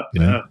good enough,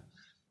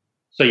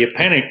 So you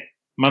panic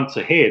months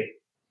ahead.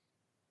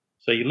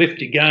 So you lift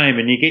your game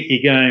and you get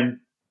your game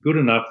good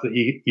enough that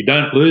you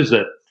don't lose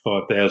that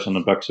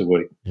 $5,000 a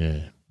week.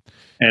 Yeah.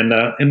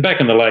 And back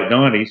in the late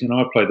 90s,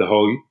 I played the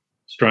whole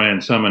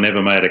Australian summer,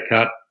 never made a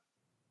cut,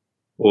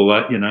 all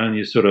that, and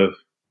you sort of,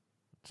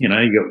 you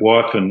got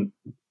wife and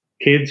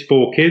kids,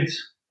 4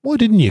 kids. Why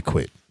didn't you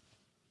quit?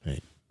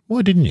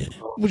 Why didn't you?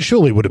 Well,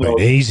 surely it would have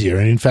been easier,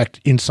 and in fact,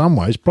 in some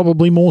ways,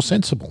 probably more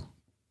sensible.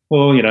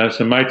 Well,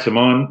 some mates of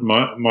mine,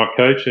 my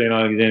coach,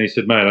 then he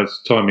said, "Mate,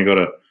 it's time you got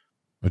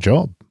a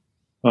job.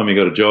 Time you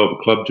got a job,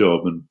 a club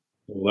job, and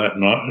all that."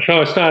 And so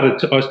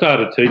I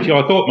started teaching.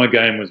 I thought my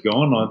game was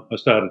gone. I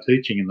started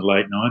teaching in the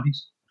late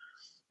 90s,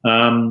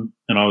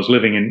 and I was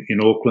living in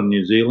Auckland,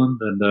 New Zealand.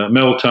 And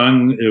Mel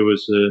Tung, who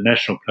was the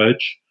national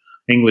coach,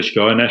 English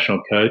guy,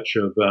 national coach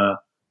of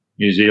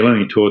New Zealand.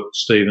 He taught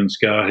Stephen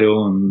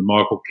Scarhill and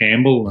Michael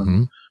Campbell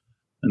and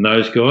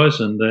those guys.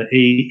 And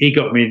he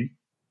got me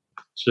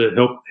to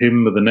help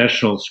him with the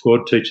national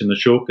squad teaching the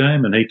short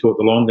game, and he taught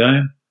the long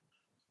game.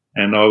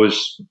 And I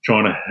was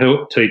trying to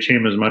help teach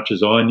him as much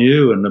as I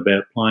knew and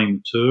about playing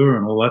the tour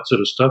and all that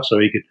sort of stuff, so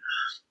he could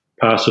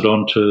pass it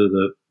on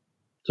to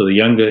the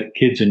younger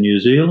kids in New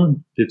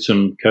Zealand. Did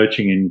some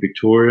coaching in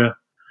Victoria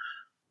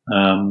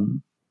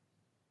for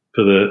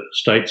the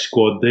state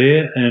squad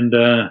there, and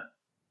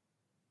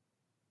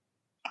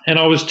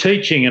I was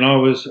teaching, and I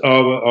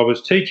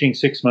was teaching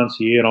 6 months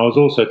a year, and I was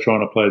also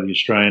trying to play the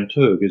Australian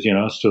tour because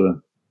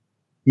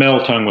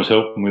Mel Tung was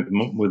helping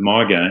with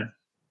my game.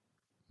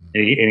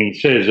 And he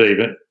says,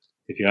 even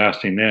if you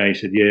asked him now, he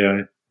said,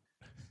 "Yeah."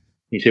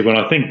 He said, "When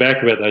I think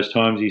back about those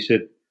times," he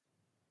said,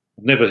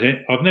 "I've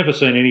never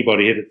seen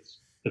anybody hit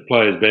the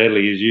play as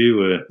badly as you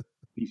were."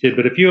 He said,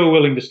 "But if you were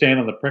willing to stand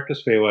on the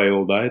practice fairway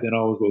all day, then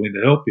I was willing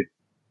to help you."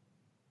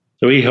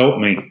 So he helped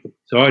me.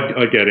 So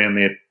I'd go down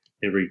there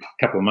every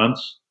couple of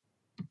months,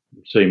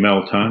 see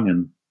Mel Tung,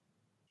 and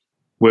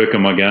work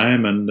on my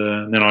game, and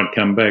then I'd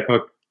come back.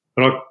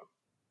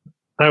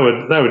 They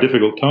were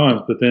difficult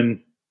times, but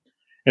then,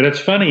 and it's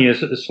funny,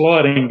 is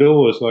sliding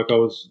doors. Like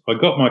I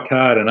got my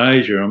card in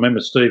Asia. I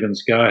remember Stephen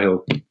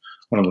Scahill,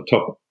 one of the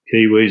top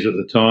Kiwis at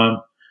the time.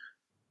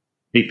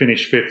 He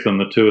finished 5th on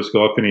the tour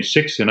school. I finished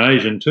 6th in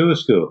Asian tour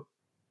school.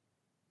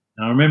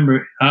 And I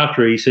remember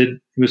after he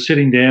said, he was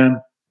sitting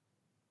down,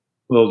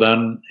 well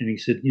done, and he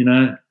said,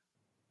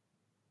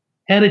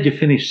 how did you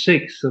finish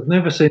 6th? I've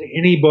never seen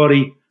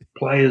anybody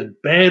play as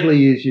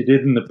badly as you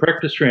did in the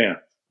practice round.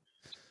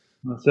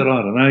 I said,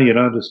 I don't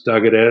know, just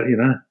dug it out,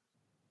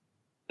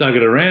 dug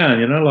it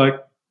around,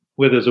 like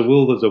where there's a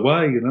will, there's a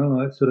way,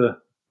 that sort of.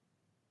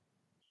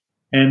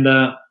 And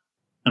I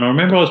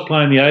remember I was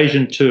playing the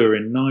Asian Tour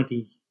in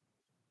the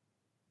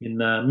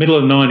middle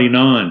of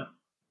 99,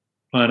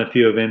 playing a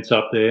few events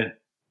up there.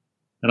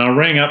 And I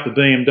rang up the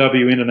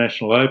BMW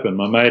International Open.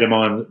 My mate of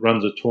mine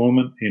runs a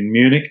tournament in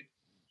Munich,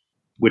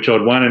 which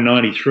I'd won in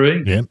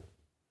 93. Yeah.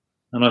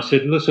 And I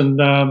said, listen,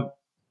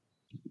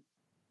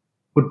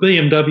 would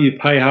BMW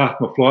pay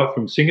half my flight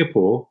from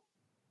Singapore?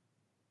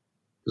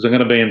 Because I'm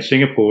going to be in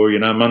Singapore,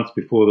 a month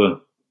before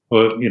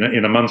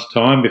in a month's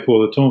time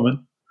before the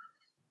tournament.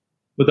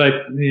 Would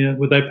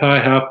they pay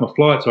half my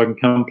flight so I can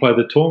come and play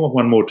the tournament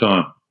one more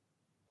time?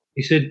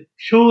 He said,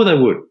 sure they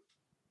would.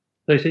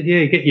 They said,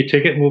 yeah, get your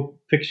ticket and we'll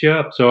fix you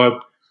up. So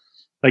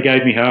they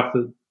gave me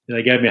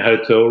they gave me a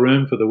hotel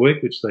room for the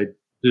week, which they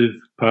do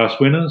past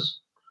winners.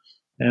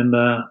 And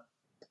I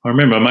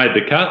remember I made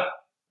the cut,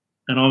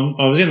 and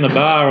I was in the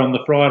bar on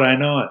the Friday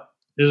night.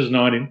 This is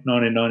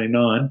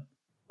 1999,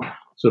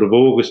 sort of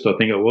August, I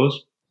think it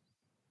was.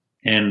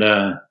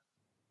 And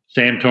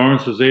Sam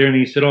Torrance was there, and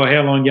he said,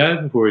 how long you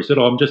open for? He said,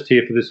 I'm just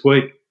here for this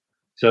week.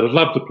 He said, I'd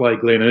love to play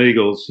Glen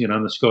Eagles,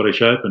 in the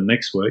Scottish Open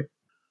next week.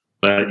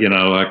 But,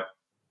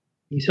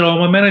 he said,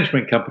 my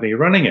management company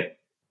running it.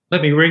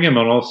 Let me ring him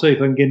and I'll see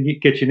if I can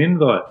get you an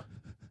invite.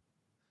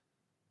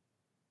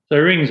 So he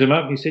rings him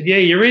up and he said, yeah,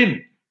 you're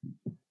in.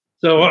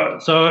 So I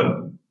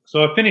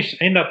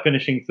end up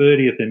finishing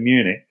 30th in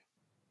Munich.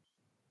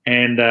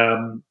 And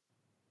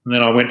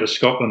then I went to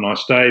Scotland. I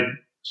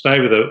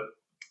stayed with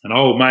an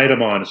old mate of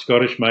mine, a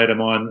Scottish mate of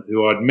mine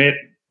who I'd met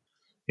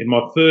in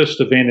my first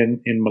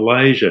event in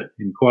Malaysia,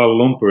 in Kuala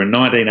Lumpur in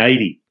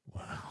 1980.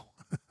 Wow.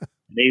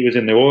 And he was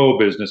in the oil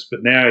business,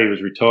 but now he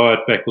was retired,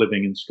 back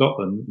living in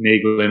Scotland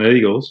near Glen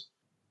Eagles.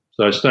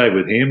 So I stayed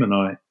with him, and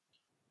I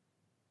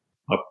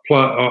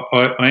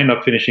ended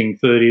up finishing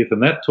 30th in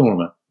that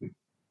tournament.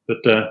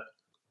 But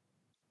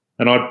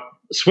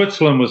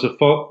Switzerland was the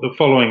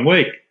following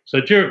week.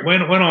 So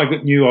when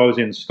I knew I was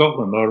in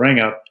Scotland, I rang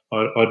up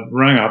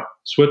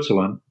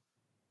Switzerland.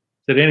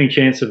 Said, any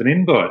chance of an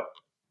invite?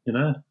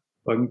 I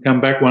can come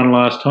back one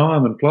last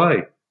time and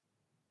play.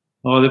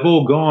 Oh, they've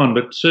all gone,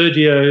 but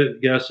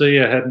Sergio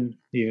Garcia hadn't.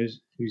 It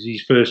was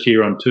his first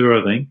year on tour,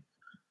 I think.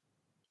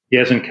 He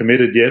hasn't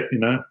committed yet.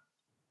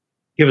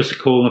 Give us a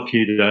call in a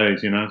few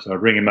days. So I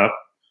ring him up.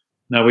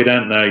 No, we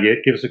don't know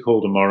yet. Give us a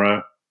call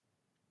tomorrow.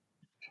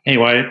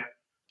 Anyway,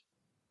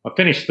 I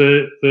finished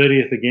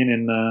 30th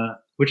again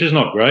which is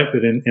not great,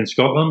 but in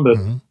Scotland. But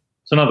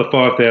it's another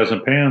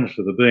 £5,000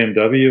 for the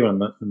BMW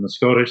and the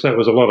Scottish. That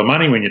was a lot of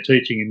money when you're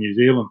teaching in New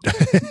Zealand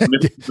in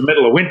the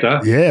middle of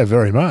winter. Yeah,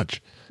 very much.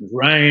 It was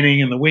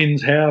raining and the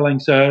wind's howling.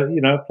 So,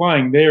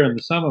 playing there in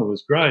the summer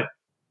was great.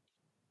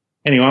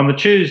 Anyway, on the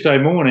Tuesday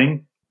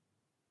morning,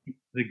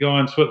 the guy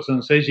in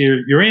Switzerland says,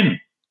 you're in.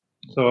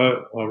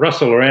 So I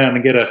rustle around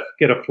and get a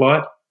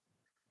flight.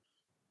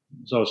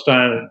 So I was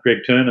staying at Greg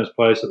Turner's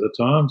place at the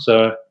time.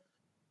 So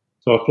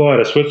I fly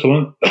to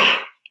Switzerland,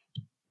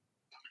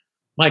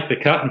 make the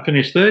cut and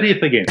finish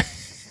 30th again.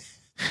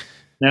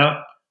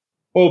 Now,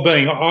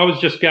 I was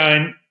just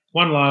going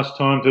one last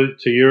time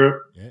to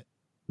Europe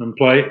and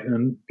play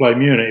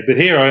Munich. But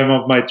here I am,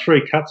 I've made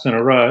 3 cuts in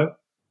a row,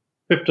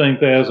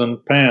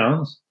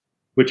 £15,000,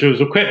 which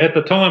was at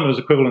the time it was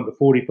equivalent to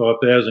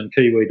 45,000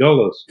 Kiwi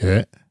dollars.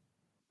 Yeah.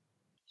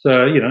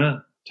 So,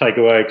 take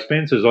away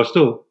expenses. I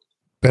still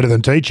better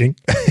than teaching.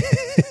 I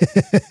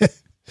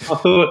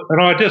thought,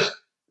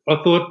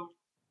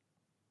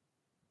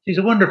 geez,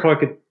 I wonder if I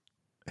could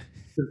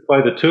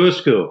play the tour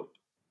school.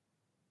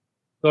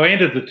 So I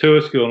entered the tour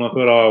school and I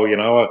thought, I'll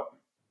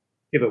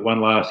give it one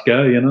last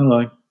go,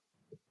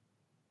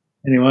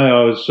 Anyway,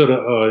 I was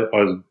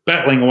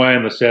battling away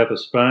in the south of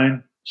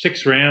Spain,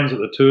 6 rounds at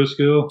the tour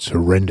school. It's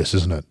horrendous,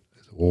 isn't it?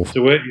 It's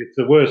awful. It's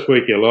the worst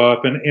week of your life.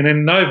 And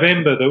in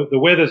November, the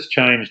weather's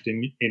changed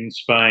in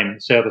Spain,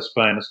 south of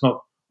Spain. It's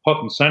not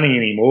hot and sunny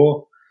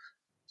anymore.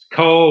 It's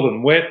cold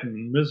and wet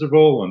and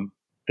miserable and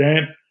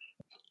damp.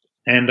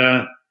 And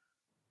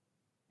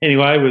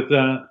anyway,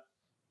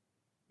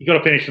 you got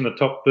to finish in the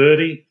top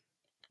 30,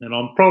 and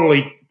I'm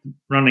probably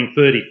running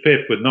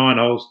 35th with 9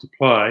 holes to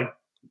play.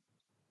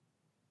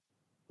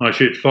 I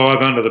shoot 5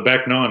 under the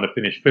back 9 to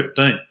finish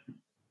 15th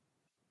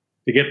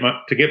to get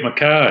my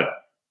card.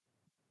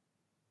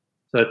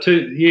 So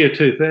year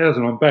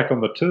 2000, I'm back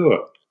on the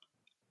tour,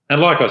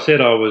 and like I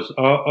said,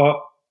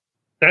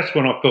 that's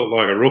when I felt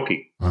like a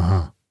rookie.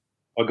 Uh-huh.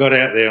 I got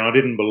out there and I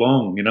didn't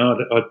belong.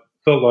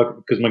 felt like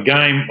because my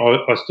game,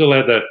 I still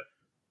had the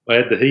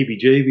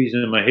heebie-jeebies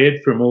in my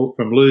head from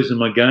losing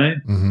my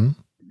game,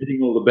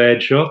 hitting all the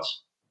bad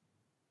shots.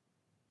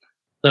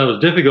 So it was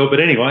difficult, but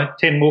anyway,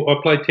 I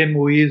played 10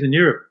 more years in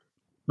Europe.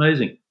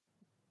 Amazing.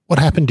 What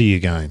happened to your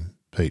game,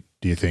 Pete,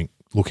 do you think,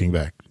 looking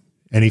back?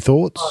 Any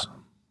thoughts?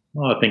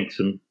 I think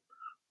a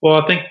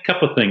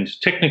couple of things.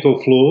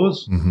 Technical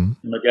flaws in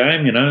the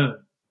game, you know,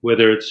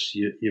 whether it's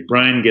your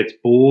brain gets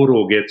bored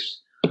or gets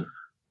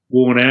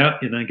worn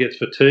out, you know, gets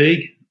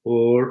fatigue,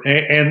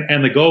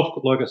 and the golf,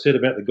 like I said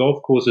about the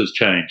golf courses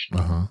changed.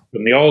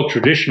 From the old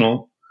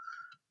traditional,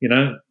 you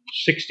know,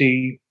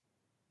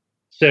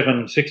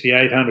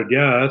 6,800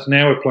 yards.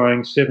 Now we're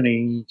playing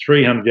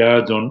 7,300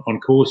 yards on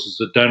courses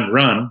that don't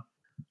run,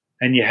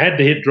 and you had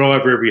to hit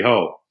driver every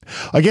hole.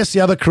 I guess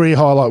the other career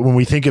highlight when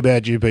we think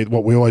about you, Pete,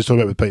 what we always talk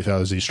about with Pete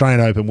Fowler is the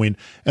Australian Open win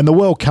and the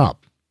World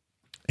Cup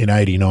in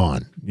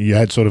 '89. You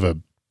had sort of a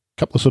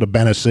couple of sort of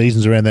banner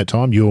seasons around that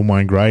time, you and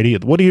Wayne Grady.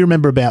 What do you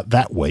remember about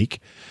that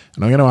week?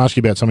 And I'm going to ask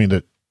you about something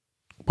that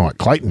Mike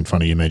Clayton,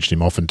 funny you mentioned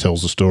him, often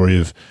tells the story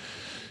of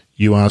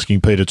you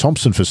asking Peter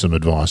Thompson for some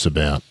advice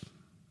about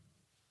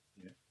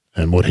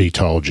and what he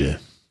told you.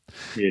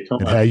 Yeah,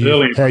 and how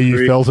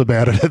you felt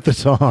about it at the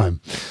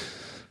time.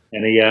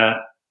 And he, I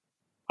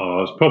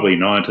was probably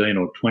 19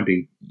 or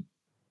 20,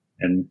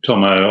 and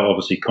Tomo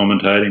obviously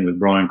commentating with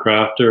Brian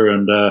Crafter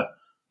and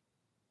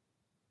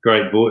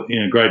great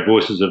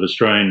voices of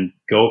Australian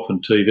golf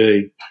and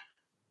TV.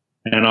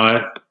 And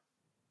I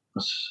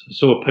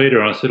saw Peter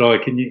and I said,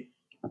 I've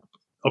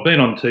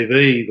been on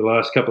TV the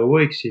last couple of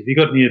weeks. Have you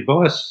got any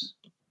advice?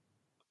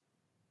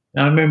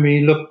 And I remember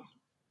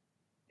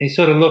he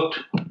sort of looked,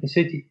 he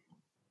said,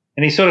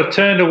 and he sort of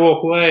turned to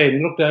walk away and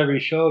he looked over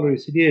his shoulder. He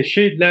said, yeah,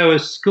 shoot lower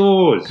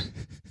scores.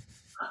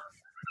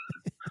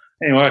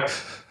 Anyway,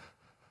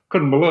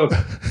 couldn't believe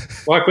it.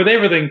 Like with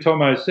everything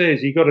Tomo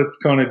says, you got to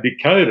kind of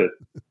decode it.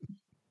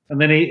 And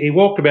then he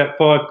walked about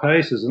 5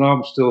 paces and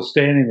I'm still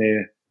standing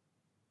there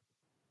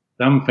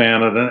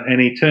dumbfounded, and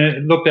he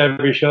looked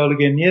over his shoulder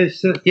again.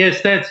 Yes,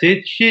 that's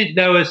it. Shoot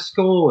lower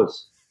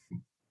scores.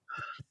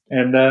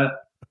 And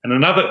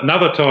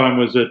another time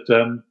was at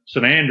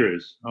St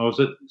Andrews. I was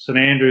at St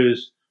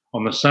Andrews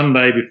on the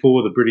Sunday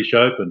before the British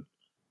Open,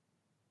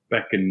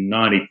 back in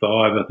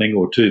 '95, I think,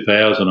 or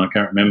 2000. I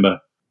can't remember.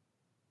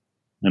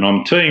 And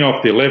I'm teeing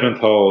off the 11th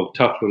hole,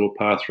 tough little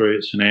par 3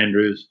 at St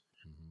Andrews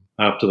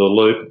after the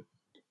loop.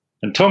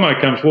 And Tomo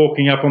comes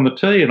walking up on the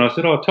tee, and I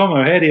said, "Oh,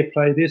 Tomo, how do you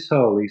play this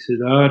hole?" He said,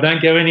 "Oh,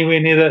 don't go anywhere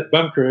near that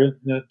bunker,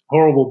 that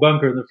horrible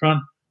bunker in the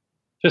front.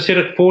 Just hit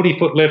it 40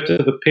 foot left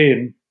of the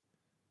pin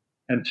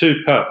and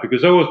 2 putt,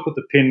 because I always put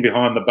the pin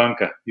behind the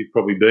bunker. You've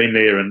probably been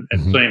there and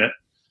seen it."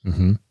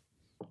 Mm-hmm.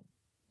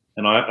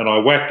 And I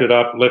whacked it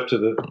up left to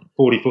the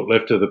 40 foot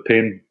left of the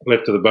pin,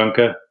 left of the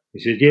bunker. He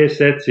said, "Yes,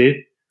 that's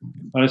it."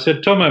 And I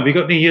said, "Tomo, have you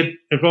got any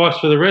advice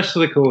for the rest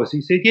of the course?" He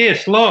said,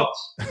 "Yes,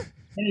 lots."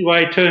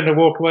 Anyway, he turned to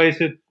walk away. He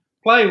said,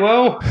 "Play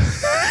well."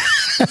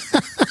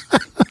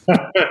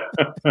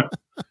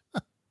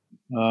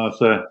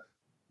 So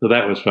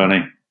that was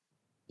funny.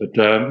 But,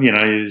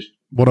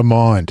 what a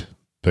mind,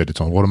 Peter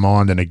Thompson. What a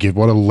mind and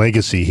what a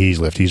legacy he's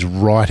left. His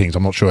writings,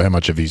 I'm not sure how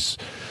much of his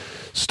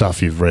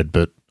stuff you've read,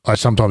 but I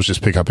sometimes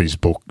just pick up his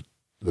book.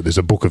 There's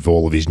a book of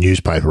all of his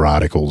newspaper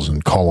articles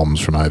and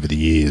columns from over the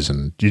years,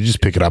 and you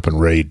just pick it up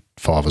and read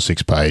 5 or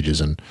 6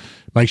 pages and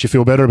it makes you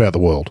feel better about the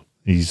world.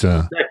 He's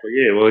exactly,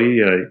 yeah. Well,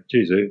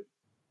 he's a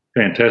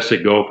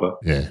fantastic golfer.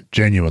 Yeah,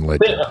 genuine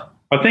legend.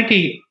 I think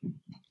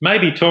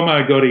maybe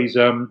Tomo got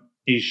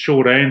his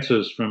short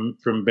answers from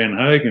Ben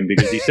Hogan,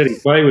 because he said he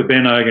played with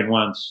Ben Hogan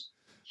once,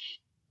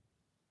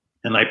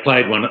 and they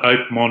played one at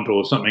Oakmont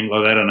or something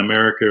like that in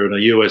America at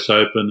a US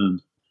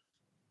Open,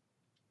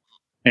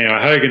 and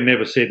Hogan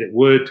never said a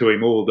word to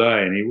him all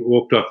day, and he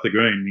walked off the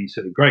green and he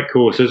said, "A great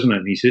course, isn't it?"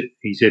 And he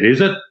said,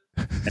 "Is it?"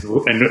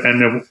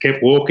 and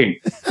kept walking.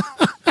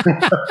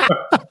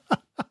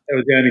 That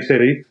was the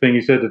only thing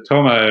he said to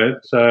Tomo,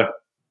 so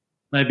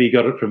maybe he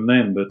got it from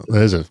them. But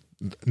there's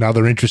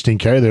another interesting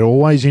character. They're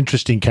always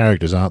interesting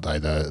characters, aren't they?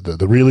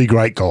 The really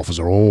great golfers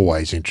are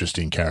always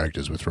interesting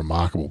characters with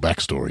remarkable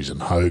backstories,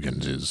 and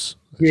Hogan's is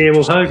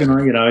well, Hogan, I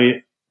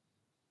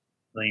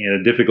think he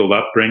had a difficult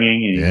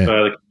upbringing, and his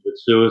father committed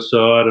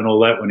suicide and all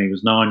that when he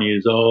was 9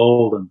 years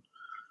old, and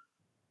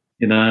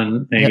he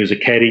was a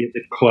caddy at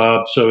the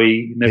club, so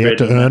he never had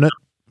to earn it.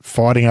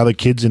 Fighting other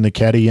kids in the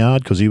caddy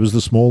yard because he was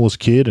the smallest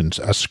kid and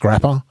a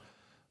scrapper.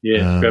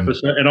 Yeah, scrapper.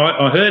 And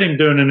I heard him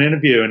doing an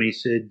interview, and he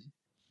said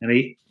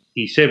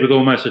with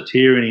almost a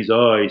tear in his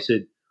eye, he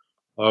said,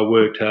 "I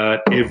worked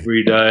hard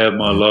every day of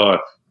my life."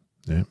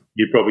 Yeah.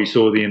 You probably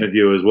saw the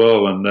interview as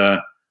well, and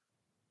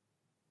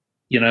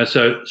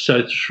so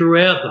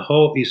throughout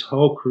his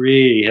whole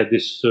career, he had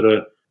this sort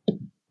of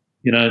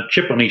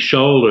chip on his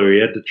shoulder.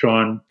 He had to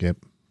try and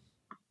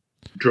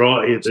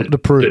drive him on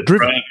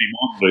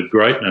to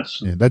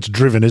greatness. Yeah, that's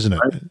driven, isn't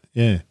it?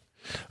 Yeah.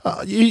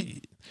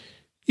 You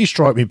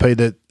strike me, Pete,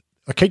 that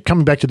I keep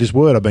coming back to this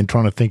word. I've been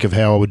trying to think of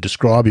how I would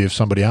describe you if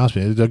somebody asked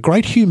me. There's a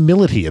great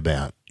humility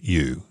about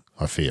you,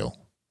 I feel.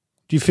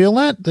 Do you feel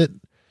that? That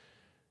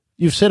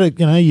you've said it.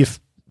 You've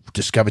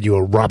discovered you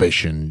were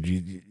rubbish,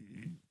 and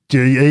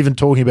you're even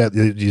talking about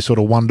your sort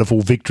of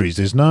wonderful victories.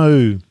 There's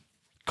no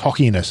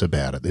cockiness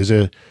about it. There's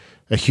a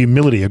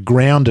humility, a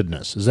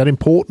groundedness. Is that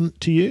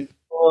important to you?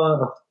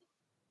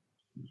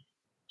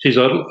 Geez,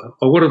 I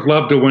would have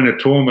loved to win a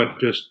tournament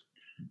just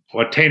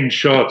by 10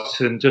 shots,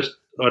 and just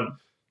I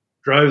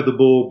drove the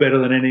ball better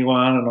than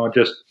anyone, and I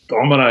just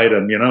dominated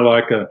them,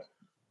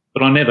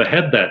 but I never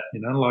had that,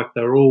 like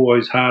they were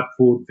always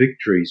hard-fought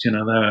victories, they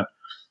were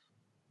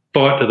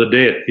fight to the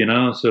death,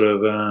 sort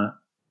of,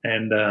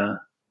 and I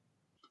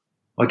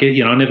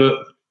get, I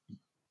never,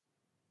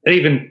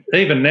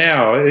 even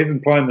now,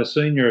 even playing the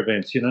senior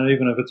events,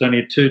 even if it's only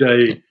a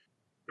 2-day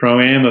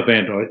Pro-Am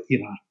event,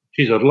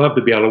 geez, I'd love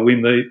to be able to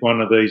win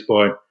one of these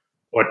by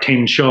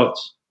 10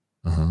 shots,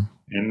 and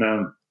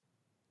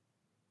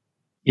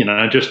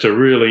just to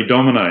really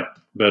dominate.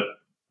 But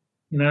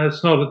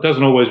it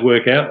doesn't always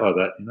work out like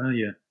that.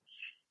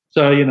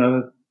 So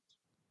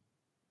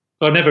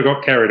I never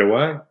got carried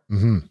away.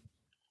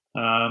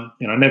 I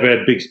never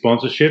had big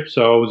sponsorship,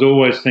 so I was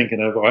always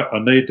thinking of I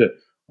need to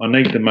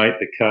make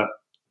the cut.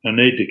 I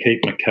need to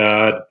keep my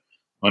card.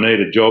 I need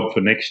a job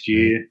for next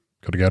year.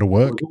 Got to go to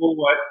work.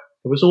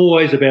 It was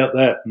always about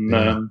that, and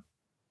I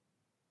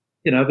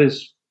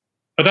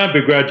don't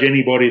begrudge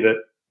anybody that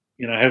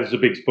has a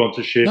big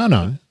sponsorship.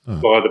 No.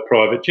 By the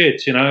private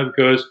jets,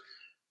 because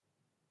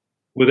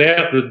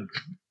without the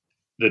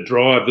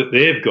drive that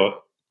they've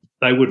got,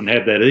 they wouldn't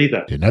have that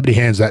either. Yeah, nobody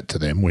hands that to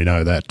them. We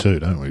know that too,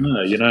 don't we?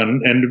 No,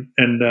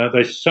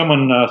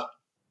 someone asked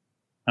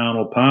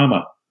Arnold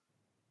Palmer,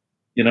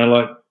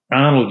 like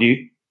Arnold,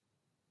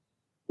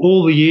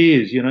 all the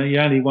years, you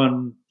only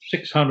won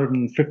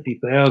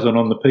 650,000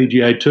 on the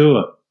PGA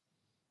Tour.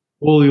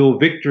 All your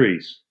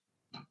victories,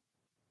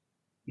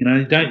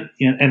 and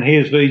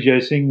here's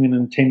Vijay Singh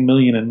winning 10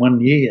 million in 1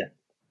 year.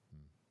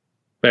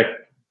 Back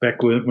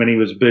when he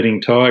was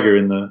beating Tiger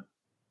in the,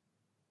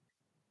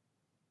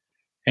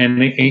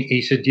 and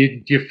he said,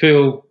 "Do you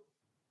feel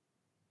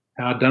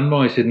hard done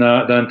by?" He said,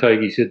 "No, don't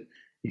take." He said,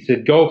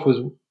 "Golf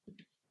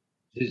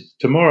is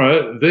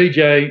tomorrow.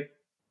 Vijay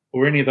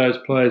or any of those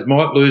players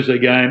might lose their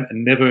game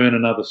and never earn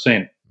another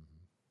cent."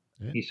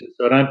 Yeah. He said,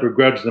 "So I don't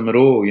begrudge them at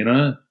all.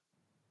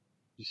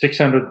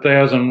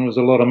 600,000 was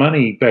a lot of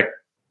money back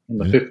in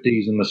the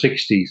 50s and the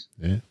 60s."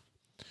 Yeah.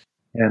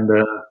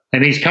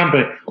 And his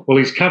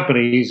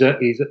company is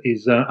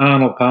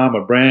Arnold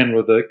Palmer brand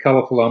with a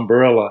colourful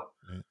umbrella.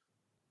 Yeah.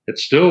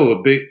 It's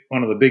still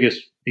one of the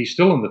biggest. He's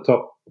still in the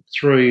top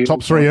three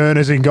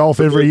earners in golf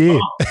every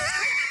year.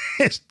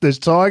 There's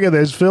Tiger,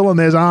 there's Phil, and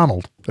there's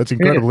Arnold. That's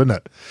incredible, isn't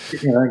it?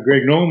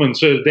 Greg Norman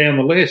sort of down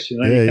the list.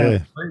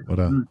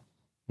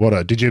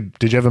 Did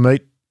you ever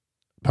meet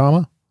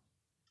Palmer?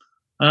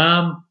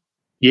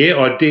 Yeah,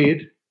 I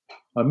did.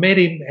 I met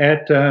him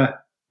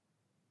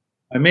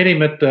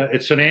at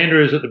St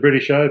Andrews at the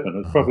British Open.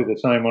 It was probably the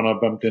same one I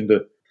bumped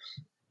into.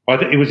 I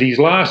think it was his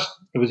last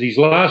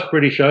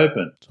British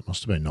Open. So it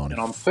must have been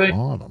 95.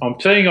 And I'm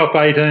teeing off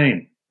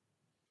 18,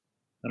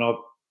 and I've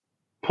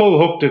pull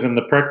hooked it in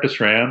the practice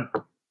round,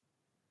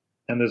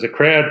 and there's a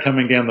crowd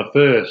coming down the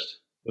first.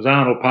 It was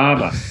Arnold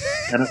Palmer,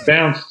 and it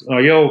bounced. I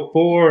yelled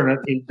 4, and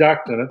he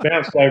ducked, and it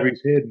bounced over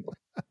his head.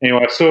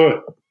 Anyway, I saw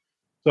it.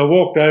 So I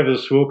walked over the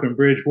Swilcan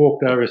Bridge,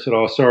 and said,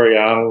 "Oh, sorry,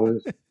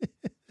 Arnold."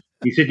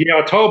 He said, "Yeah,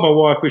 I told my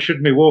wife we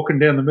shouldn't be walking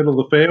down the middle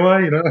of the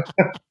fairway,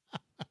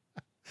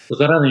 Because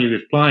I don't think he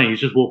was playing. He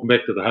was just walking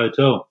back to the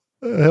hotel.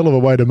 A hell of a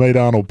way to meet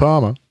Arnold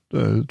Palmer.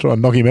 Try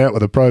and knock him out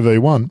with a Pro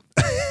V1.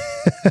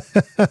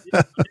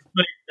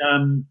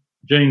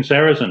 Gene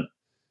Sarazen.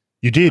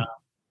 You did?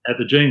 At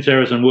the Gene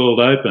Sarazen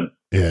World Open.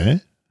 Yeah.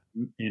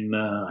 In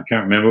I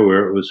can't remember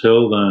where it was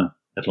held,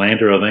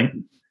 Atlanta, I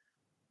think.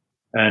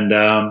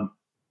 And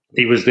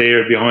he was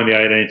there behind the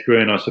 18th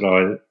green. I said,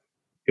 I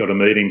got to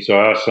meet him. So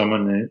I asked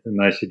someone, and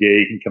they said, "Yeah,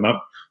 you can come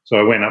up." So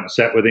I went up and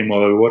sat with him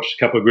while I watched a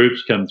couple of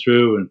groups come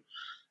through and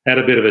had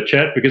a bit of a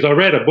chat, because I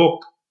read a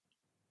book,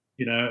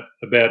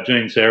 about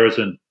Gene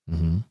Sarazen.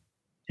 Mm-hmm.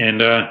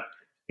 And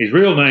his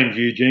real name's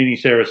Eugenie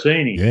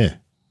Saraceni. Yeah,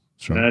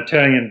 that's right. An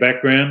Italian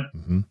background.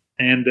 Mm-hmm.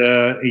 And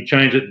he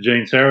changed it to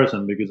Gene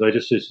Sarazen because they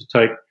just used to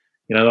take,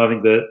 I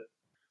think the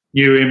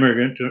new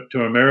immigrant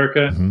to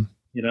America, mm-hmm.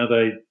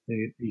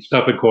 He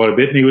suffered quite a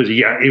bit, and he was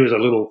a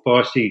little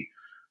feisty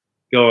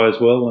guy as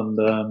well. And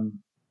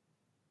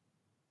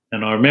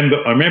I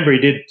remember he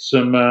did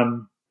some,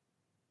 and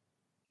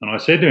I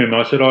said to him,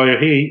 I said, I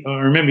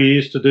remember he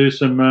used to do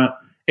some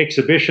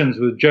exhibitions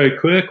with Joe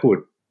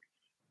Kirkwood,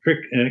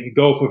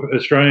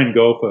 Australian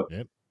golfer.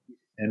 Yep.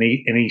 And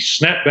he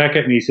snapped back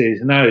at me. He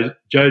says, "No,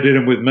 Joe did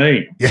them with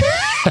me."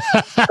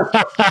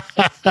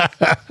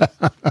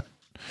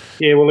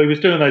 Yeah, well, he was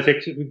doing those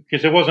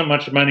because there wasn't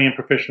much money in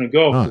professional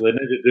golf, so they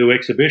needed to do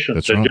exhibitions.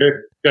 That's so right.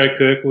 Joe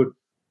Kirkwood,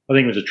 I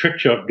think, was a trick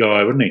shot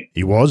guy, wasn't he?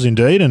 He was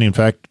indeed, and in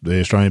fact,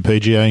 the Australian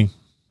PGA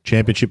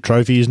Championship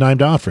trophy is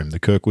named after him, the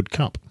Kirkwood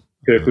Cup.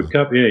 Kirkwood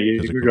Cup, yeah,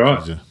 you're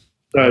right. So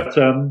it's,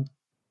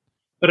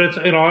 but it's,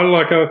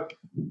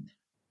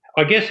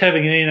 I guess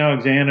having Ian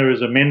Alexander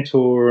as a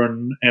mentor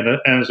and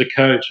as a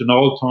coach, an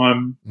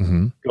old-time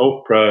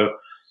golf pro,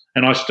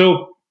 and I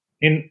still,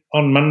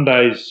 on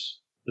Mondays,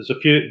 there's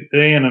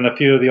Ian and a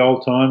few of the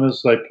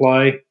old-timers, they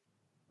play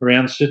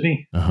around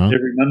Sydney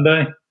every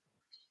Monday.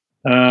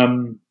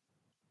 And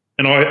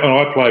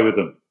I play with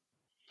them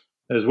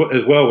as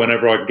well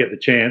whenever I can get the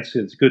chance.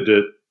 It's good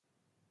to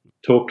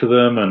talk to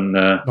them. And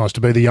nice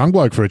to be the young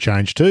bloke for a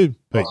change too.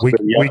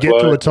 We get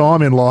to a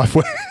time in life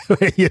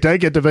where you don't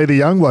get to be the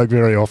young bloke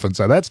very often,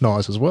 so that's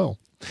nice as well.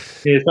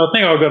 Yes, I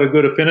think I've got a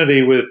good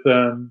affinity with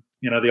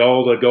the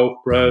older golf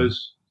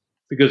pros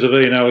because of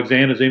Ian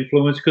Alexander's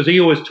influence, because he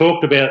always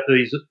talked about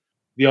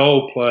the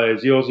old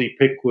players, the Aussie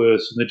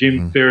Pickworths and the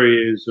Jim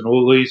Ferriers and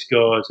all these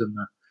guys and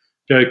the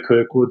Joe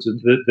Kirkwoods and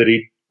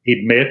that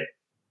he'd met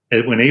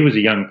when he was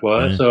a young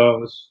player.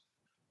 So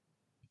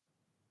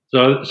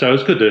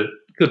it's good to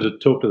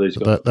talk to these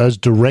guys. Those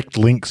direct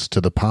links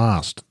to the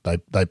past, they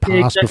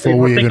passed before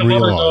we even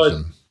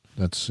realised.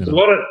 There's a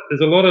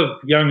lot of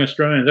young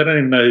Australians. They don't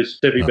even know who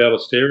Stevie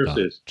Ballesteros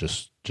is.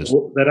 Just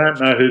they don't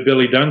know who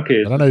Billy Dunk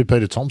is. I don't know who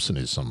Peter Thompson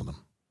is. Some of them.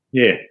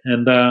 Yeah,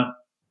 and I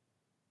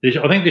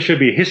think there should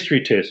be a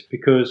history test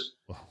because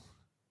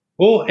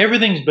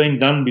everything's been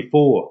done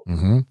before.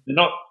 They're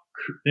not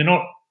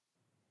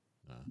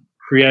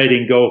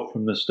creating golf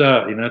from the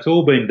start. It's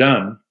all been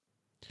done.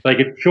 They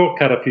could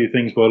shortcut a few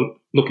things by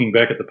looking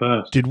back at the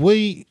past.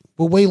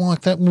 Were we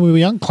like that when we were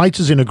young? Clates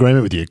is in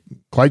agreement with you.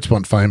 Clates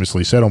once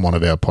famously said on one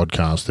of our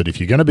podcasts that if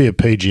you're going to be a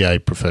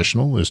PGA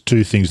professional, there's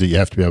two things that you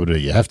have to be able to do.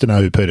 You have to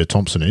know who Peter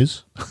Thompson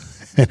is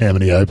and how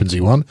many Opens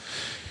he won,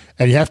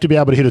 and you have to be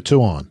able to hit a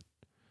 2-iron.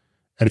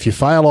 And if you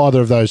fail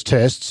either of those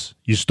tests,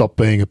 you stop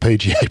being a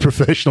PGA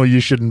professional. You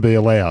shouldn't be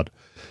allowed.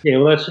 Yeah,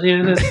 well,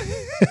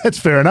 that's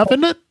fair enough,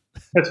 isn't it?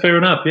 That's fair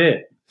enough, yeah.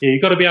 Yeah,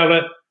 you've got to be able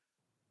to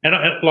 – and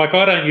I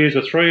don't use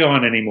a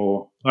 3-iron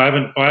anymore. I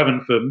haven't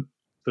for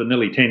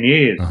nearly 10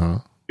 years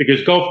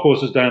because golf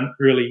courses don't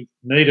really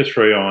need a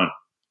 3-iron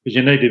because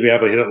you need to be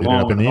able to hit it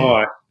long and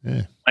high,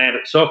 land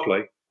it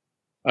softly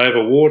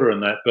over water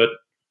and that.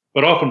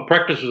 But often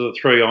practice with a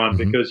 3-iron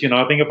because,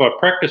 I think if I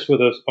practice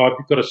with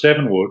I've got a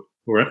 7-wood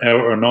or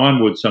a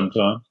 9-wood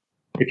sometimes.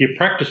 If you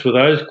practice with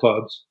those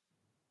clubs,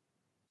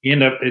 you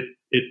end up it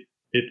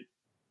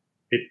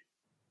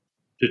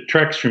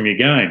detracts from your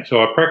game.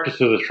 So I practice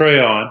with a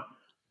 3-iron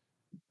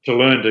to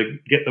learn to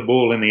get the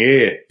ball in the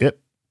air. Yep.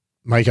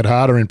 Make it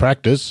harder in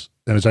practice,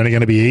 and it's only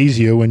going to be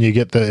easier when you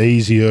get the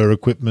easier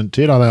equipment.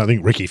 I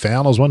think Ricky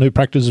Fowler's one who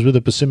practices with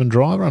a persimmon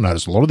driver. I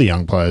notice a lot of the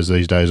young players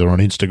these days are on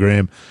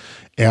Instagram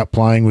out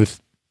playing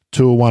with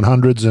Tour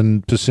 100s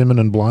and persimmon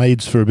and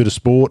blades for a bit of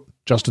sport.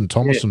 Justin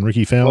Thomas and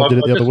Ricky Fowler did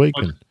it the other week.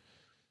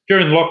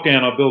 During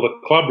lockdown, I built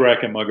a club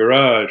rack in my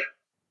garage.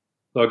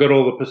 So I got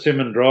all the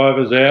persimmon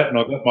drivers out, and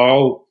I got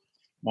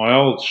my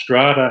old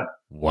Strata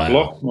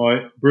block,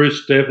 my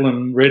Bruce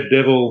Devlin Red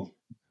Devil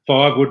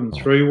 5-wood and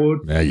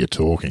 3-wood. Now you're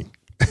talking.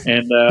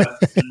 And my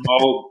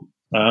old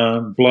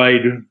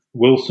Blade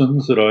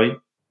Wilsons that I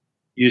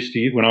used to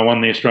use when I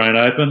won the Australian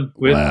Open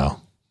with.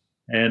 Wow.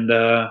 And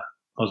I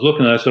was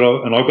looking at it,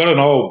 and I've got an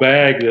old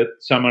bag that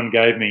someone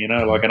gave me,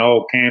 like an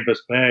old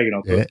canvas bag.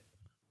 And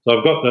so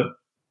I've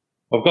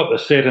got the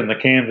set and the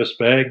canvas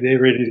bag there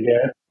ready to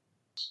go.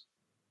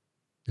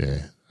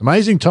 Yeah.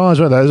 Amazing times,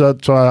 weren't those?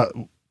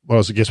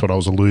 I guess what I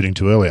was alluding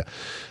to earlier.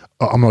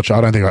 I'm not sure.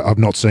 I don't think I've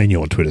not seen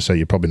you on Twitter, so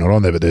you're probably not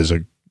on there, but there's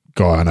a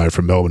guy I know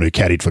from Melbourne who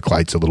caddied for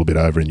Clates a little bit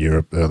over in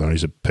Europe.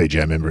 He's a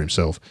PGA member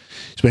himself.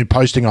 He's been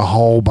posting a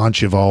whole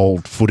bunch of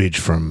old footage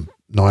from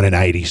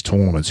 1980s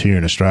tournaments here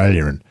in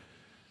Australia and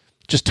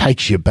just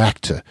takes you back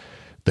to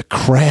the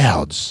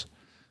crowds,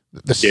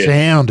 the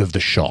sound of the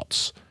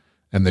shots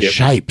and the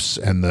shapes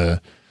and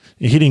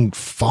you're hitting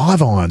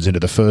 5-irons into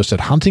the first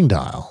at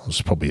Huntingdale.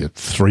 It's probably a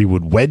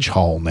 3-wood wedge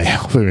hole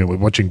now. We're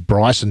watching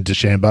Bryson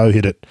DeChambeau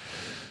hit it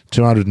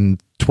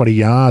 220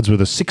 yards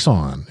with a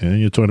 6-iron.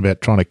 You're talking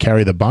about trying to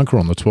carry the bunker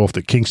on the 12th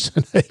at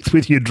Kingston Heath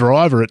with your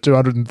driver at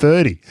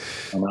 230.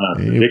 I know, it's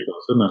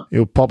ridiculous, isn't it?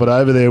 He'll pop it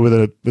over there with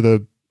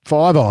a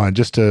 5-iron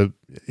just to.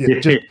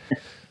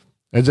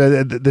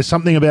 There's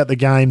something about the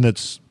game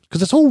that's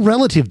because it's all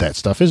relative, that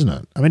stuff, isn't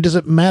it? I mean, does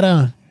it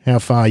matter how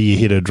far you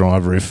hit a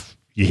driver if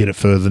you hit it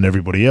further than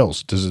everybody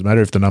else? Does it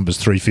matter if the number's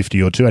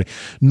 350 or 280?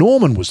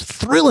 Norman was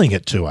thrilling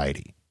at 280.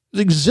 It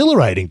was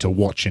exhilarating to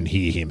watch and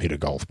hear him hit a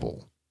golf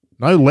ball.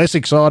 No less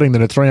exciting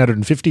than a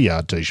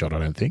 350-yard tee shot, I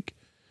don't think.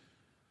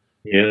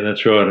 Yeah,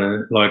 that's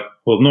right.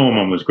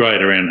 Norman was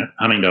great around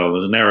Huntingdale.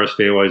 There's narrow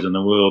stairways in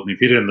the world, and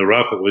if you hit it in the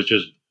rough, it was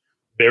just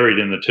buried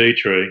in the tea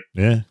tree.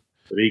 Yeah.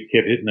 But he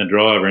kept hitting the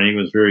driver, and he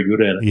was very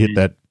good at it. He hit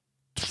that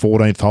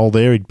 14th hole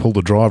there. He'd pull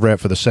the driver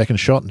out for the second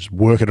shot and just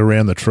work it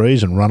around the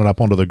trees and run it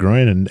up onto the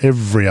green, and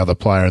every other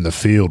player in the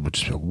field would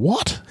just go,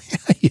 what?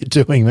 How are you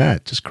doing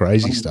that? Just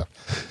crazy stuff.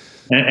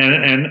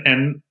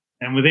 And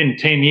within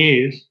 10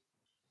 years,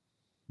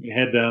 you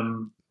had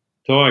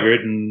Tiger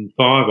hitting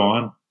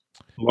 5-iron,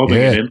 lobbing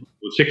it in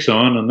with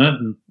 6-iron and that.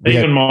 And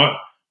even my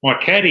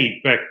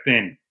caddy back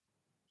then,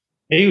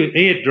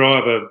 he had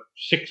drive a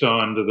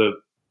 6-iron to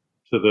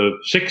the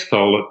 6th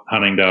hole at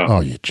Huntingdale.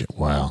 Oh,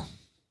 wow.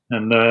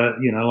 And,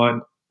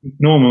 like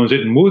Norman was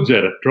hitting woods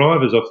at it,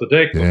 drivers off the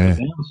deck, off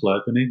the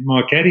downslope, and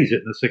my caddy's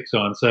hitting the 6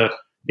 iron. So,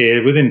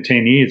 yeah, within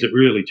 10 years, it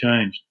really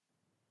changed.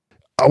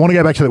 I want to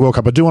go back to the World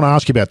Cup. I do want to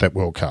ask you about that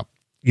World Cup.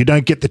 You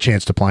don't get the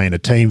chance to play in a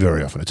team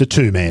very often. It's a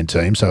 2-man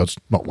team, so it's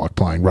not like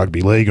playing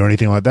rugby league or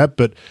anything like that.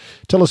 But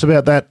tell us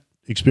about that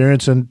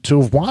experience, and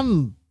to have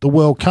won the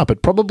World Cup.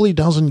 It probably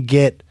doesn't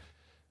get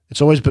 –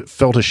 it's always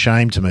felt a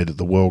shame to me that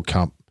the World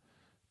Cup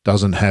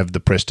doesn't have the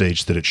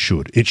prestige that it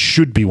should. It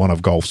should be one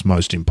of golf's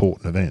most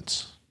important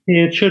events.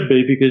 Yeah, it should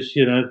be because,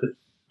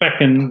 back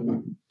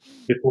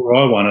before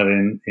I won it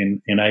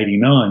in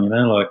 89,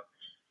 like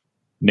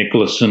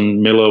Nicklaus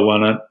and Miller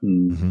won it,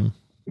 and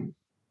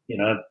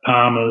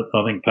Palmer,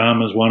 I think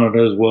Palmer's won it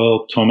as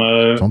well.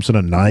 Thompson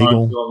and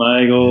Nagel,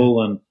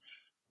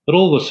 but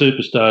all the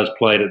superstars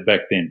played it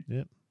back then.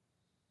 Yeah.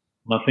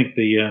 And I think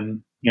the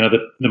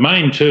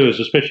main tours,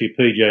 especially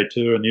PGA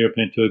Tour and the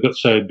European Tour, got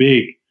so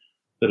big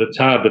that it's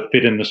hard to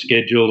fit in the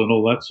schedule and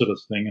all that sort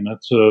of thing. And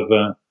that sort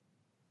of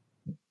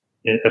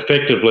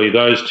effectively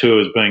those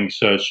tours being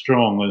so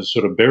strong has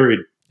sort of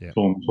buried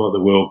forms like the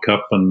World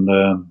Cup, and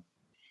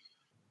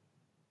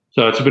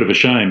so it's a bit of a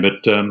shame.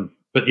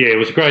 But yeah, it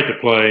was great to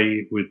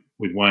play with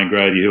Wayne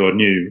Grady, who I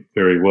knew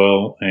very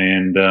well,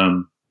 and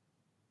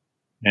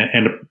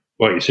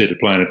like you said, to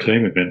play in a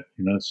team event.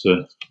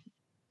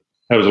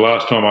 That was the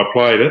last time I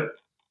played it,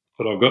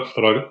 but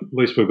at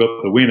least we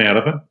got the win out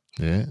of it.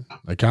 Yeah,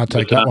 they can't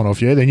take that one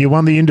off you. Then you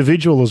won the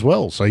individual as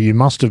well, so you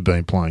must have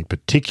been playing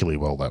particularly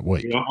well that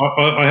week. Yeah,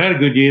 I had a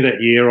good year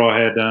that year. I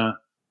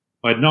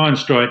had 9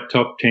 straight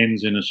top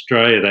 10s in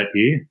Australia that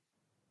year.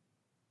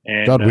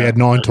 And, God, we had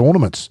 9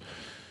 tournaments.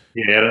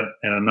 Yeah,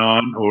 and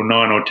 9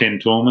 or 10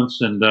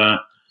 tournaments, and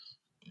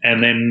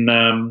then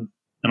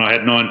I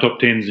had 9 top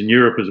 10s in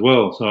Europe as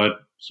well.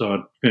 So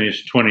I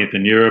finished 20th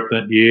in Europe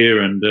that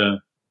year, and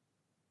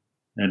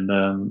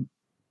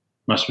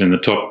must have been the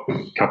top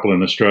couple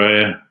in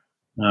Australia.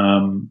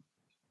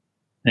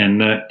 And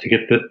to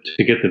get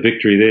the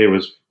victory there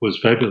was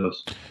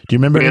fabulous. Do you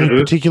remember anything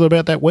particular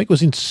about that week? It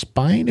was in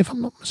Spain, if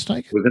I'm not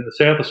mistaken. It was in the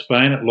south of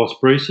Spain at Los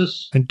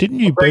Brises. And didn't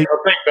you I've been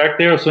back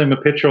there. I've seen the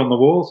picture on the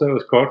wall, so it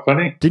was quite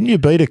funny. Didn't you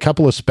beat a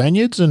couple of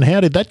Spaniards? And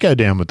how did that go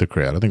down with the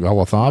crowd? I think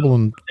Olazabal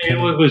and it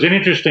was an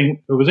interesting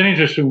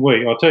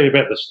week. I'll tell you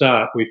about the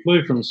start. We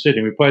flew from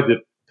Sydney. We played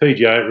the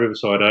PGA at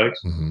Riverside Oaks.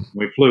 Mm-hmm.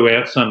 We flew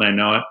out Sunday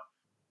night.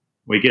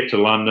 We get to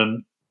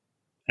London,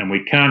 and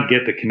we can't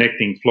get the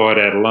connecting flight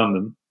out of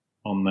London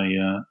on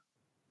the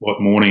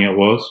what morning it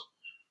was,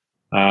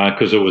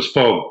 because it was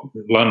fog.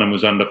 London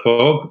was under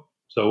fog,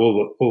 so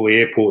all the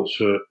airports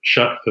were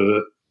shut for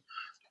the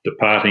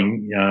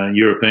departing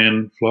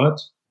European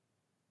flights.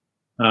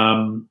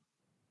 So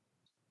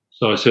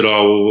I said,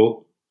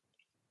 we'll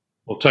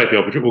take the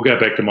opportunity. We'll go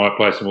back to my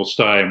place and we'll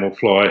stay, and we'll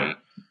fly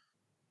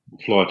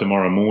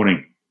tomorrow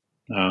morning.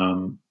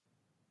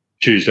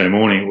 Tuesday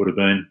morning it would have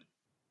been.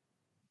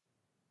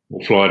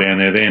 We'll fly down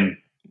there then,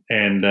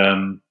 and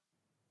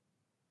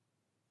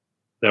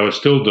they were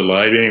still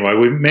delayed. Anyway,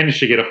 we managed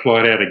to get a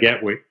flight out of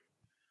Gatwick,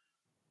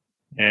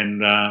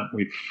 and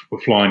we were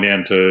flying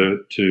down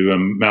to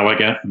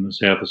Malaga in the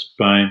south of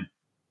Spain,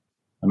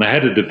 and they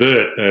had to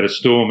divert. They had a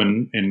storm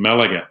in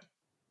Malaga,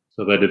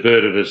 so they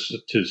diverted us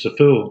to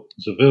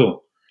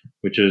Seville,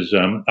 which is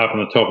up on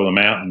the top of the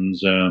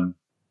mountains. So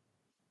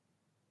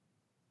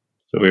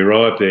we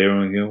arrived there,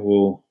 and we go,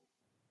 well,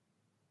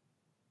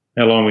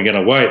 how long are we going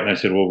to wait? And they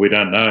said, well, we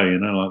don't know.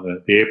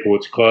 Like the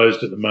airport's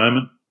closed at the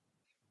moment.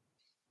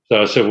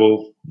 So I said,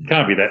 well, it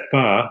can't be that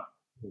far.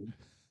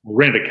 We'll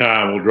rent a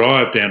car and we'll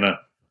drive down.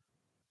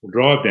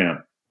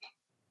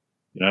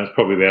 It's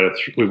probably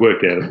we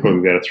worked out it's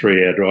probably about a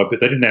 3-hour drive, but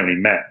they didn't have any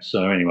maps.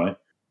 So anyway,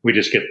 we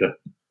just get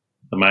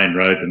the main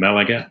road to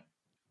Malaga,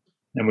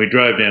 and we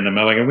drove down to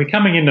Malaga. And we're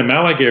coming into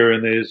Malaga,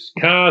 and there's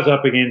cars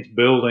up against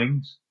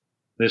buildings.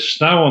 There's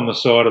snow on the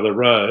side of the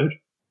road.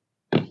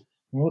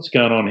 What's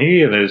going on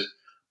here? There's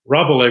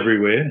rubble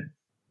everywhere.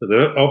 So they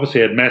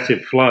obviously had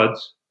massive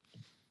floods.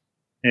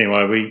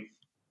 Anyway, we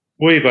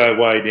weave our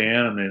way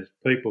down, and there's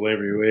people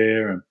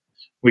everywhere, and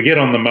we get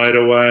on the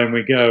motorway, and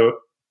we go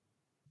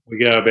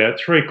about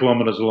 3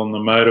 kilometres along the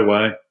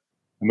motorway,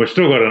 and we've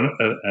still got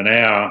an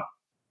hour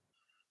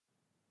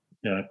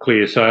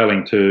clear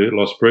sailing to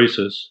Los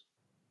Brises.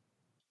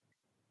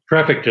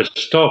 Traffic just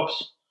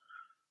stops.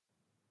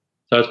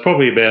 So it's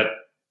probably about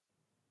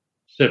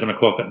 7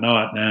 o'clock at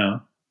night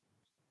now.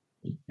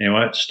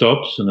 Anyway, it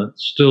stops, and it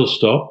still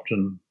stopped,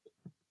 and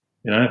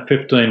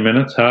 15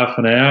 minutes, half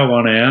an hour,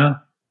 1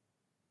 hour.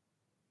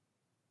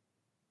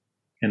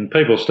 And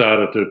people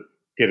started to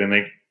get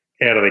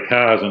out of their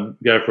cars and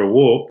go for a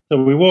walk.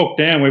 So we walked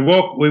down. We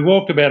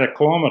walked about a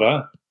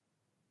kilometre.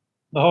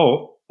 The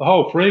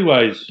whole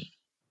freeway's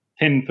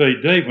 10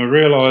 feet deep. And we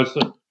realised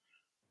that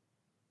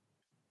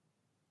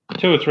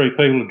 2 or 3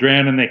 people had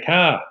drowned in their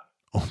car.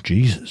 Oh,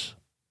 Jesus.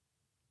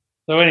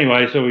 So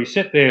anyway, we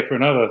sat there for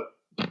another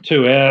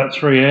 2 hours,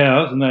 3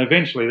 hours, and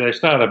eventually they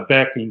started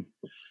backing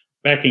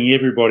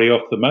everybody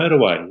off the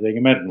motorway. You can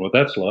imagine what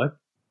that's like.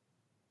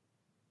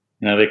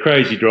 they're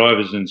crazy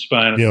drivers in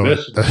Spain at the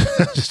best.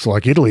 It's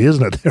like Italy,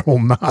 isn't it? They're all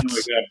nuts. And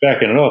we go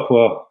backing it off.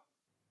 Well,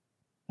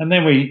 and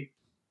then we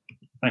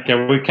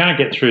can't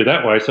get through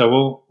that way,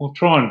 so we'll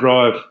try and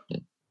drive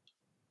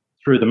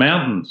through the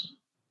mountains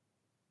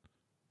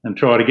and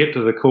try to get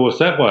to the course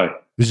that way.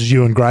 This is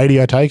you and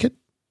Grady, I take it?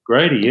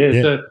 Grady,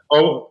 yeah.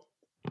 So,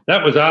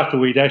 that was after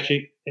we'd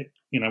actually,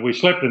 we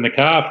slept in the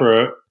car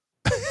for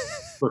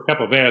a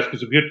couple of hours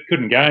because we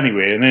couldn't go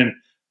anywhere, and then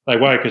they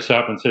woke us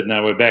up and said,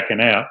 "No, we're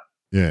backing out."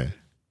 Yeah.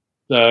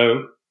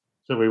 So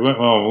we went.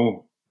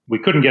 Well, we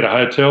couldn't get a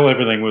hotel.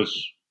 Everything was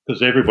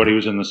because everybody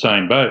was in the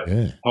same boat. Yeah.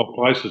 The whole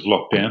place was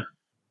locked down.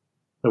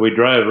 So we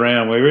drove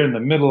around. We were in the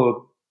middle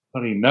of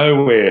bloody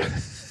nowhere,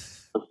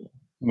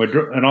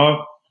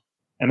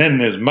 and then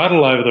there's mud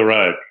all over the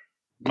road,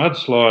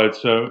 mudslides.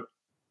 So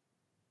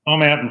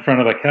I'm out in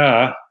front of the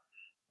car,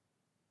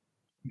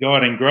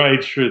 guiding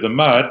grades through the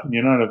mud.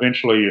 And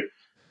eventually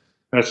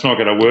that's not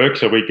going to work.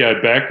 So we go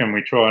back and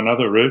we try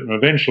another route, and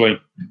eventually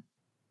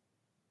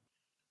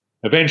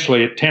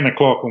at 10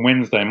 o'clock on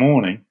Wednesday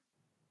morning,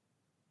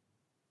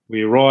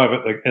 we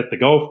arrive at the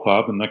golf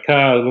club, and the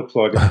car looks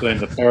like it's been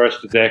the Paris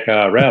to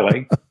Dakar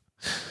rally.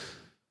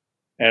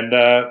 And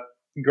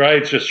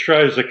Grades just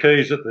throws the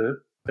keys at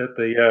the.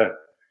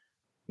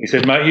 He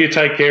said, "Mate, you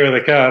take care of the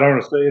car. I don't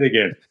want to see it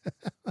again."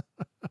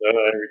 So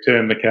they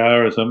returned the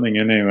car or something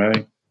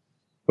anyway.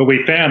 But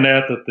we found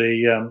out that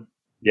the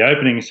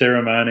opening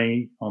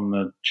ceremony on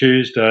the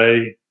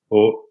Tuesday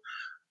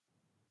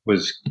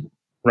was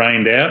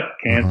rained out,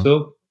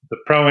 cancelled. Uh-huh. The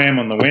Pro-Am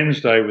on the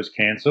Wednesday was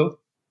cancelled.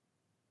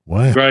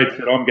 Wow. Grades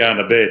said, "I'm going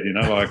to bed,"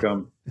 like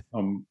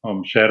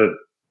I'm shattered.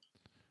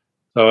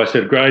 So I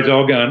said, "Grades,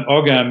 I'll go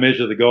and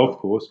measure the golf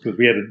course," because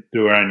we had to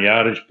do our own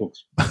yardage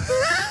books.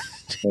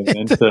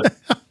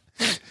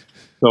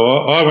 So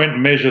I went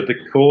and measured the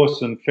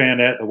course and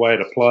found out the way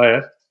to play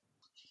it.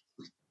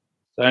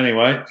 So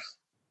anyway,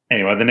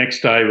 the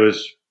next day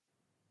was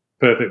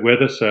perfect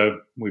weather, so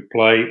we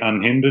play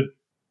unhindered.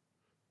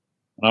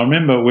 And I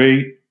remember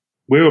we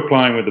were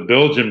playing with the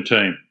Belgium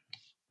team,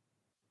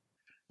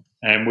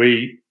 and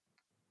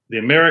the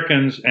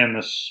Americans and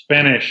the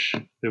Spanish,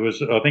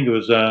 I think it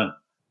was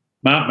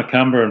Mark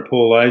McCumber and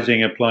Paul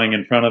Azinger playing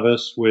in front of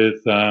us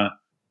with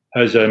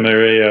Jose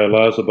Maria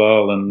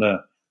Olazábal and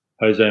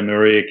Jose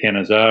Maria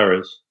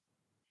Canizares.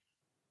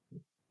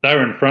 They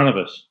were in front of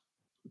us.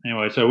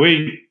 Anyway, so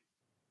we're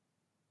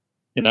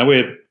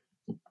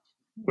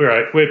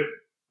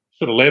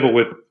sort of level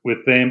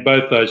with them,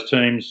 both those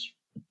teams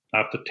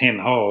after 10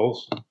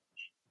 holes.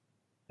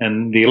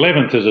 And the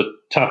 11th is a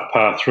tough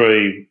par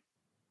 3,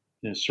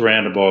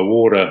 surrounded by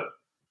water,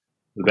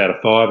 with about a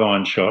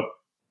 5-iron shot.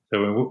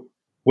 So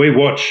we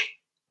watched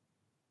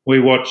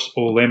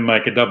all them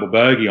make a double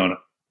bogey on it.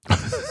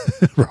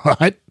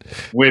 Right.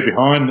 We're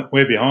behind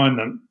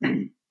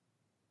them,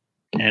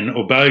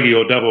 or bogey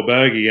or double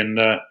bogey, and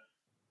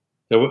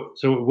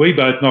so we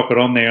both knock it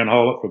on there and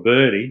hole it for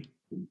birdie.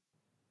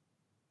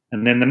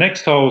 And then the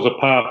next hole is a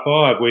par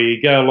 5 where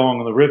you go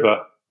along the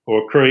river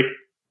or a creek,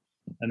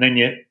 and then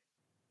you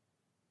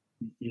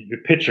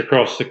pitch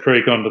across the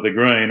creek onto the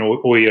green,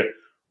 or you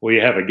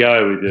have a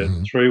go with your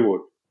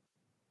 3-wood.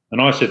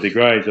 And I said to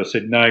Grades,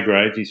 "No,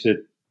 Grades." He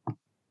said,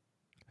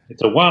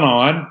 "It's a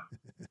 1-iron."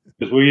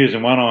 Because we were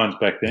using 1-irons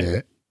back then.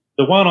 Yeah.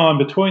 The 1-iron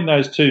between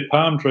those 2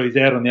 palm trees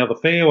out on the other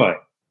fairway.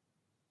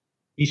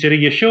 He said, "Are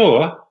you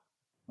sure?"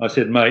 I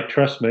said, "Mate,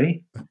 trust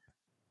me.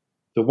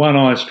 The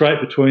 1-iron straight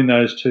between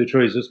those 2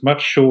 trees is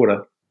much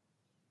shorter."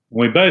 And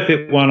we both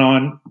hit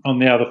 1-iron on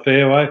the other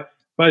fairway,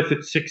 both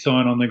hit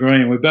 6-iron on the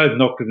green. We both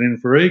knocked it in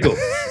for eagle.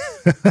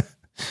 So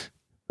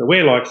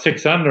we're like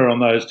 6 under on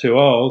those 2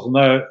 holes, and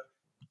they're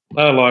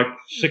like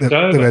 6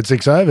 over. They've had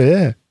 6 over,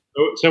 yeah.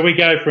 So we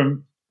go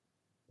from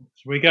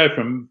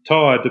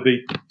tied to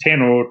be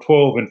 10 or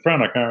 12 in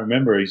front. I can't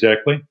remember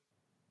exactly.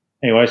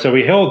 Anyway, so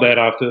we held that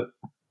after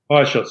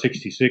I shot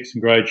 66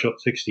 and Grade shot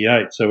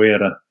 68. So we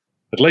had I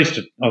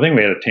think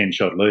we had a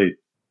 10-shot lead.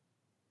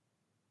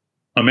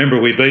 I remember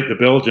we beat the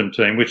Belgium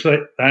team, which they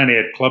only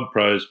had club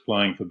pros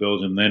playing for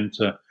Belgium then.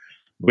 So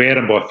we had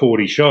them by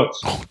 40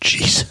 shots. Oh,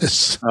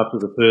 Jesus. After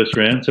the first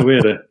round. So we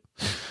had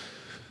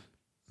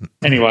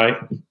Anyway,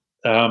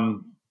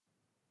 the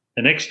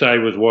next day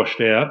was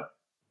washed out.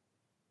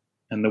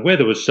 And the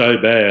weather was so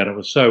bad, it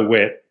was so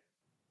wet.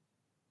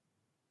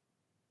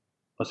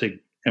 I said,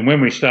 and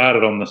when we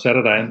started on the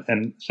Saturday,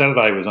 and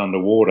Saturday was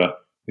underwater,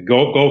 the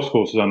golf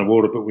course was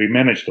underwater, but we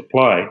managed to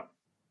play.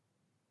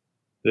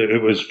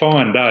 It was a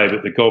fine day,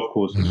 but the golf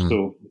course was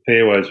still, the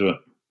fairways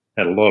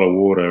had a lot of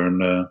water.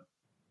 And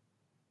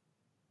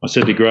I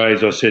said to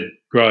Grades,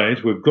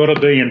 "Grades, we've got to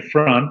be in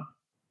front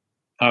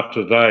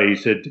after today." He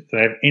said, "If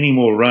they have any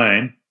more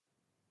rain,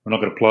 we're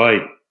not going to play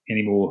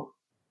anymore."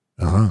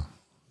 Uh-huh.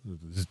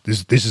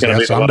 This is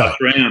our Sunday.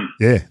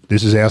 Yeah,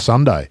 this is our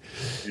Sunday.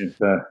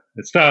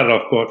 It started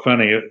off quite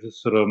funny. It was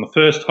sort of on the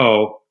first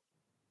hole,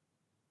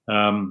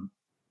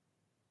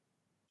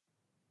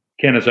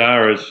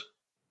 Canizares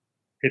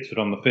hits it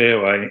on the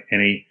fairway,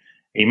 and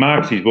he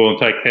marks his ball and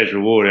take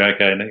casual water.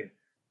 Okay, and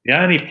the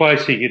only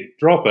place he could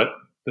drop it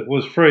that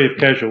was free of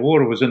casual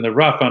water was in the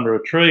rough under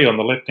a tree on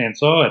the left-hand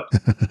side.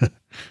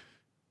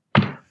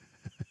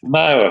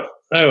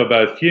 They were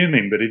both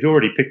fuming, but he'd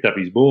already picked up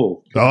his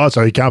ball. Oh,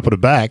 so he can't put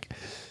it back.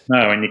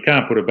 No, and you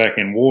can't put it back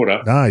in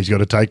water. No, he's got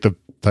to take the.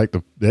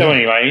 Yeah. So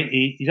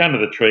anyway, he's under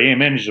the tree. He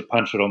managed to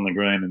punch it on the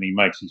green, and he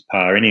makes his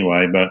par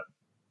anyway. But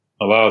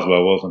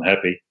Olajuwon wasn't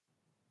happy,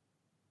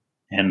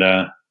 and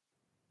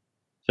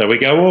so we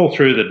go all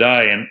through the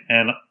day,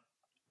 and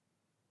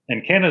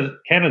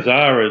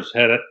Cannizzaro's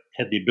had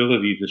the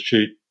ability to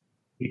shoot.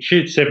 He'd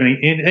shoot 70,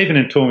 even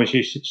in tournaments,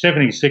 he shot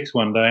 76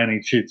 one day, and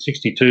he'd shoot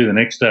 62 the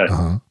next day.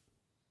 Uh-huh.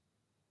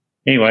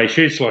 Anyway, he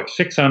shoots like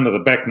 6 under the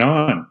back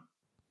nine.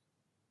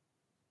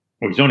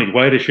 Well, he's on his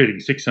way to shooting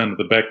 6 under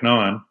the back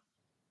nine.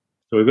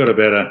 So we've got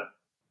I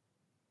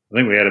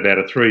think we had about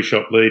a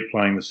 3-shot lead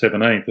playing the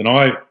 17th. And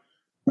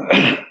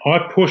I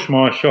pushed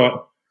my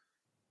shot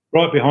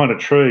right behind a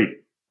tree.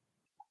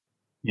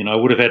 You know, I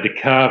would have had to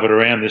carve it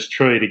around this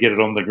tree to get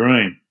it on the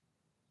green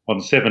on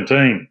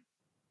 17.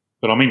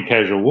 But I'm in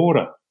casual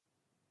water.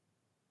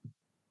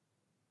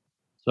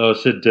 So I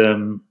said,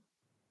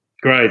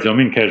 Grades, I'm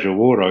in casual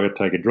water. I've got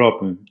to take a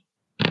drop. And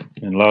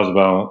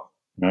Olajuwon,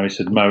 he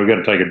said, mate, we've got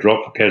to take a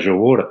drop for casual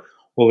water.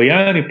 Well, the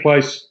only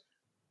place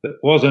that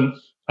wasn't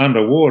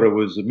underwater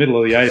was the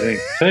middle of the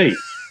 18th tee.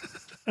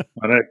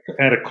 And I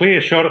had a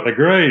clear shot at the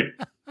green.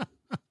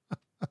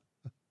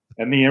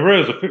 And the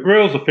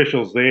rules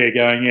officials there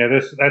going, yeah,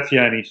 that's the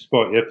only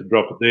spot. You have to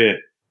drop it there.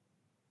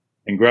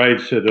 And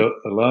Graves said,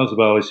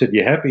 Olajuwon, he said,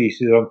 you happy? He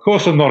said, of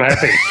course I'm not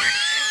happy.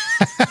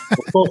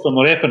 Of course I'm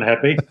not effing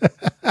happy.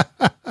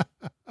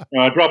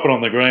 I drop it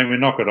on the green, we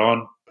knock it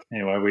on.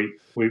 Anyway,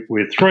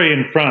 we're 3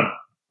 in front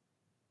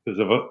because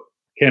of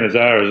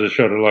Cannizzaro's has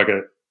shot it like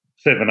a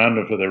 7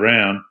 under for the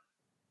round,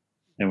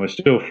 and we're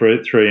still 3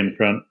 in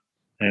front.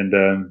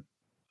 And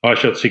I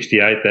shot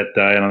 68 that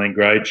day, and I think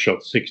Graves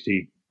shot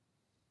 68,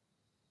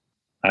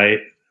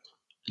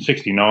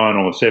 69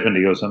 or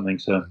 70 or something.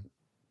 So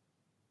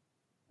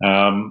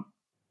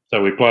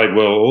we played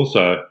well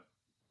also,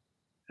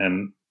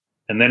 and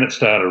then it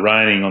started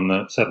raining on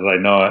the Saturday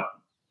night,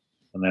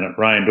 and then it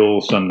rained all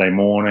Sunday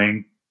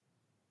morning.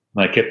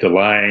 They kept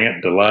delaying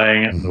it.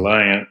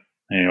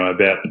 Anyway,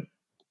 about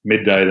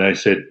midday they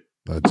said,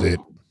 that's it,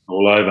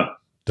 all over.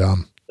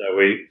 Done. So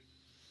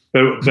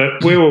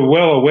but we were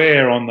well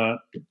aware on the,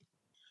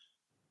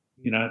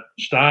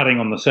 starting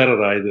on the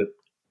Saturday that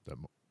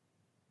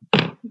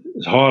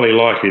it's highly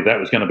likely that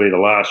was going to be the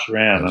last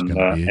round. And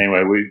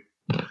anyway, we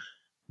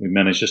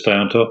managed to stay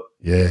on top.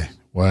 Yeah.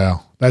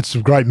 Wow. That's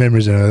some great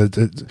memories.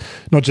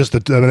 Not just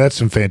that's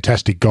some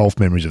fantastic golf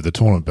memories of the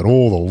tournament, but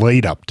all the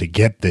lead up to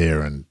get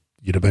there, and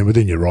you'd have been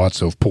within your right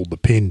self, pulled the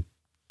pin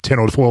 10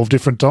 or 12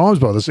 different times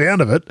by the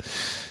sound of it.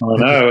 I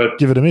know.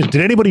 Give it a miss.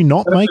 Did anybody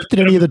not make it? Did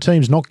any of the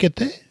teams not get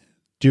there?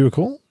 Do you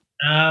recall?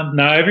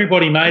 No,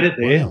 everybody made it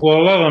there. Wow. Well,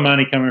 a lot of them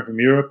only coming from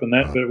Europe and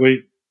that, but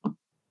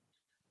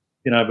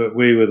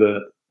we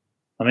were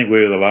I think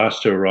we were the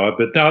last to arrive,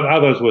 but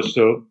others were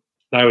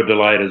they were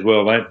delayed as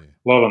well. A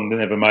lot of them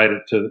never made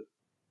it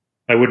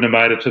they wouldn't have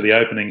made it to the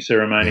opening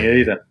ceremony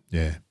either.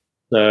 Yeah.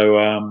 So,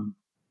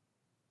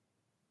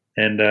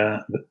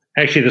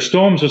 actually the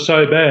storms were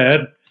so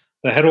bad,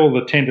 they had all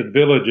the tented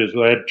villages.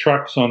 They had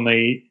trucks in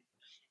the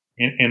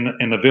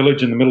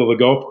village in the middle of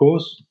the golf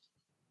course,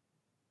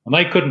 and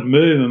they couldn't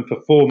move them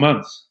for 4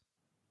 months.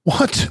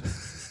 What?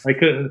 They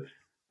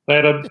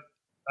had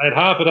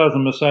half a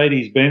dozen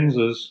Mercedes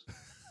Benzes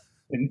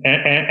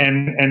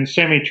and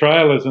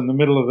semi-trailers in the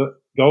middle of the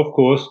golf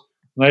course.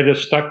 And they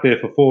just stuck there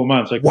for 4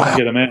 months. They couldn't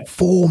get them out.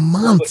 4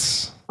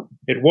 months.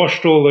 It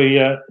washed all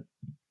the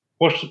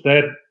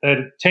they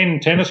had 10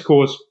 tennis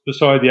courts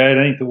beside the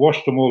 18th. It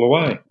washed them all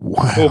away.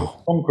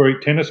 Wow. All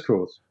concrete tennis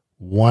courts.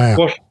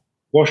 Wow.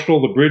 Washed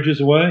all the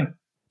bridges away.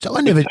 So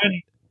I never.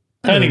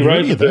 Tony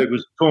Rosenberg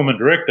was the tournament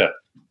director.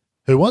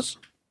 Who was?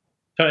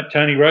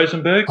 Tony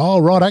Rosenberg. Oh,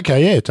 right.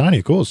 Okay. Yeah, Tony,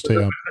 of course. It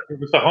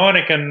was the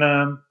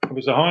Heineken. It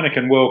was the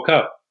Heineken World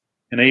Cup,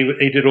 and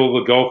he did all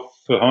the golf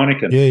for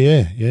Heineken.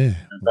 Yeah.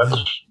 And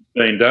Dutch,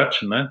 being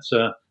Dutch, and that's.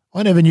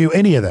 I never knew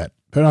any of that,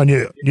 but I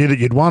knew that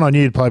you'd won. I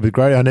knew you'd played with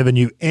Grady. I never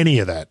knew any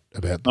of that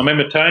about that. I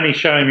remember Tony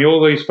showing me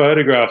all these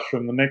photographs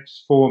from the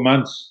next 4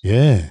 months.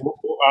 Yeah.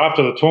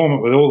 After the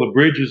tournament, with all the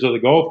bridges of the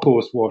golf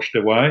course washed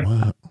away.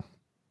 Wow.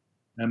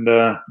 And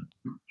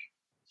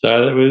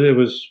so it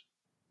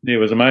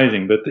was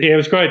amazing. But yeah, it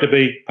was great to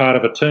be part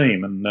of a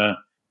team, and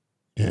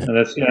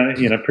that's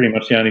pretty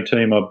much the only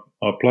team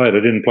I played. I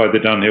didn't play the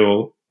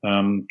Dunhill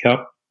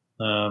Cup,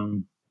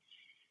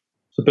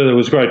 but it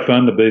was great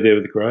fun to be there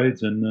with the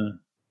Grades and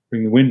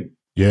bring the win.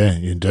 Yeah,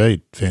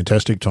 indeed.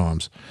 Fantastic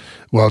times.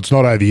 Well, it's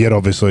not over yet,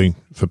 obviously,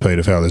 for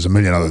Peter Fowler. There's a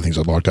million other things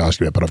I'd like to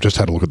ask you about, but I've just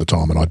had a look at the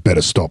time and I'd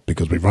better stop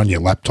because we've run your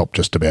laptop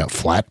just about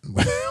flat.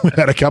 We've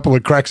had a couple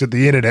of cracks at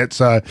the internet,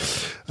 so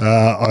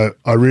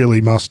I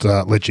really must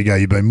let you go.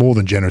 You've been more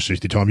than generous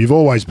with your time. You've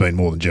always been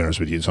more than generous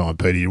with your time,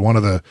 Peter. You're one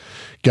of the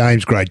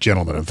game's great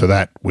gentlemen, and for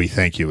that, we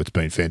thank you. It's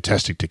been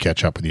fantastic to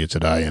catch up with you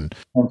today. And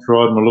thanks,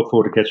 Rod, and I look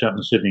forward to catching up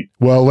in Sydney.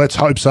 Well, let's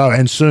hope so,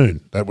 and soon.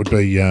 That would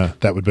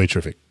be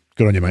terrific.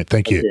 Good on you, mate.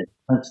 Thank you.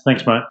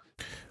 Thanks, mate.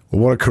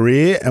 Well, what a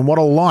career and what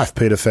a life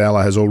Peter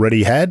Fowler has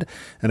already had.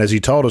 And as he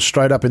told us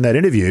straight up in that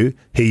interview,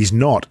 he's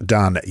not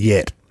done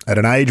yet. At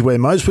an age where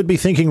most would be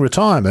thinking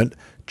retirement,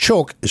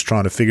 Chook is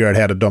trying to figure out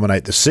how to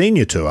dominate the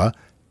senior tour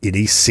in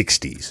his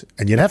 60s.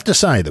 And you'd have to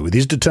say that with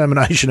his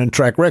determination and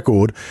track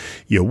record,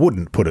 you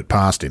wouldn't put it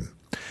past him.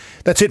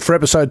 That's it for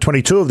episode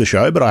 22 of the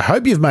show, but I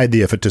hope you've made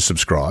the effort to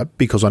subscribe,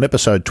 because on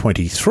episode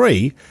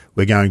 23,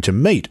 we're going to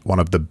meet one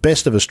of the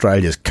best of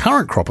Australia's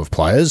current crop of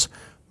players,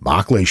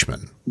 Mark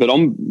Leishman. But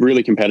I'm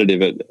really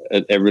competitive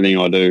at everything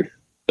I do.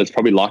 It's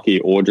probably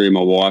lucky Audrey, my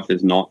wife,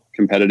 is not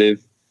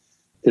competitive,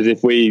 because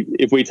if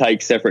we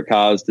take separate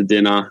cars to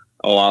dinner,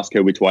 I'll ask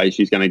her which way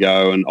she's going to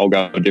go and I'll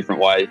go a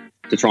different way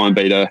to try and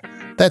beat her.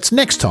 That's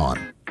next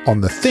time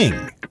on The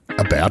Thing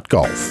About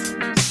Golf.